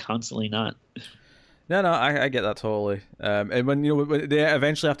they're constantly not. No, I get that totally. And when when they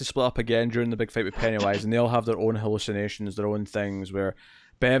eventually have to split up again during the big fight with Pennywise, and they all have their own hallucinations, their own things. Where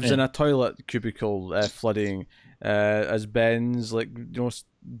Bev's in a toilet cubicle flooding, as Ben's like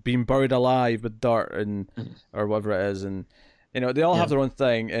being buried alive with dirt and or whatever it is, and they all have their own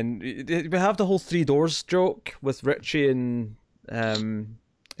thing. And we have the whole Three Doors joke with Richie and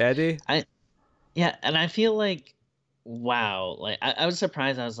Eddie. And I feel like, wow, like I was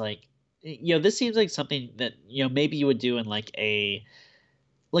surprised. I was like, this seems like something that maybe you would do in like a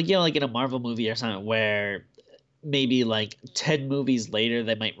like in a Marvel movie or something, where maybe like 10 movies later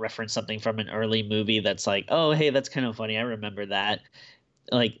they might reference something from an early movie that's like, oh hey, that's kind of funny, I remember that.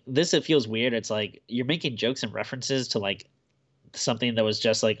 Like this, it feels weird. It's like you're making jokes and references to like something that was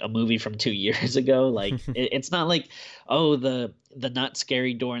just like a movie from 2 years ago. Like it's not like, oh, the not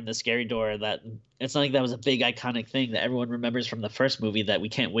scary door and the scary door, that it's not like that was a big iconic thing that everyone remembers from the first movie that we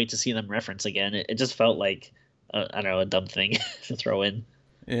can't wait to see them reference again. It just felt like I don't know, a dumb thing to throw in.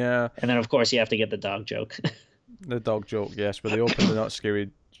 Yeah. And then of course you have to get the dog joke. The dog joke, yes, where they open the not scary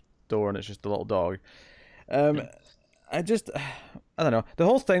door and it's just a little dog. I don't know. The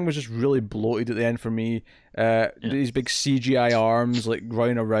whole thing was just really bloated at the end for me. These big CGI arms like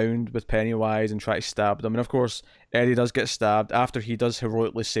running around with Pennywise and try to stab them. And of course, Eddie does get stabbed after he does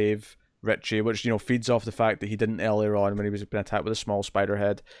heroically save Richie, which feeds off the fact that he didn't earlier on when he was being attacked with a small spider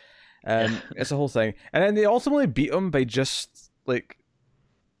head. It's a whole thing. And then they ultimately beat him by just like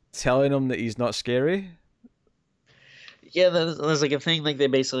telling him that he's not scary. Yeah, there's like a thing like they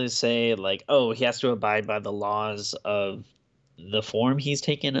basically say like, oh, he has to abide by the laws of the form he's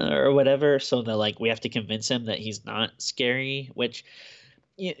taken or whatever, so that like we have to convince him that he's not scary, which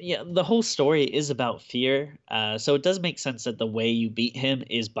the whole story is about fear. So it does make sense that the way you beat him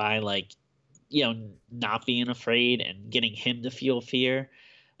is by like not being afraid and getting him to feel fear.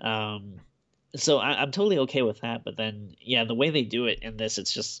 So I'm totally okay with that, but then the way they do it in this,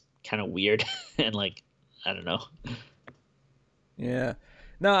 it's just kind of weird and like I don't know. Yeah,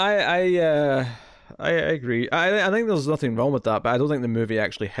 no, I agree. I think there's nothing wrong with that, but I don't think the movie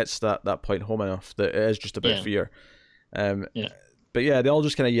actually hits that point home enough that it is just about fear. But yeah, they all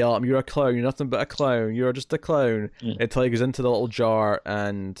just kind of yell at him, "You're a clown. You're nothing but a clown. You're just a clown." Until he goes into the little jar,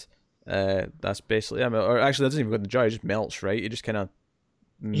 and that's basically. Or actually, that doesn't even go in the jar. He just melts, right? He just kind of.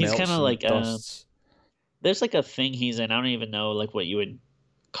 He's kind of like there's like a thing he's in. I don't even know like what you would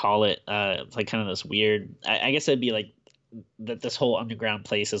call it. It's like kind of this weird. I guess it'd be like. That this whole underground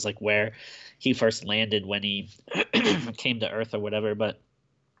place is like where he first landed when he came to Earth or whatever. But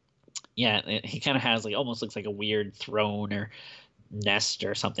yeah, he kind of has like almost looks like a weird throne or nest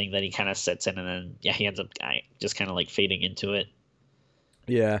or something that he kind of sits in, and then he ends up just kind of like fading into it.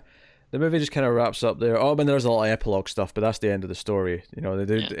 Yeah, the movie just kind of wraps up there. Oh, and there's a lot of epilogue stuff, but that's the end of the story.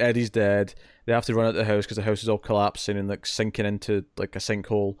 Eddie's dead. They have to run out the house because the house is all collapsing and like sinking into like a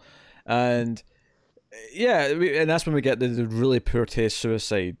sinkhole, and. Yeah, and that's when we get the really poor taste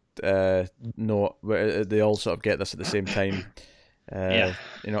suicide note where they all sort of get this at the same time. And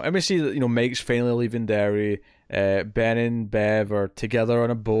we see that Mike's finally leaving Derry. Ben and Bev are together on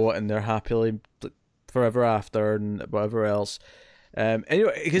a boat and they're happily forever after and whatever else.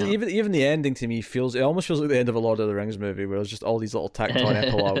 Anyway, because even the ending to me almost feels like the end of a Lord of the Rings movie where there's just all these little tacked on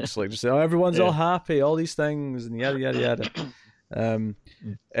epilogues, like just everyone's all happy, all these things and yada yada yada. And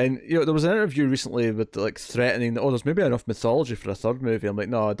there was an interview recently with like threatening that there's maybe enough mythology for a third movie. I'm like,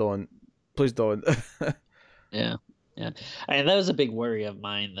 no, I don't. Please don't. Yeah. Yeah, and that was a big worry of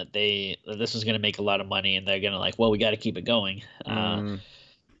mine that this was going to make a lot of money, and they're going to like, well, we got to keep it going,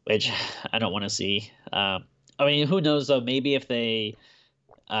 which I don't want to see. I mean, who knows though? Maybe if they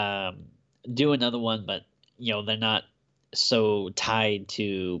um, do another one, but they're not so tied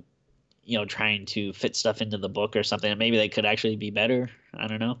to trying to fit stuff into the book or something, maybe they could actually be better. I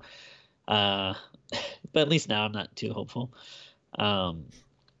don't know. But at least now I'm not too hopeful.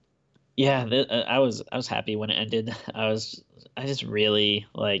 Yeah, I was happy when it ended. I just really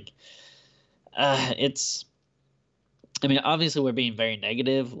like. It's. I mean, obviously we're being very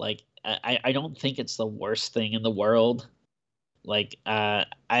negative. Like, I don't think it's the worst thing in the world. Like, I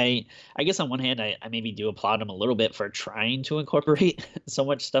guess on one hand, I maybe do applaud him a little bit for trying to incorporate so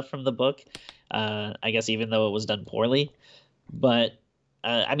much stuff from the book. I guess even though it was done poorly, but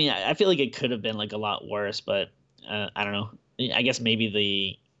I mean, I feel like it could have been like a lot worse. But I don't know. I guess maybe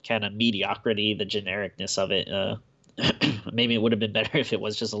the kind of mediocrity, the genericness of it. Maybe it would have been better if it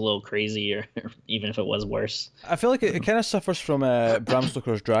was just a little crazy, or even if it was worse. I feel like it kind of suffers from Bram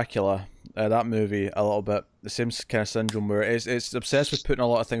Stoker's Dracula, that movie, a little bit. The same kind of syndrome where it's obsessed with putting a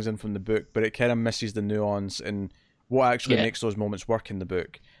lot of things in from the book, but it kind of misses the nuance and what actually makes those moments work in the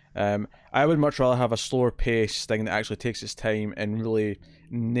book. I would much rather have a slower pace thing that actually takes its time and really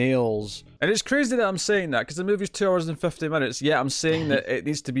nails. And it's crazy that I'm saying that because the movie's 2 hours and 50 minutes. Yeah, I'm saying that it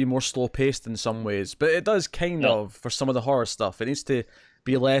needs to be more slow paced in some ways, but it does kind of for some of the horror stuff. It needs to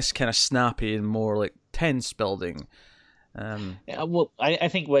be less kind of snappy and more like tense building. Well, I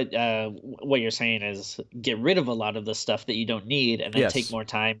think what you're saying is get rid of a lot of the stuff that you don't need, and then take more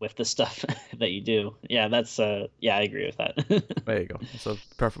time with the stuff that you do. Yeah, that's I agree with that. There you go. That's a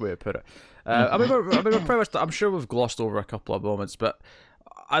perfect way to put it. I mean, pretty much. I'm sure we've glossed over a couple of moments, but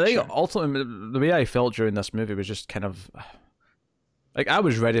I think ultimately the way I felt during this movie was just kind of like I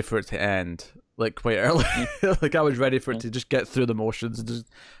was ready for it to end. Like quite early, like I was ready for it to just get through the motions and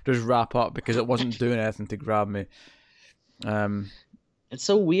just wrap up because it wasn't doing anything to grab me. It's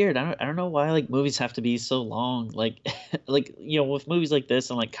so weird. I don't know why like movies have to be so long. Like like with movies like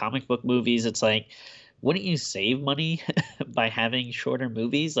this and like comic book movies, it's like, wouldn't you save money by having shorter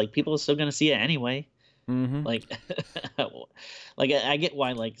movies? Like people are still gonna see it anyway. Like like I get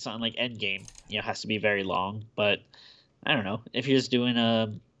why like something like Endgame has to be very long, but I don't know if you're just doing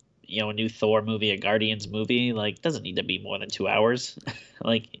a new Thor movie, a Guardians movie, like doesn't need to be more than 2 hours.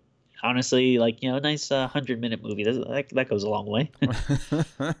 Like honestly, like a nice 100-minute movie that goes a long way.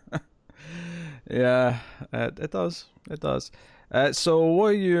 Yeah, it does. So what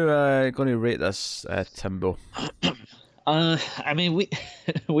are you going to rate this, Timbo? I mean,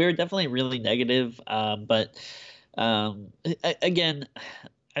 we're definitely really negative, but again,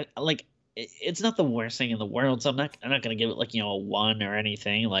 it's not the worst thing in the world, so I'm not gonna give it like a 1 or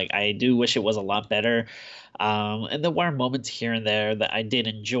anything. Like I do wish it was a lot better, and there were moments here and there that I did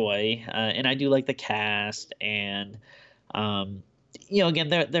enjoy, and I do like the cast, and again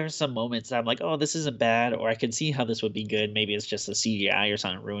there are some moments that I'm like, oh, this isn't bad, or I could see how this would be good. Maybe it's just the CGI or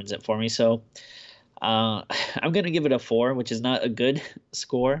something ruins it for me. So I'm gonna give it a 4, which is not a good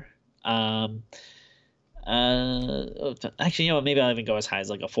score. Actually, maybe I'll even go as high as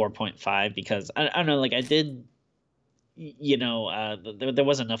like a 4.5 because I don't know, like I did, there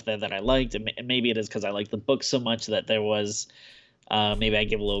was enough there that I liked, and maybe it is because I like the book so much that there was, maybe I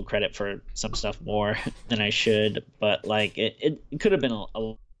give a little credit for some stuff more than I should, but like it could have been a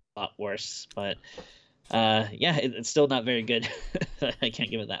lot worse, but it's still not very good. I can't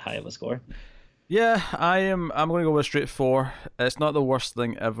give it that high of a score. Yeah, I'm going to go with a straight 4. It's not the worst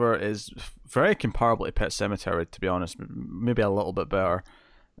thing ever. It's very comparable to Pet Sematary, to be honest. Maybe a little bit better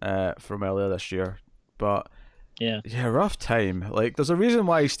from earlier this year. But yeah, rough time. Like, there's a reason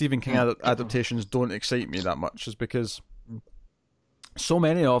why Stephen King adaptations don't excite me that much, is because so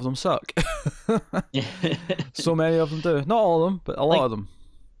many of them suck. So many of them do. Not all of them, but a lot of them.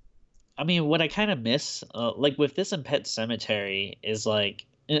 I mean, what I kind of miss, like with this and Pet Sematary, is like,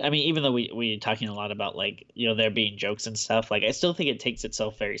 I mean, even though we're talking a lot about like there being jokes and stuff, like I still think it takes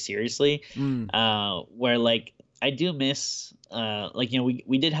itself very seriously. Where like I do miss like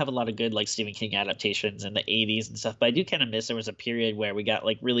we did have a lot of good like Stephen King adaptations in the 80s and stuff, but I do kind of miss there was a period where we got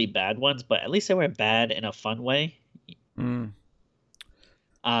like really bad ones, but at least they were bad in a fun way.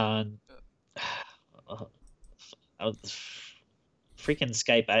 Freaking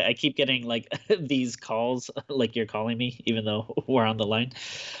Skype. I keep getting like these calls like you're calling me even though we're on the line.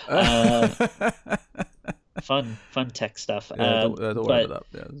 Fun tech stuff. Don't worry about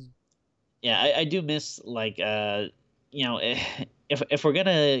that. Yeah, I do miss like if we're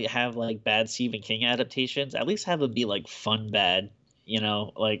gonna have like bad Stephen King adaptations, at least have them be like fun bad,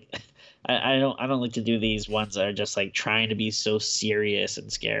 like I don't like to do these ones that are just like trying to be so serious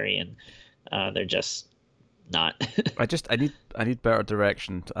and scary, and they're just not. I need better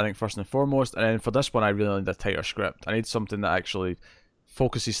direction. I think first and foremost, and then for this one, I really need a tighter script. I need something that actually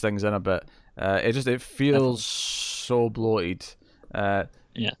focuses things in a bit. It feels so bloated. Yeah.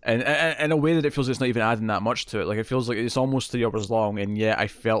 And in a way that it feels it's not even adding that much to it. Like it feels like it's almost 3 hours long, and yet I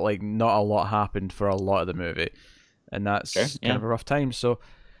felt like not a lot happened for a lot of the movie, and that's kind of a rough time. So,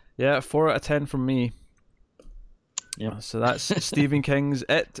 yeah, 4 out of 10 from me. Yeah. So that's Stephen King's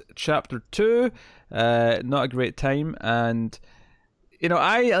It Chapter 2. Not a great time, and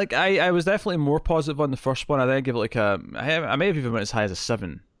I was definitely more positive on the first one. I think I give it like I may have even went as high as a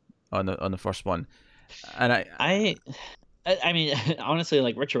 7 on the first one, and I mean, honestly,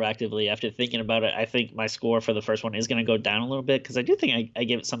 like retroactively, after thinking about it, I think my score for the first one is going to go down a little bit because I do think I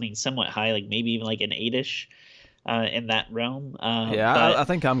give it something somewhat high, like maybe even like an 8-ish, in that realm. I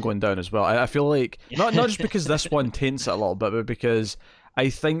think I'm going down as well. I feel like not just because this one taints it a little bit, but because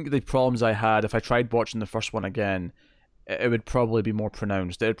I think the problems I had if I tried watching the first one again, it would probably be more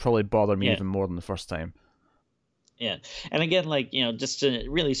pronounced. It would probably bother me even more than the first time. Yeah, and again, like just to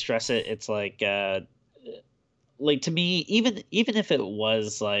really stress it, it's like to me, even if it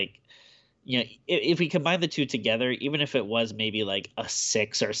was like, if we combine the two together, even if it was maybe like a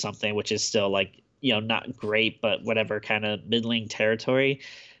 6 or something, which is still like not great, but whatever kind of middling territory,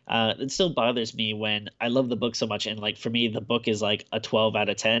 it still bothers me when I love the book so much, and like for me, the book is like a 12 out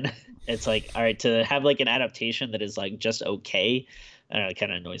of 10. It's like, all right, to have like an adaptation that is like just okay, it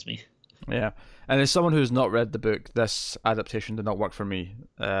kind of annoys me. Yeah, and as someone who's not read the book, this adaptation did not work for me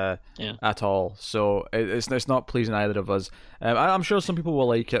at all. So it's not pleasing either of us. I'm sure some people will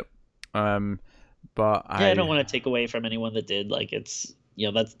like it, but I don't want to take away from anyone that did. Like it's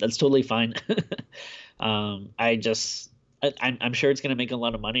that's totally fine. I'm sure it's gonna make a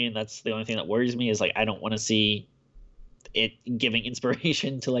lot of money, and that's the only thing that worries me is like I don't want to see it giving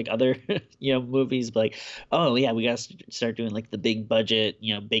inspiration to like other movies, but like, oh yeah, we gotta start doing like the big budget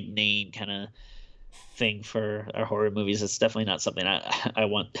big name kind of thing for our horror movies. It's definitely not something I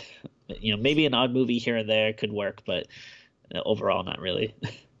want. Maybe an odd movie here and there could work, but overall not really.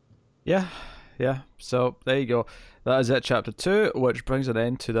 Yeah, so there you go. That is it, chapter 2, which brings an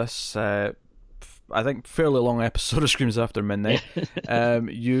end to this I think fairly long episode of Screams After Midnight.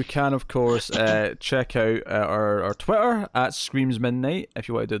 You can of course check out our Twitter at Screams Midnight if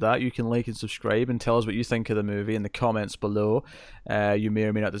you want to do that. You can like and subscribe and tell us what you think of the movie in the comments below. You may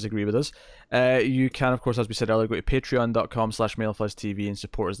or may not disagree with us. You can of course, as we said earlier, go to patreon.com/MailFuzzTV and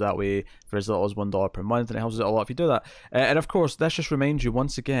support us that way for as little as $1 per month, and it helps us out a lot if you do that. And of course, let's just remind you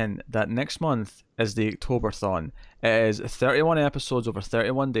once again that next month is the Octoberthon. It is 31 episodes over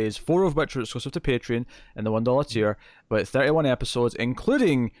 31 days, 4 of which are exclusive to Patreon and the $1 tier, but 31 episodes,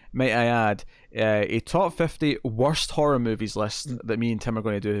 including, might I add, a top 50 worst horror movies list that me and Tim are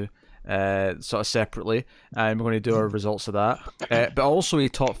going to do sort of separately, and we're going to do our results of that, but also a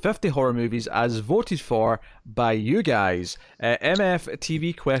top 50 horror movies as voted for by you guys.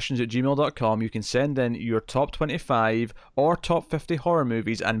 mftvquestions@gmail.com. You can send in your top 25 or top 50 horror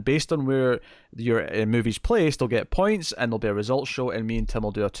movies, and based on where your movie's placed, they'll get points and there'll be a results show, and me and Tim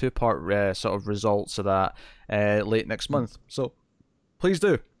will do a 2-part sort of results of that late next month. So please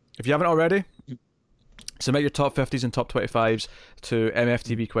do, if you haven't already, submit your top 50s and top 25s to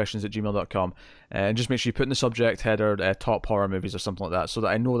mftvquestions@gmail.com, and just make sure you put in the subject header top horror movies or something like that, so that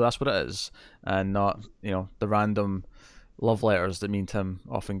I know that's what it is, and not the random love letters that me and Tim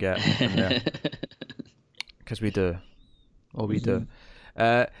often get in there, because we do. Oh, we do.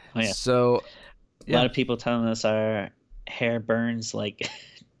 So a lot of people telling us our hair burns like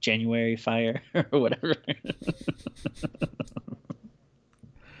January fire or whatever.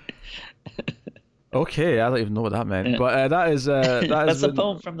 Okay, I don't even know what that meant, but that's a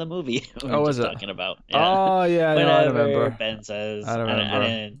poem from the movie. Oh, is it? Talking about? Yeah. Oh yeah, no, I remember. Ben says, I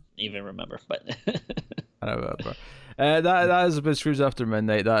didn't even remember, but I remember. That has been Screams After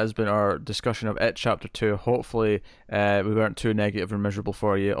Midnight. That has been our discussion of It Chapter 2. Hopefully, we weren't too negative and miserable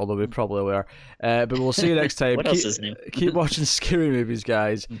for you, although we probably were. But we'll see you next time. What else is new? Keep watching scary movies,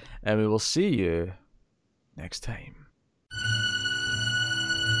 guys, and we will see you next time.